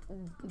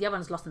 The other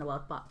one's lost in the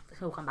world, but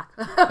he'll come back.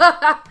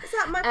 It's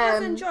like my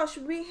cousin Josh.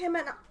 Him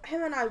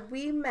and I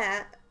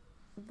met.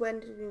 When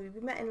did we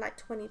met in like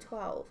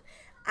 2012,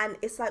 and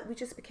it's like we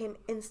just became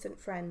instant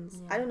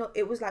friends. I don't know,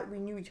 it was like we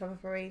knew each other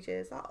for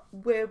ages, like,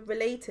 we're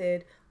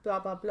related, blah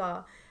blah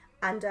blah,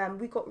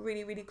 and we got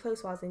really really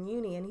close while I was in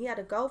uni, and he had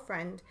a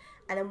girlfriend,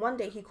 and then one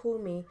day he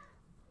called me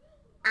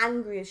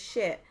angry as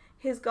shit.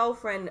 His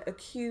girlfriend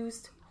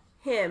accused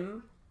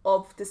him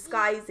of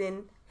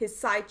disguising his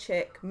side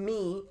chick,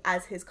 me,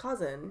 as his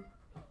cousin.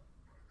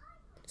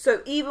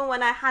 So even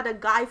when I had a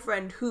guy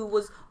friend who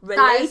was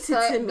related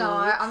to me,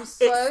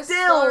 it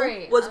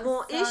still was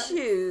more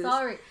issues.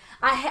 Sorry,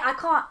 I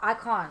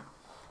can't.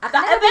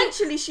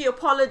 Eventually she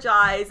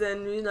apologized,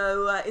 and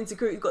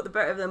insecurity got the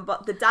better of them.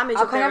 But the damage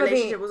of their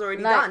relationship was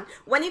already done.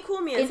 When he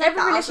called me and in said every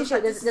that,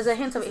 relationship, like, there's a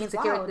hint of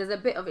insecurity. There's a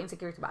bit of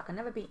insecurity, but I can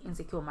never be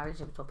insecure in my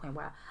relationship to a point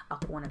where I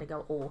call another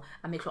girl, or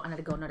I make sure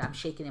another girl know that I'm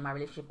shaking in my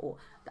relationship, or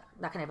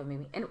that can never move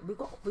me. And we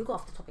got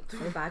off the topic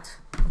so bad.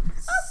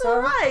 That's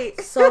alright.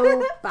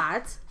 So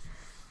bad.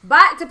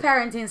 Back to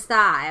parenting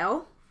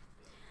style.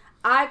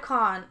 I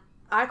can't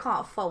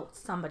fault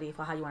somebody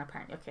for how you want to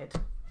parent your kid.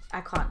 I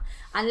can't,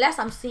 unless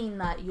I'm seeing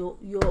that you're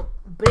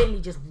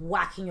blatantly just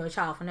whacking your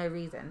child for no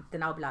reason.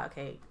 Then I'll be like,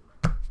 okay,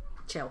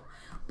 chill.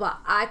 But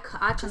I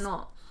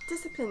cannot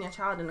discipline your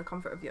child in the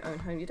comfort of your own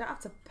home. You don't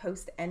have to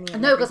post any.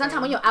 No, because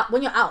sometimes when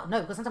you're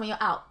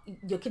out,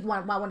 your kid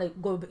might want to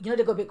go.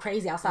 They go a bit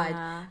crazy outside.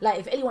 Yeah. Like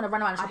if Ellie want to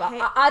run around,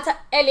 I tell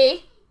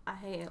Ellie. I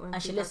hate it when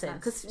and she listens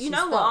because you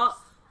know what.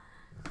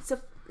 So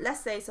let's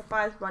say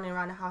Sophia's running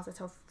around the house. I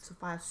tell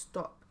Sophia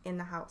stop in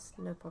the house,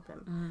 no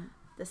problem.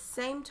 The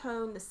same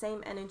tone, the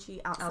same energy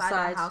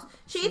outside the house.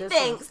 She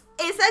thinks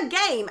it's a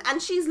game,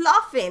 and she's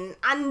laughing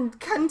and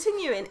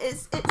continuing.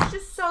 It's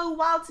just so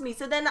wild to me.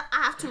 So then I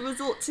have to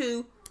resort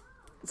to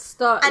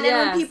stop. And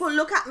then when people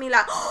look at me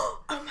like, oh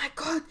my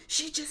god,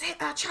 she just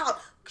hit her child.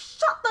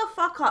 Shut the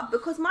fuck up,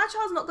 because my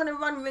child's not gonna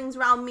run rings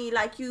around me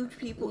like you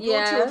people,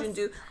 your children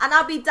do, and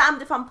I'll be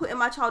damned if I'm putting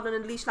my child on a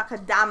leash like a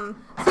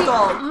damn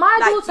dog.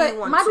 My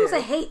daughter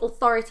hate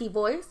authority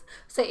voice.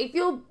 So if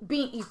you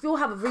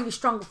have a really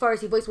strong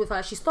authority voice with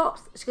her, she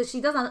stops because she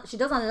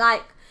doesn't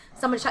like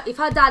somebody. If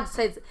her dad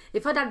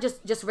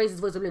just raises his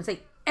voice with him and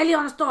say,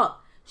 Eliana, stop.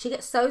 She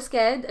gets so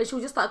scared and she'll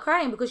just start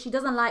crying because she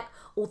doesn't like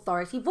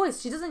authority voice.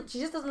 She just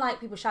doesn't like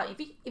people shouting.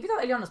 If you tell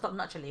Eliana stop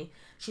naturally,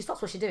 she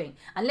stops what she's doing.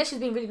 Unless she's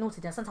being really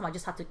naughty, then sometimes you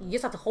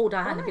just have to hold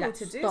her hand and be like,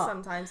 stop. What I need to do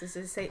sometimes is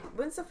to say,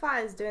 when Sophia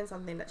is doing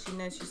something that she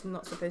knows she's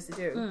not supposed to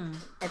do,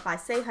 if I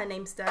say her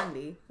name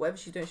sternly, whatever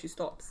she's doing, she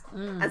stops.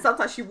 And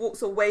sometimes she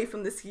walks away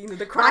from the scene of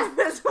the crime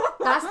as well.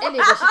 That's Ellie,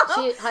 but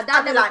her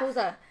dad never calls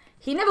her.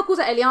 He never calls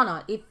her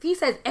Eliana. If he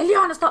says,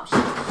 Eliana, stop,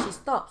 she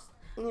stops.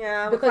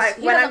 Yeah, because like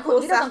when I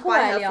call Saf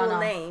by her full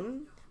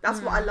name, that's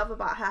what I love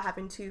about her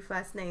having two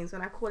first names.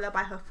 When I call her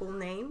by her full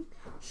name,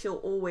 she'll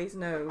always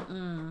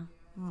know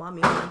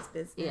mummy wants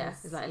business. Yeah,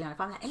 it's like Eliana.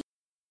 If I'm like,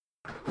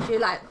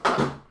 she'll like,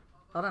 oh,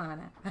 hold on a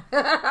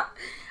minute.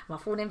 My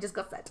full name just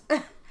got said. Do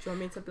you want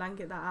me to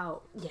blanket that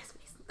out? Yes,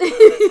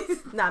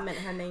 please. No, I meant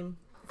her name.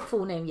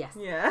 Full name, yes.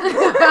 Yeah.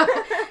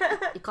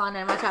 You can't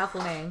know my child's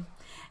full name.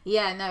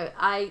 Yeah, no,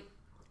 I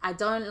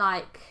don't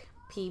like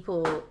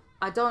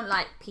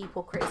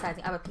people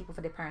criticizing other people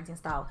for their parenting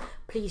style.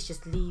 Please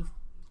just leave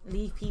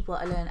people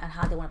alone and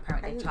how they want to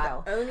parent their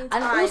child.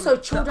 And also,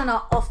 children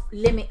are off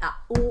limit at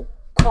all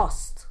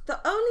cost. The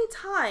only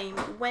time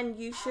when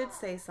you should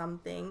say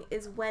something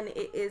is when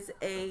it is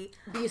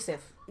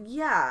abusive.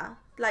 Yeah,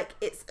 like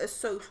it's a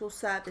social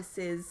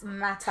services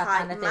matter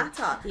kind of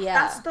thing. Yeah,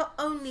 that's the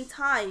only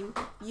time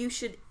you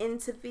should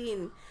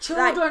intervene.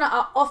 Children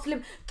are off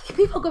limit.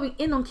 People are going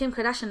in on Kim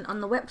Kardashian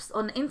on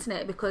the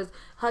internet because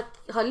her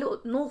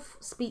little North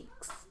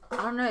speaks. I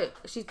don't know.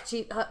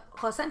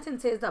 Her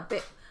sentences are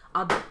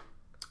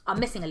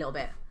missing a little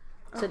bit,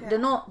 so they're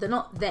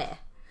not there.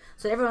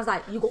 So everyone's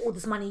like, you got all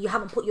this money, you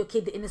haven't put your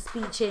kid in a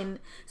speech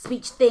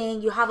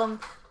thing, you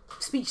haven't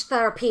speech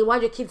therapy, why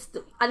do your kids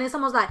and then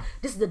someone's like,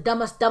 this is the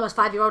dumbest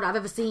 5-year-old I've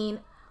ever seen.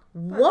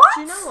 What?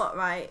 Do you know what,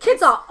 right?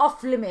 Kids are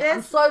off limit.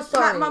 I'm so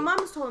sorry. My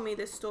mum's told me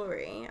this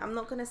story. I'm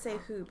not gonna say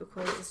who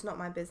because it's not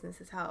my business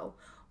as hell.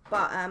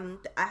 But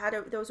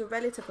there was a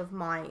relative of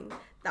mine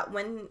that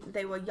when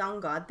they were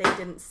younger, they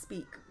didn't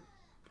speak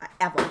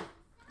ever.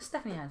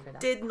 Stephanie answered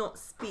that. Did not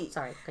speak.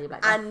 Sorry, can you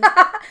black and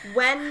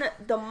when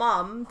the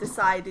mum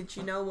decided,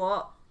 you know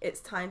what, it's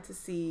time to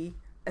see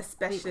a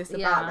specialist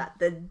about that,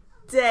 the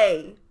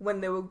day when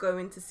they were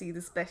going to see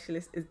the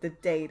specialist is the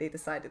day they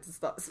decided to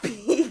start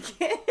speaking.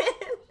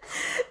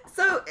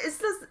 So it's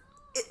just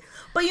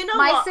but you know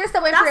my what? sister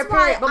went through a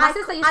period, but my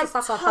sister used to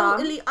suffer. I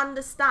totally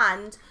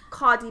understand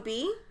Cardi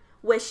B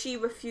where she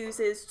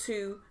refuses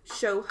to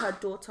show her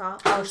daughter on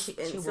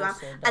Instagram,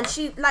 and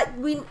she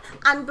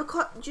and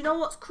because do you know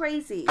what's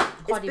crazy?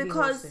 It's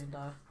because,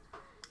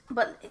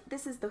 but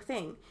this is the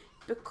thing,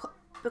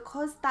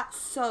 because that's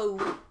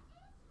so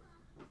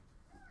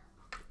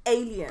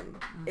alien,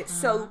 it's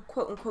so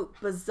quote unquote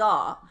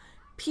bizarre.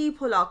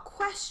 People are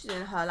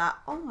questioning her like,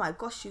 oh my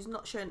gosh, she's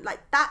not showing, like,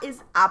 that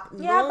is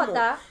abnormal.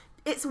 Yeah, but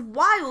it's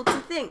wild to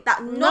think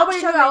that nobody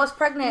knew I was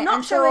pregnant.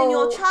 Not showing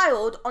your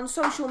child on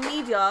social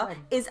media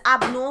is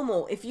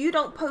abnormal. If you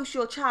don't post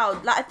your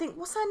child, like, I think,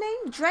 what's her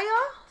name? Drea?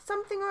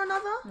 Something or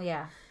another?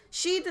 Yeah.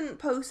 She didn't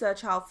post her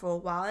child for a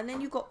while, and then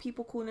you got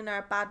people calling her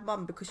a bad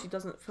mum because she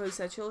doesn't post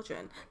her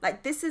children.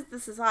 Like, this is the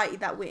society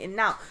that we're in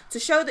now. To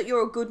show that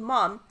you're a good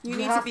mum, you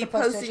need to be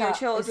posting your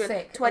children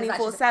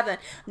 24/7.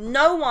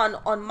 No one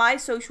on my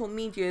social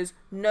medias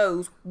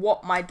knows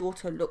what my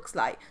daughter looks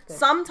like. Good.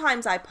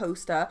 Sometimes I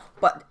post her,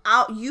 but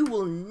you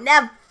will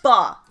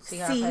never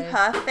see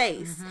her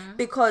face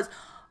because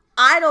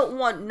I don't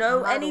want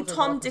any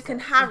Tom, Dick,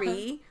 and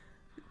Harry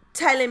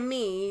telling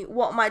me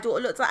what my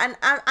daughter looks like, and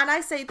I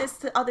say this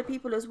to other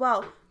people as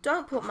well.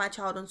 Don't put my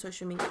child on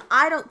social media.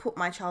 I don't put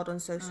my child on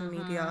social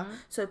media,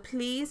 so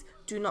please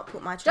do not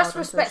put my child on social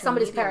media. Just respect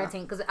somebody's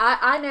parenting, because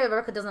I know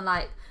Rebecca doesn't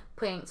like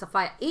putting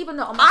Sophia, even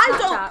though on my Snapchat, I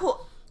don't put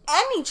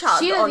any child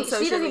on social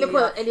media. She doesn't even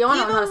put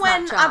Eliana on her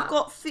when Snapchat. I've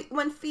got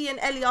when Fee and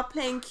Ellie are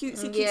playing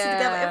cutesy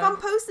together, if I'm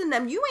posting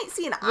them, you ain't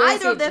seeing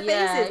either of their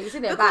faces. You see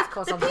their back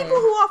or something. The people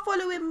who are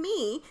following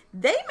me,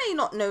 they may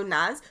not know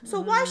Naz, so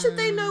why should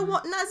they know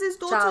what Naz's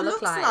daughter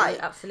looks like?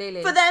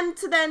 Absolutely. For them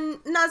to then,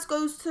 Naz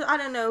goes to, I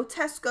don't know,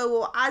 Tesco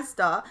or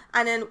Asda,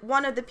 and then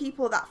one of the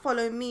people that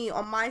follow me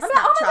on my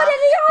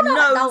Snapchat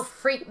that'll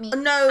freak me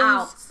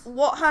out.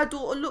 What her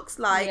daughter looks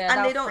like,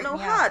 and they don't know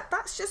her.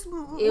 That's just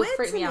weird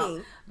to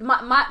me.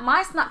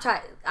 My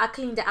Snapchat, I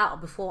cleaned it out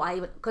before I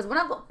even, because when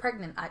I got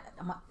pregnant,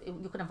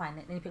 you couldn't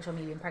find any picture of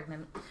me being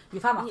pregnant.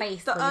 You found my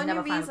face. The only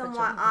reason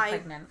why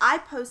I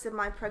posted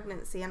my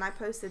pregnancy, and I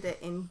posted it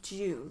in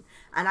June,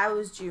 and I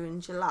was due in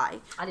July,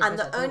 and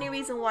the only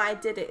reason why I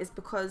did it is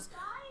because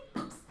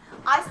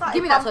I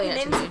started bumping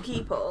into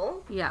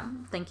people. Yeah,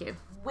 thank you.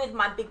 With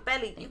my big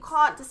belly, you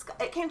can't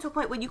it came to a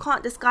point where you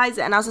can't disguise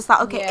it, and I was just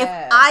like, okay, if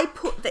I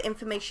put the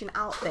information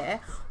out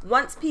there,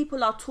 once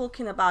people are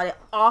talking about it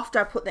after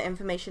I put the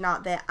information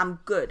out there, I'm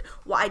good.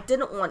 What I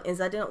didn't want is,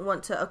 I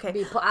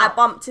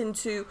bumped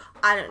into,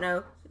 I don't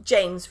know,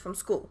 James from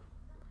school.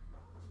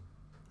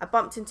 I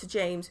bumped into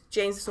James.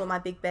 James saw my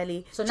big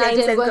belly. So now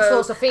James then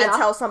goes and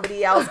tell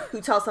somebody else,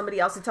 who tells somebody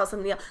else, who tells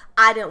somebody else.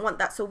 I didn't want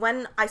that. So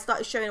when I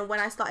started showing, when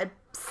I started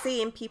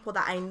seeing people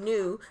that I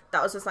knew,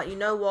 that was just like, you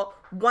know what?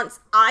 Once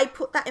I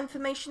put that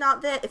information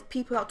out there, if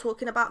people are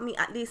talking about me,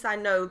 at least I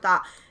know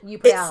that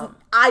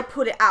I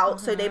put it out.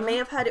 So they may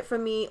have heard it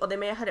from me, or they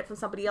may have heard it from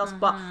somebody else,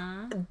 but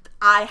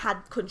I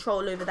had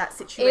control over that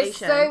situation. It's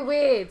so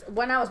weird.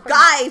 When I was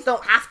pregnant, guys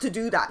don't have to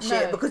do that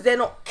shit because they're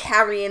not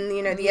carrying,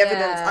 the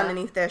evidence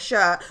underneath their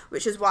shirt,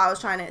 which is why I was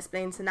trying to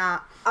explain to Nat.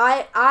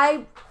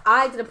 I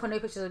didn't put no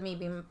pictures of me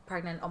being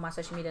pregnant on my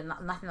social media,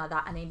 nothing like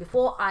that. And then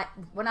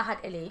when I had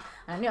Ellie,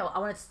 and I knew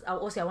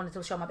I wanted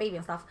to show my baby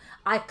and stuff,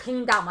 I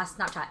cleaned out my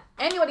Snapchat.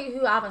 Anybody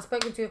who I haven't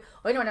spoken to,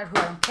 or anyone who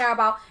I don't care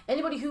about,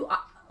 anybody who,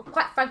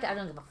 quite frankly, I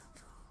don't give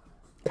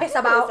a piss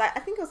about. I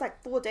think it was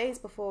like 4 days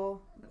before,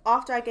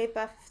 after I gave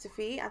birth to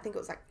Fee, I think it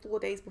was like 4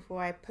 days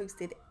before I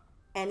posted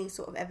any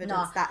sort of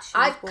evidence that she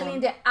was born.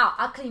 Cleaned it out.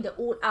 I cleaned it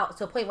all out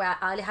to a point where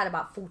I only had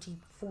about 40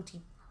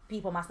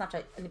 people on my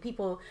Snapchat,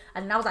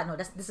 and I was like, no,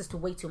 this is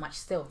way too much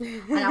still.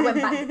 And I went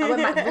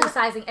back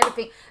resizing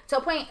everything to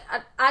a point.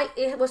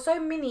 It was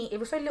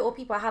so little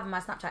people I have in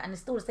my Snapchat, and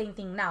it's still the same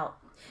thing now.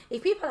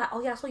 If people are like,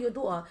 oh yeah, I saw your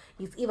daughter,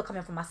 it's either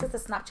coming from my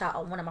sister's Snapchat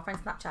or one of my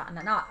friend's Snapchat,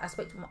 and now I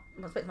spoke to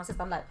my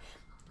sister. I'm like,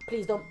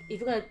 please don't, if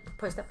you're gonna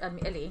post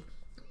Ellie,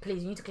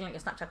 please, you need to clean up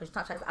your Snapchat, because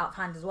Snapchat is out of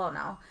hand as well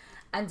now.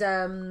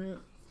 And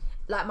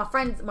like my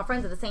friends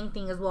are the same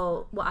thing as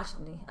well. Well,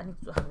 actually, I need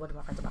to have a word with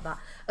my friends about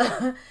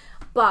that.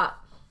 But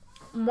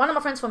one of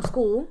my friends from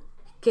school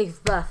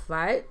gave birth,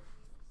 right?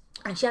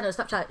 And she had her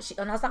Snapchat.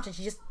 On her Snapchat,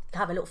 she just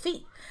have her little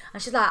feet,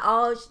 and she's like,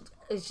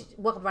 she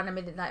woke up around the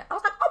midnight. I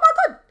was like, oh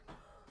my god,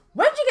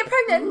 when did you get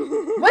pregnant?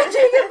 When did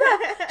you give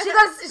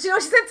birth?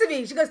 She said to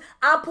me, she goes,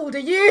 I pulled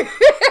a you.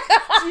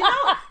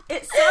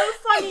 It's so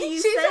funny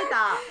you say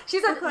that. She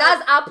said,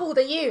 that's I pulled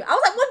a you. I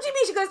was like, what do you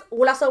mean? She goes,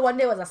 all I saw one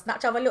day was a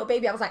Snapchat of a little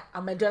baby. I was like,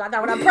 I'm gonna do it like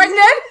that when I'm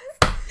pregnant.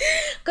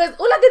 Because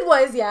all I did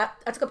was,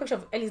 I took a picture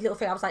of Ellie's little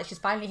face. I was like, she's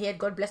finally here.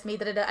 God bless me.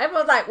 Everyone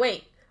was like,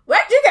 wait, when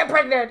did you get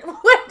pregnant?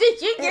 When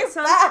did you get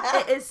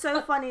pregnant? It is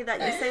so funny that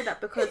you say that,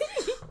 because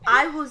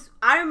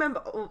I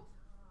remember,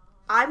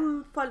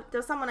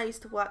 there's someone I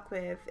used to work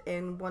with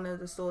in one of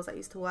the stores I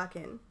used to work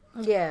in.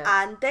 Yeah.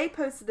 And they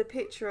posted a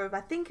picture of,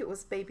 I think it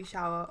was baby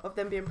shower, of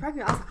them being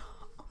pregnant. I was like,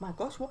 oh my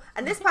gosh, what?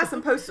 And this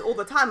person posts it all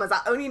the time. I was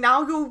like, only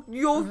now you're posting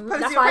your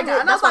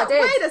pregnant. And I was like,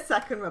 wait a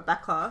second,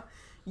 Rebecca.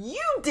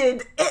 you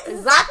did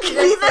exactly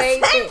the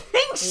same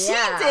thing she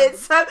did.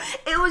 So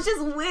it was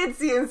just weird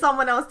seeing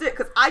someone else do it,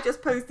 because I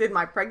just posted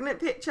my pregnant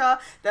picture,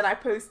 then I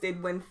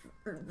posted when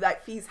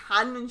like Fee's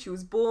hand when she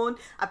was born,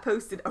 I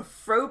posted a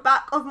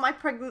throwback of my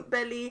pregnant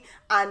belly,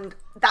 and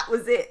that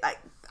was it. Like,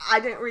 I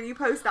didn't really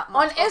post that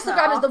much. On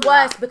Instagram is the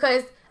worst,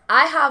 because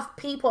I have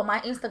people on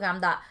my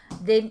Instagram that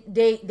they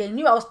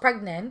knew I was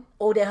pregnant,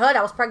 or they heard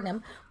I was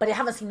pregnant, but they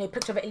haven't seen no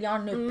picture of it,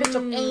 no picture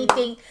of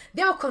anything.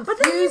 They were confused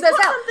but then you as hell.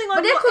 something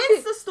on your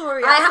Insta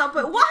story at some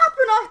point. What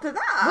happened after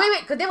that?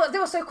 Wait, because they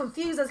were so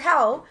confused as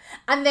hell.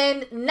 And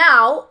then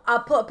now I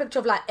put a picture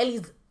of like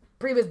Ellie's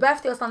previous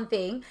birthday or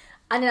something.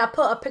 And then I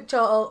put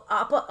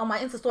on my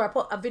Insta story, I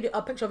put a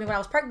picture of me when I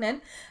was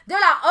pregnant.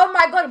 They're like, oh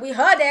my God, we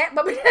heard it,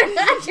 but we didn't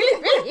actually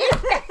believe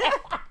it.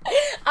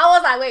 I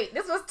was like, wait,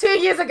 this was 2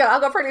 years ago. I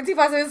got pregnant in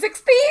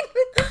 2016.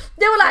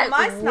 They were like,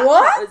 my Snapchat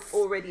what? was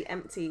already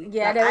empty.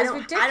 Yeah, like, that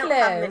was ridiculous. I don't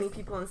have many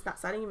people on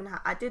Snapchat. I didn't even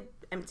have, I did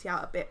empty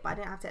out a bit, but I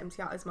didn't have to empty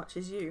out as much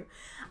as you.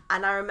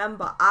 And I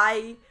remember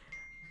I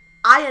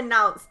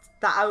announced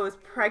that I was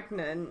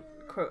pregnant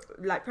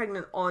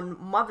on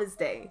Mother's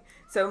Day.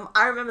 So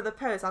I remember the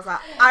post. I was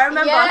like,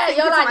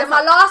 you're like,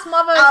 my last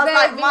Mother's Day. I was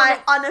like, my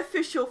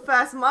unofficial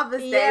first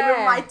Mother's Day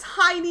with my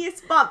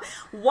tiniest bump.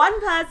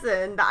 One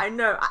person that I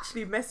know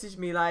actually messaged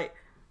me like,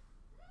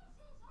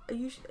 "Are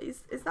you?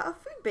 Is that a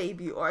food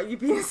baby, or are you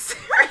being serious?"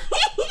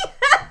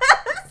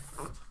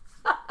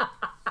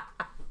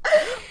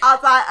 I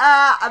was like,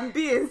 I'm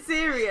being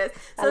serious.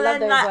 So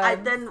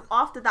then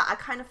after that, I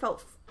kind of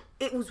felt.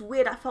 It was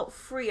weird. I felt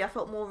free. I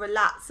felt more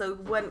relaxed. So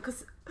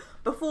because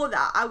before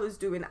that, I was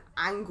doing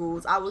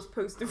angles. I was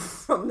posting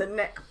from the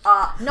neck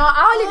up. No,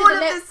 I only did the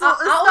neck up.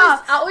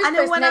 I always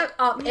post neck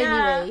up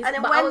anyways. And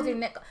then but I was doing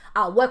neck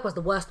up. Work was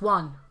the worst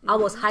one. I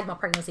was hiding my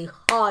pregnancy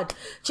hard.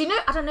 Do you know?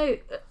 I don't know.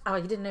 Oh,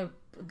 you didn't know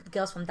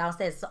girls from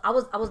downstairs. So I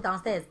was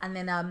downstairs, and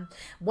then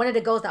one of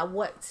the girls that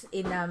worked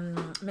in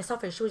Miss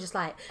Office, she was just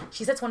like,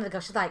 she said to one of the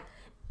girls, she's like,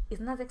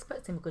 isn't that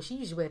expecting, because she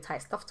usually wear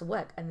tight stuff to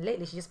work, and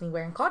lately she's just been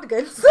wearing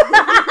cardigans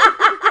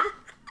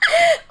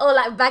or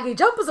like baggy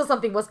jumpers or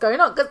something. What's going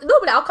on? Because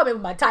normally I'll come in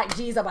with my tight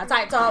jeans or my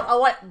tight top or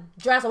what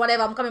dress or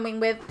whatever I'm coming in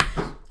with.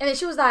 And then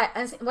she was like,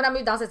 and when I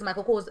moved downstairs to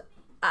Michael Kors,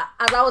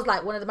 as I was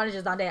like one of the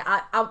managers down there,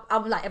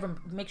 I'm like, everyone,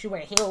 make sure you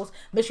wear heels,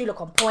 make sure you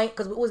look on point,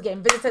 because we're always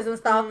getting visitors and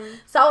stuff.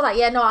 So I was like,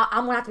 yeah, no,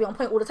 I'm gonna have to be on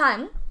point all the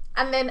time.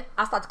 And then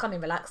I started to come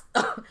in relaxed.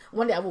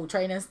 One day I wore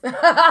trainers.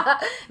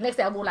 Next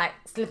day I wore like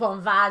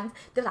slip-on Vans.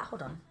 They're like,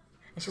 hold on.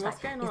 And she was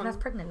like, isn't that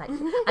pregnant? Like, and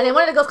then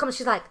one of the girls comes,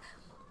 she's like,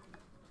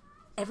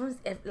 I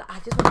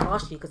just want to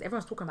ask you, because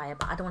everyone's talking about it,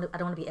 but I don't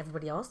want to be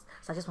everybody else,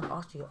 so I just want to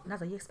ask you. And I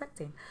was like, are you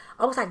expecting?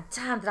 I was like,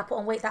 damn, did I put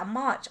on weight that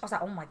much? I was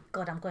like, oh my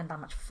God, I'm going that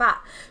much fat.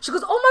 She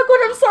goes, oh my God,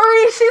 I'm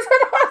sorry. She said,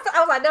 I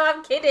was like, no,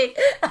 I'm kidding.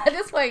 At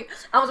this point,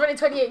 I was already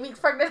 28 weeks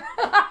pregnant.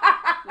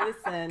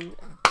 Listen,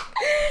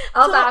 I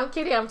was like, I'm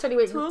kidding. I'm 28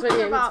 weeks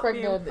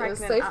pregnant. It was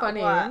so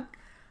funny. Work,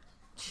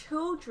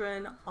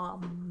 children are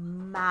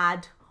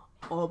mad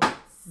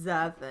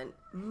observant.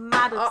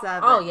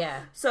 Oh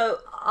yeah. So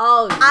yes.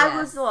 I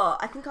was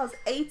I think I was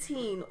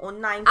 18 or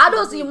 19.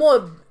 Adults, you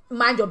more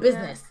mind your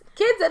business.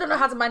 Kids, they don't know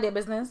how to mind their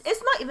business.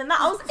 It's not even that.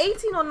 I was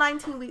 18 or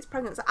 19 weeks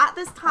pregnant. So at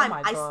this time,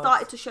 I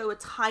started to show a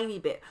tiny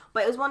bit,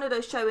 but it was one of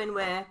those showing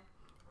where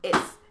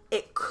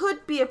it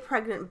could be a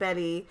pregnant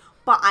belly,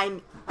 but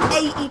I'm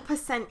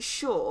 80%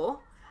 sure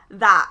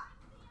that,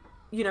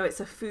 you know, it's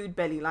a food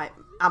belly. Like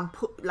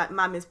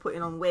mum is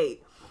putting on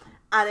weight.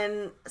 And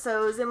then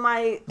so it was in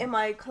my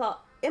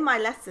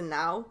lesson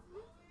now,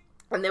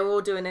 and they were all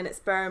doing an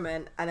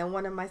experiment, and then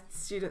one of my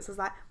students was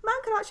like, "Man,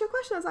 can I ask you a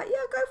question?" I was like, "Yeah,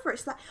 go for it."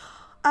 She's like,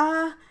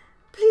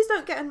 please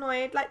don't get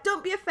annoyed, like,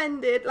 don't be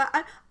offended,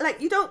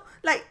 you don't,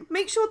 like,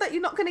 make sure that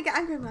you're not gonna get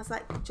angry. And I was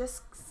like,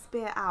 just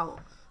spit it out.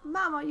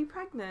 Mum, are you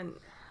pregnant?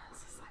 I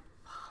was just like,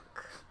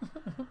 fuck,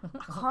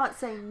 I can't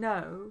say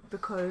no,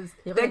 because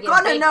they're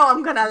gonna know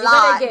I'm gonna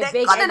lie.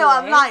 They're gonna know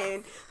I'm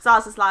lying. So I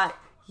was just like,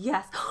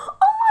 yes. Oh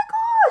my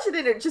gosh. And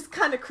then it just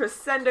kind of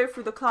crescendo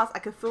through the class. I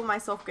could feel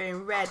myself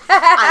going red.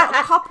 And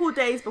a couple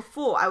days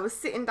before, I was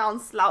sitting down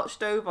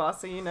slouched over,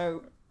 so you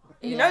know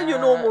your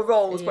normal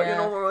roles, but your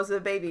normal roles as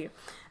a baby.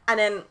 And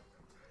then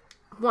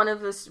one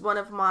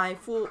of my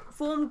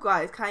form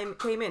guys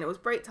came in. It was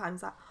break time.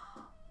 He's like,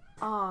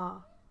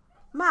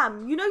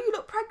 ma'am, you know you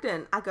look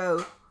pregnant. I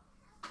go,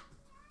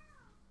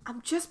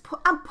 I'm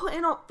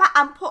putting on fat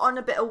and put on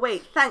a bit of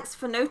weight. Thanks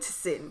for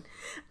noticing.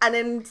 And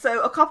then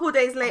so a couple of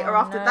days later,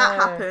 after that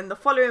happened, the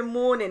following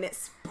morning it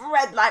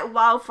spread like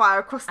wildfire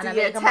across the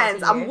year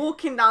 10s. I'm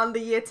walking down the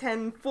year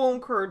 10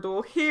 form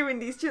corridor, hearing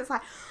these children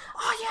like,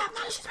 oh yeah,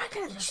 mum, she's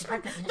pregnant. She's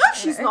pregnant. No,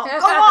 she's not.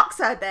 Go ask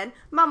her then.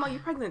 Mum, are you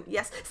pregnant?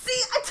 Yes.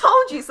 See, I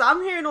told you. So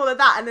I'm hearing all of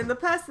that, and then the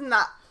person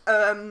that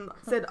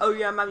said, oh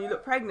yeah, mum, you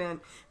look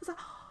pregnant, was like,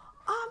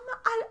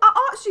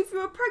 I asked you if you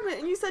were pregnant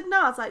and you said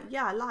no. I was like,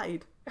 yeah, I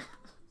lied.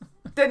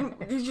 Then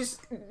you just,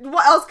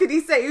 what else could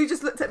he say? He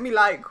just looked at me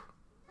like,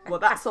 well,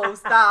 that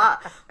solves that.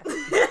 He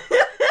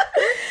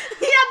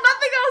had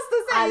nothing else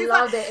to say. I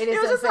loved it.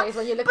 Innocent face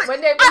when you look,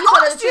 when they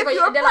I asked you if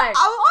they're like,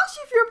 I'll ask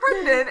you if you're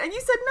pregnant, and you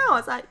said no. I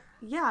was like,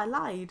 Yeah, I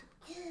lied.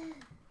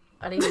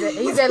 And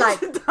he's there like...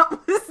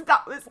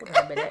 that was Wait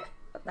a minute.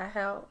 What the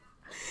hell?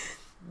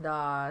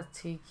 Nah,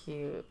 too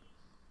cute.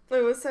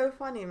 It was so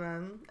funny,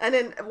 man. And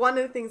then one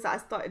of the things that I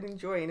started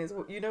enjoying is,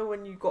 you know,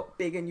 when you got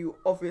big and you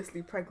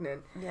obviously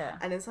pregnant. Yeah.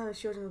 And then some of the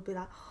children would be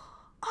like,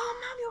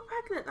 oh, Mum, you're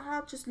pregnant. And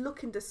I'd just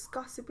look in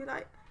disgust and be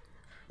like,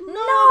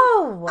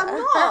 no, I'm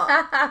not.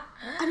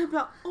 And I'd be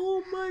like,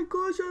 oh my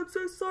gosh, I'm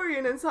so sorry.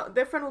 And then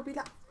their friend would be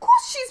like, of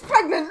course she's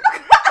pregnant. Look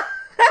at her.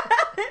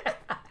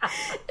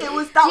 That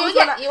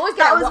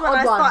was when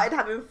I started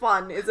having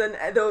fun.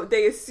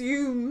 They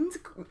assumed,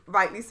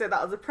 rightly so, that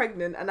I was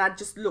pregnant, and I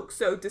just looked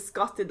so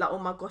disgusted, like, oh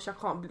my gosh, I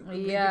can't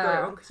believe you got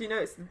it wrong, because you know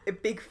it's a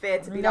big fear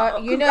to be like,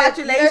 oh,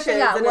 congratulations,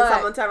 and then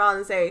someone turn around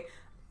and say,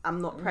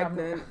 I'm not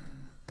pregnant.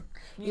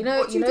 You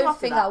know the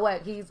thing at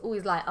work, he's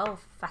always like, oh,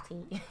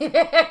 fatty. When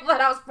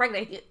I was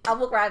pregnant, I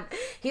walk around,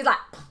 he's like,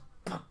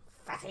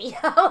 fatty.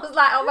 I was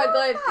like, oh my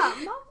god.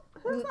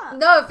 Who's that?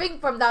 No, I think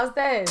from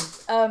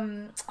downstairs.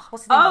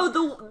 What's his name?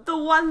 Oh, the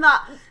one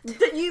that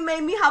you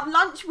made me have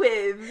lunch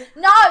with.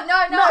 No.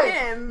 Not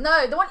him.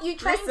 No, the one you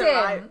trained him.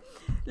 Right.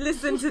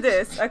 Listen to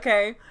this,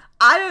 okay?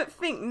 I don't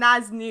think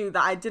Naz knew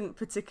that I didn't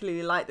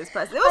particularly like this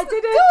person. There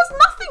was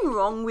nothing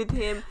wrong with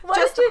him.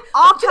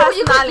 Our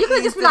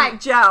personalities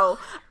didn't gel.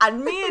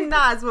 And me and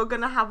Naz were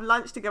going to have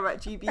lunch together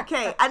at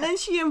GBK. And then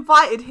she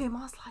invited him.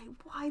 I was like,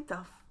 why the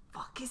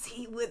fuck is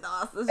he with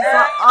us? It's just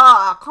like,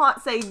 I can't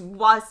say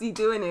why is he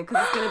doing it,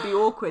 because it's going to be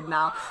awkward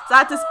now. So I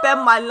had to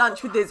spend my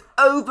lunch with his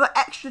over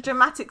extra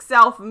dramatic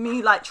self, and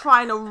me like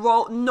trying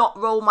to not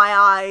roll my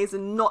eyes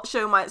and not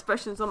show my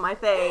expressions on my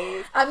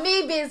face. And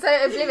me being so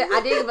oblivious.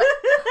 I didn't even...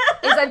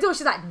 It's until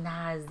she's like,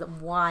 Naz,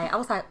 why? I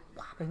was like,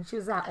 what happened? She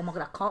was like, oh my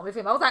god, I can't with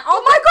him. I was like,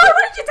 oh my god,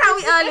 why didn't you tell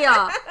me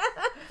earlier?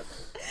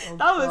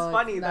 That was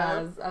funny,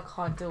 Naz. I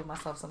can't deal with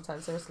myself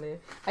sometimes, seriously.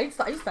 I need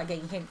to start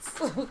getting hints.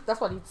 That's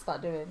what I need to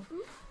start doing.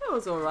 It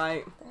was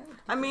alright.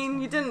 I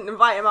mean, you didn't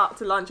invite him out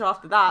to lunch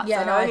after that. Yeah,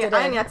 so no,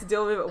 I only had to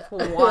deal with it for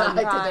one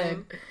time. I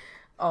didn't.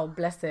 Oh,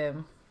 bless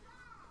him.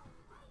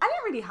 I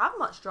didn't really have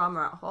much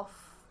drama at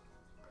Hoff.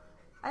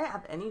 I didn't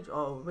have any.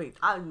 Oh wait,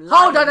 I'm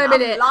lying. Hold on a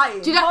minute.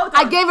 Do you know?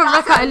 I gave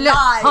Rebecca a look.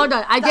 Hold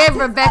on, I gave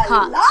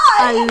Rebecca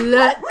a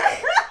look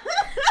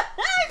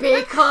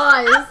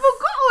because I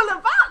forgot all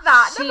about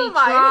that. She Never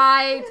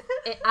mind.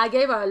 tried. I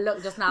gave her a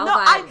look just now. No,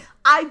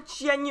 I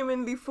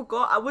genuinely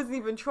forgot. I wasn't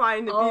even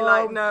trying to be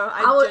like, no.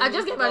 I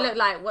just gave her a look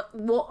like,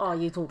 what are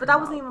you talking about? But that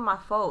wasn't even my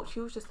fault. She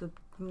was just a.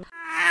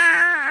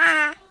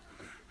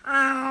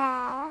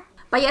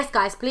 But yes,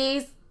 guys,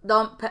 please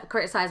don't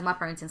criticize my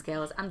parenting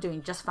skills. I'm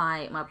doing just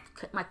fine.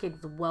 My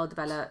kids are well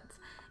developed,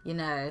 you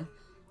know.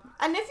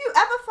 And if you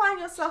ever find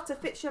yourself to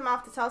fix your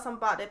mouth to tell someone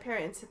about their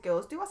parenting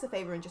skills, do us a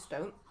favour and just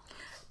don't.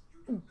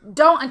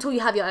 Don't until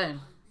you have your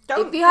own.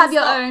 If you have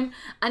your own,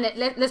 and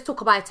let's talk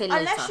about it later.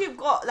 Unless you've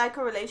got like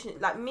a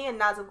relationship, like me and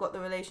Naz have got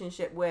the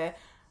relationship where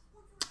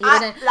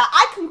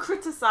I can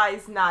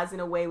criticize Naz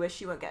in a way where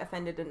she won't get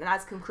offended, and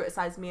Naz can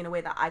criticize me in a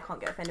way that I can't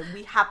get offended.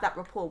 We have that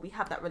rapport, we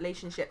have that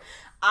relationship.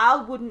 I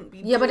wouldn't be.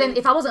 Yeah, but then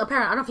if I wasn't a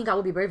parent, I don't think I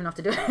would be brave enough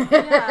to do it.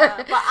 Yeah,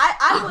 but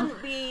I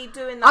wouldn't be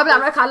doing that. I'll be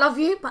like, Roka, I love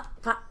you, but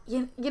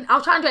you know,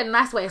 I'll try and do it in a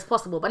nice way as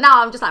possible. But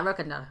now I'm just like,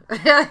 Roka, no.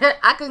 And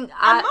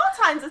more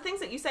times the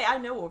things that you say, I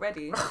know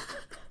already.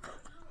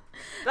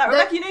 Like,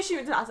 Rebecca, you know she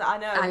went to... I said, I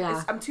know.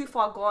 Yeah. I'm too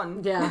far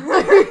gone. Yeah.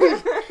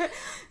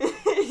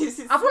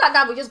 I feel like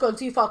now we're just going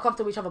too far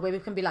comfortable with each other, where we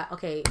can be like,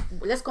 okay,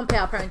 let's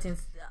compare our parenting.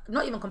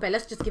 Not even compare.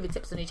 Let's just give it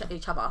tips on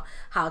each other.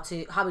 How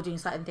we're doing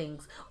certain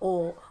things.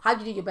 Or how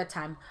do you do your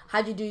bedtime?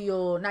 How do you do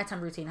your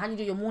nighttime routine? How do you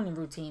do your morning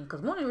routine?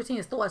 Because morning routine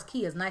is still as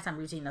key as nighttime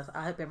routine.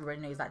 I hope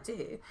everybody knows that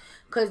too.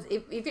 Because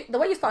if the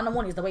way you start in the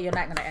morning is the way your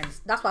night gonna end.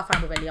 That's what I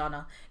find with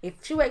Eliana. If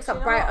she wakes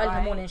up bright early in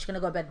the morning, she's gonna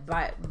go to bed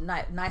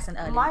nice and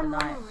early. My in the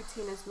night. morning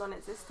routine is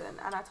non-existent,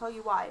 and I tell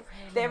you why.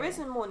 Really? There is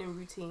a morning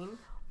routine,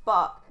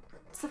 but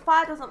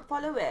Sophia doesn't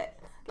follow it.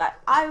 Like,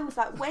 I was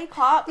like, wake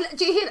up.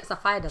 Do you hear that?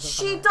 Sophia doesn't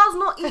follow She does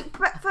not eat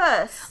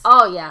breakfast.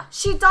 Oh, yeah.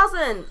 She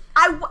doesn't.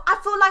 I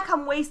feel like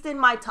I'm wasting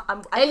my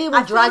time. Ellie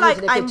will drag you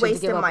to the kitchen to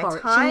give her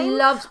porridge. She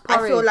loves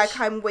porridge. I feel like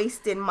I'm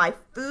wasting my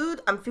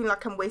food. I'm feeling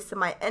like I'm wasting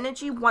my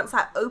energy. Once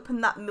I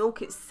open that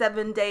milk, it's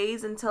 7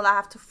 days until I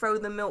have to throw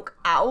the milk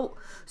out.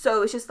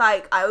 So it's just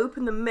like, I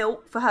open the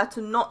milk for her to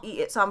not eat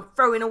it. So I'm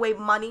throwing away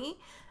money.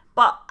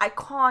 But I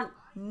can't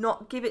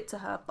not give it to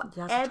her. But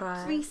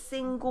every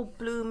single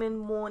blooming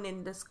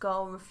morning, this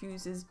girl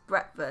refuses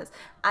breakfast.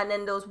 And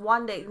then there was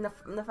one day,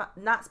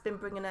 Nat's been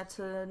bringing her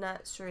to the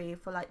nursery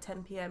for like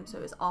 10 p.m. So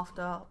it's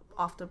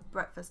after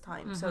breakfast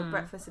time. Mm-hmm. So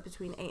breakfast is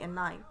between 8 and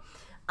 9.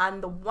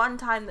 And the one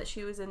time that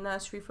she was in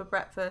nursery for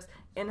breakfast,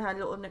 in her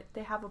little note,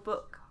 they have a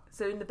book.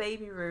 So in the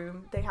baby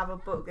room, they have a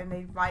book, and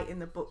they write in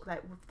the book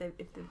like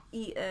if they've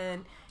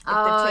eaten, if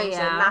they've changed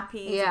their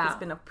nappies, if it's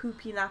been a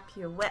poopy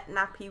nappy, a wet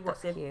nappy, what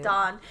they've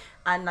done,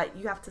 and like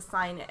you have to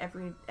sign it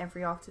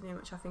every afternoon,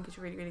 which I think is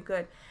really, really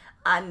good.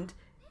 And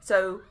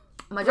so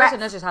my daughter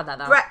nurses had that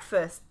now.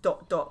 Breakfast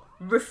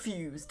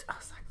refused. I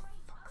was like, for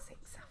fuck's sake,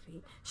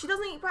 Safi. She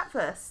doesn't eat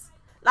breakfast.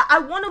 Like, I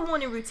want a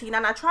morning routine,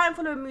 and I try and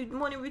follow a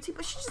morning routine,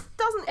 but she just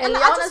doesn't. And I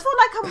just feel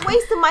like I'm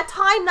wasting my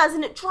time, Naz,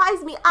 and it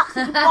drives me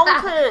absolutely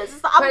bonkers.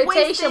 It's like I'm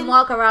wasting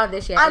walk around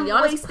this year. I'm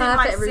wasting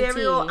my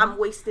cereal. I'm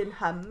wasting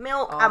her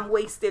milk. I'm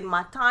wasting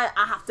my time.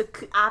 I have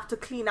to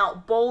clean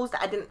out bowls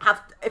that I didn't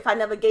have. If I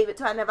never gave it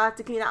to her, I never had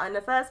to clean out in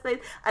the first place.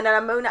 And then I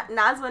moan at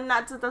Naz when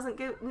Nat doesn't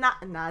give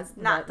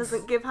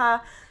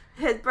her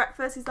his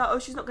breakfast. He's like, oh,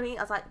 she's not gonna eat.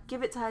 I was like,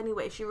 give it to her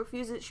anyway. If she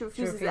refuses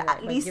it.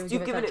 At least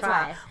you've given it to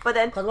her. But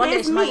then one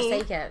day she might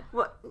take it.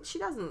 What? She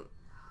doesn't.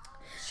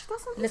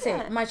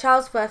 Listen, my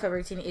child's perfect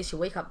routine is she'll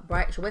wake up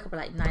at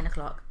like 9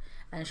 o'clock,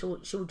 and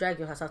she'll drag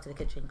you herself to the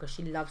kitchen because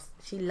she loves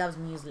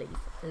muesli.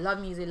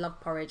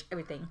 Love porridge,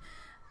 everything.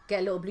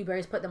 Get little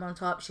blueberries, put them on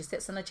top. She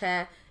sits on a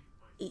chair,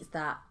 eats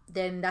that.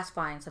 Then that's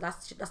fine. So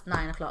that's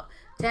 9 o'clock.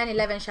 10,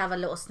 11, she'll have a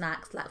little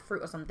snacks like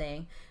fruit or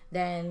something.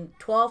 Then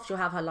 12, she'll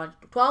have her lunch.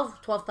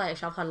 12:30,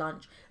 she'll have her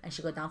lunch, and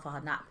she'll go down for her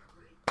nap.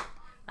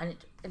 And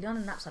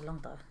Eliana naps are long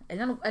though.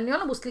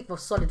 Eliana will sleep for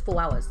solid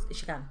 4 hours if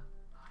she can.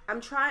 I'm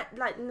trying,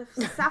 like,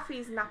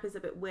 Safi's nap is a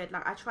bit weird.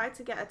 Like, I try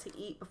to get her to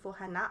eat before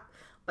her nap,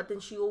 but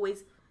then she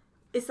always,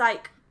 it's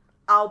like,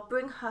 I'll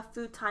bring her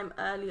food time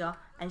earlier,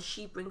 and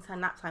she brings her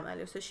nap time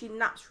earlier. So she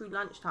naps through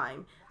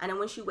lunchtime, and then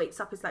when she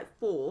wakes up, it's like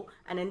 4,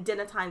 and then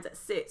dinner time's at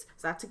 6.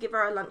 So I have to give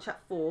her a lunch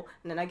at 4,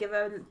 and then I give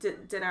her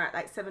dinner at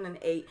like 7 and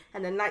 8,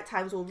 and then night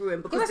time's all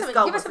ruined because give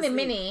her something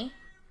mini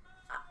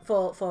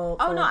for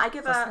I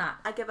give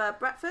her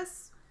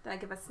breakfast, then I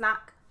give her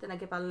snack, then I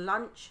give her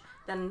lunch,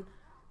 then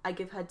I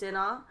give her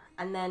dinner,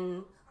 and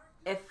then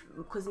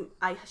because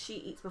she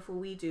eats before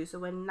we do, so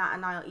when Nat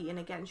and I are eating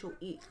again, she'll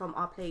eat from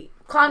our plate.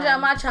 Calm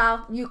down, my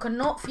child. You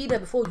cannot feed her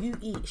before you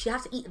eat. She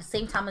has to eat at the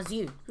same time as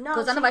you. No,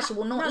 because otherwise she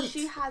will not eat.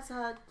 She has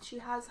her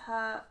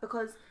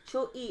because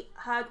she'll eat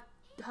her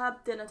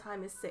dinner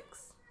time is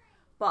 6,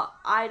 but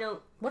I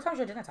don't. What time's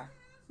your dinner time?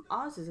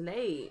 Ours is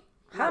late.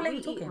 How late are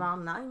you talking?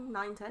 Around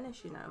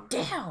 9:10ish, you know.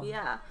 Damn.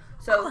 Yeah.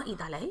 So I can't eat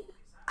that late.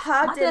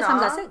 Her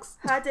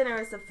dinner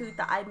is the food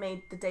that I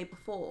made the day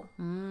before.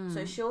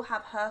 So she'll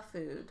have her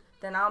food,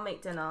 then I'll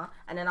make dinner,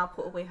 and then I'll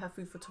put away her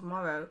food for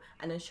tomorrow,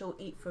 and then she'll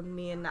eat from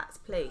me and Nat's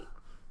plate.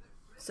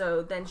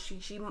 So then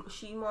she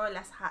more or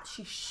less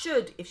she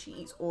should, if she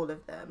eats all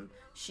of them,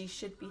 she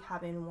should be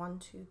having 1,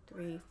 2,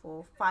 3,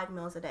 4, 5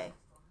 meals a day.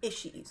 If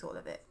she eats all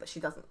of it, but she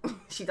doesn't.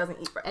 She doesn't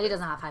eat breakfast. Ellie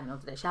doesn't have 5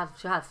 meals a day.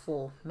 She'll have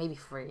 4, maybe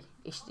 3,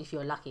 if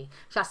you're lucky.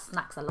 She has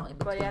snacks a lot in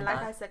between. But yeah,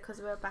 like I said, because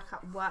we're back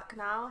at work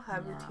now, her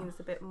routine's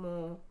a bit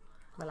more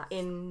relaxed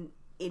in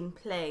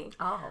play.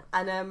 Oh,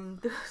 and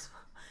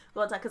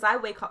well, because I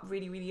wake up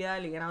really, really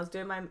early, and I was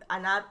doing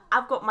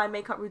I've got my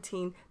makeup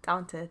routine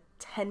down to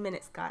 10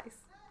 minutes, guys.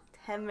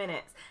 10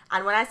 minutes.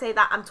 And when I say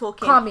that, I'm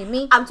talking... Can't be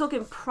me. I'm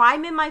talking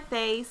priming my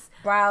face,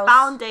 brows,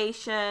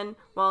 foundation.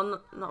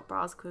 Well, not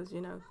brows, because,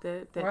 you know,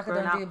 they're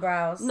grown out. Do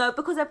brows. No,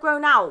 because they've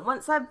grown out.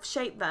 Once I've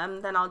shaped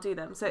them, then I'll do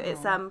them. So it's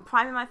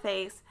priming my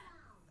face,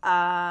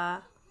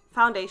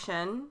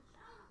 foundation,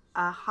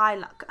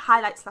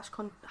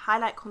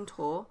 highlight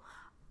contour,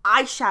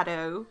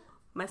 eyeshadow,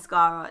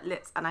 mascara,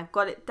 lips, and I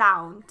got it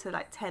down to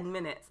like 10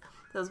 minutes.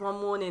 There was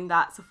one morning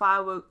that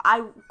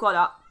I got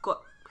up,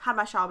 had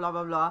my shower, blah,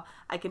 blah, blah.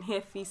 I can hear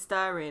Fee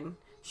stirring.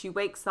 She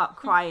wakes up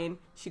crying.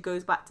 She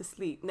goes back to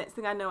sleep. Next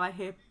thing I know, I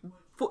hear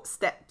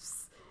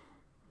footsteps.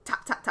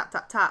 Tap, tap, tap,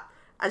 tap, tap.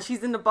 And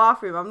she's in the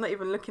bathroom. I'm not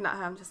even looking at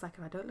her. I'm just like,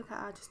 if I don't look at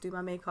her, I just do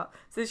my makeup.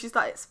 So she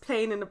started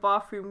playing in the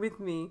bathroom with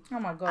me. Oh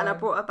my God. And I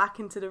brought her back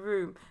into the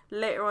room.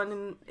 Later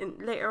on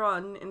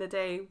in the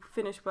day,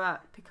 finish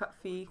work, pick up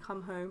Fee,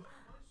 come home.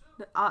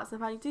 Ask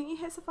Safari, didn't you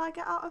hear Safari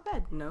get out of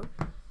bed? No.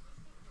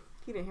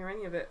 He didn't hear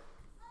any of it.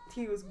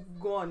 He was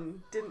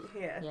gone. Didn't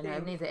hear a thing. No,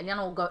 neither.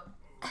 Eliana will go.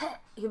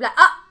 He'll be like,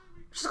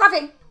 she's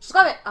coughing.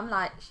 I'm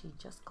like, she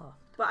just coughed.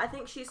 But I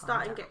think she's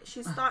starting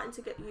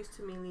to get used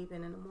to me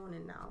leaving in the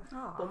morning now.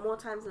 Oh. But more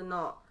times than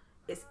not,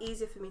 it's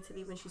easier for me to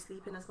leave when she's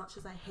sleeping. As much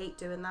as I hate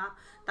doing that,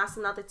 that's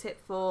another tip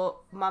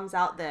for mums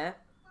out there.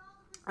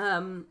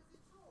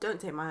 Don't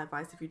take my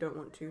advice if you don't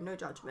want to. No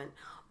judgment.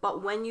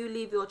 But when you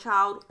leave your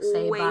child,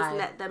 always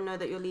let them know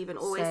that you're leaving.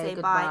 Always say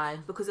bye.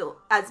 Because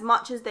as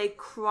much as they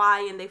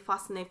cry and they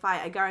fuss and they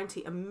fight, I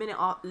guarantee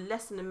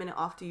less than a minute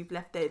after you've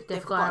left, they've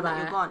forgotten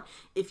that you're gone.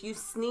 If you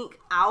sneak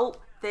out,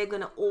 they're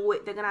gonna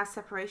have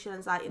separation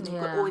anxiety, and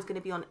they're always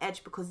gonna be on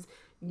edge because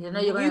you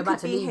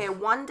could be here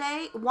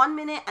 1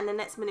 minute, and the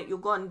next minute you're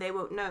gone. They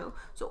won't know.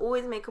 So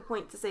always make a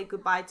point to say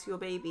goodbye to your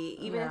baby,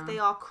 even if they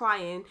are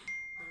crying.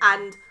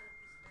 And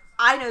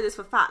I know this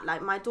for a fact.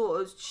 Like my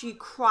daughter, she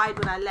cried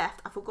when I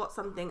left. I forgot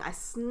something. I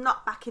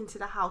snuck back into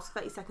the house.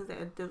 30 seconds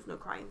later, there was no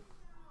crying.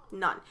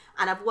 None.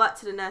 And I've worked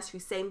to the nursery,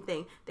 same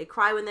thing. They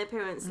cry when their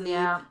parents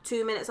leave.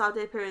 2 minutes after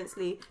their parents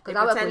leave, they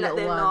pretend that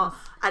they're not.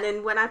 And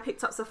then when I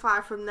picked up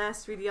Sophia from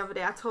nursery the other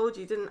day, I told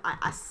you, didn't I?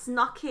 I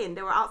snuck in.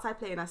 They were outside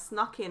playing. I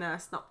snuck in and I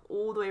snuck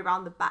all the way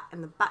around the back.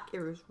 And the back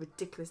area is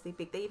ridiculously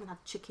big. They even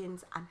have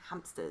chickens and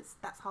hamsters.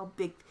 That's how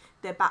big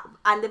their back.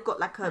 And they've got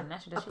like a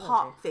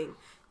park thing.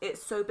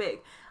 It's so big.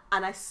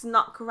 And I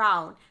snuck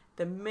around,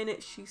 The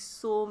minute she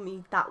saw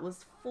me, that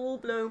was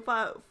full-blown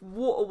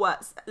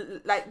waterworks.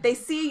 Like, they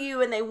see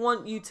you and they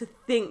want you to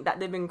think that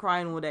they've been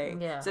crying all day.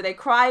 Yeah. So they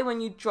cry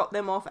when you drop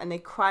them off and they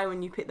cry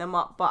when you pick them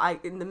up.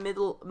 But in the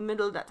middle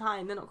of that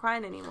time, they're not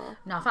crying anymore.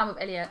 No, I'm fine with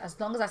Elliot. As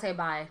long as I say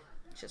bye,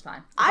 she's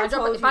fine. I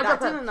told you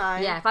that, didn't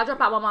I? Yeah, if I drop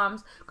out my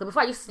mum's, because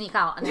before I used to sneak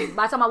out, and then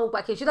by the time I walk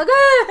back in, she's like,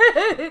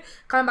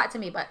 coming back to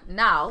me. But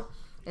now,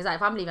 it's like,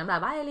 if I'm leaving, I'm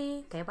like, bye,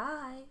 Ellie. Okay,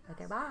 bye.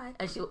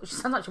 And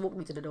sometimes she'll walk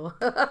me to the door.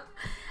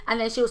 And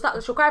then she'll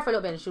cry for a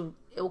little bit and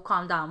it will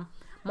calm down.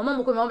 My mum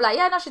will come and be like,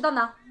 yeah, no, she's done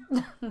now.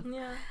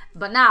 Yeah.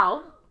 But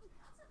now,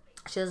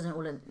 she doesn't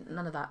do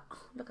none of that.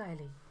 Look at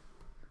Ellie.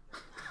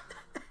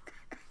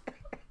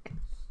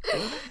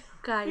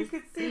 Guys. You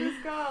could see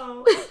this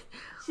girl.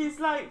 She's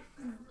like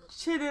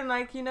chilling,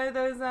 like, you know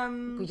those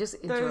we just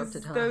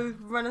interrupted her. Those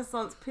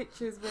Renaissance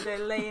pictures where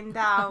they're laying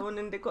down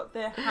and they've got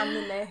their hand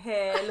in their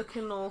hair,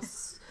 looking all,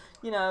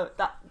 you know,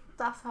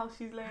 that's how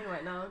she's laying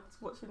right now,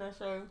 just watching her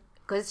show.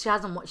 Because I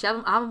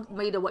haven't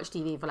made her watch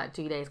TV for like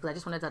 2 days because I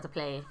just wanted her to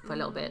play for a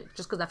little bit,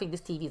 just because I think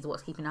this TV is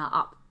what's keeping her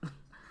up.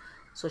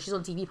 So she's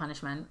on TV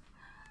punishment,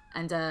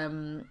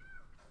 and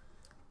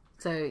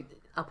so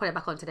I'll put it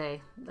back on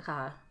today. Look at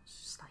her.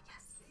 She's just like,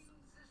 yes.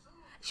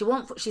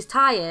 She's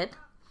tired,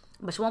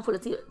 but she won't fall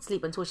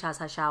asleep until she has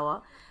her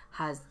shower,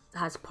 has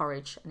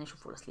porridge, and then she'll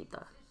fall asleep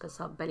though, because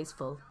her belly's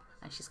full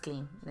and she's clean,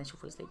 and then she'll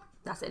fall asleep.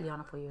 That's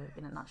Eliana for you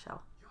in a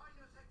nutshell.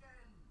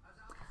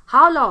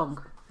 How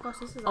long? Gosh,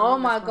 this is oh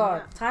my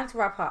god, time to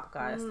wrap up,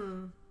 guys.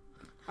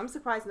 I'm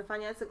surprised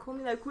Nathaniel said, call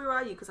me like, where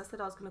are you? Because I said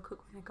I was going to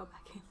cook when I got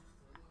back in.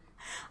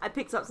 I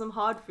picked up some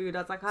hard food. I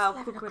was like, I'll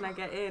cook when I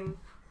get in.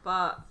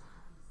 But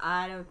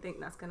I don't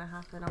think that's going to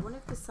happen. I wonder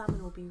if the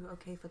salmon will be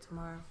okay for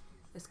tomorrow.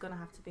 It's going to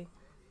have to be.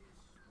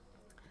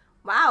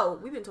 Wow,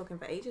 we've been talking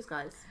for ages,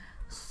 guys.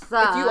 So,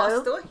 if you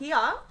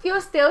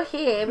are still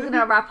here, we're going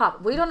to wrap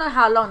up. We don't know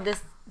how long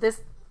this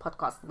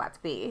podcast is about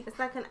to be. It's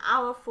like an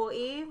hour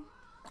 40,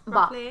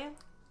 roughly. But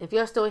if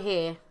you're still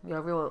here, you're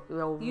a real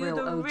you're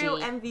the OG. real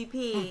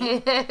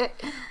MVP.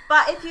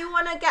 But if you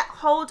want to get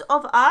hold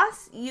of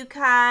us, you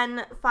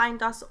can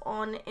find us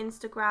on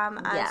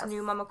Instagram as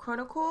New Mama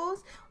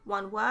Chronicles.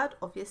 One word,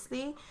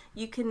 obviously.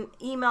 You can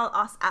email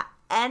us at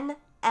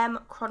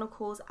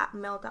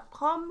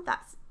nmchronicles@mail.com.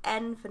 That's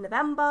N for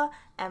November,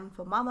 M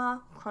for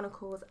Mama,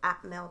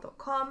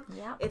 chronicles@mail.com.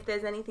 Yep. If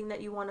there's anything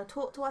that you want to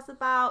talk to us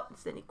about,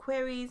 if there's any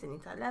queries, any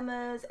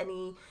dilemmas,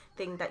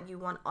 anything that you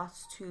want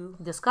us to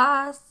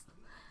discuss,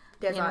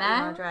 there's our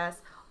email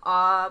address.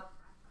 Our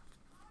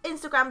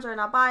Instagrams are in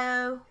our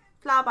bio.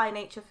 Flower by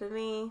Nature for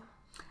me.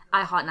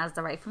 I Heart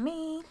Nazarite for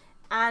me.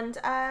 And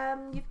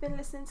you've been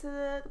listening to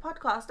the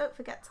podcast. Don't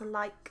forget to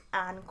like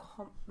and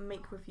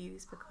make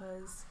reviews,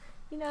 because,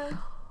 you know,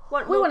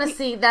 we want to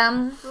see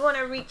them. We want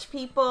to reach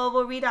people.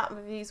 We'll read out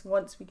reviews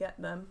once we get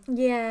them.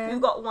 Yeah. We've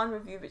got one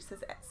review which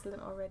says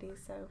excellent already,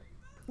 so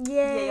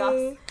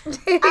yay.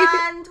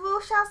 And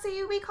we shall see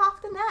you week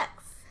after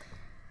next.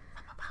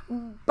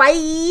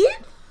 Bye.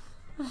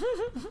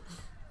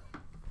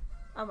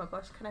 Oh my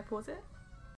gosh, can I pause it?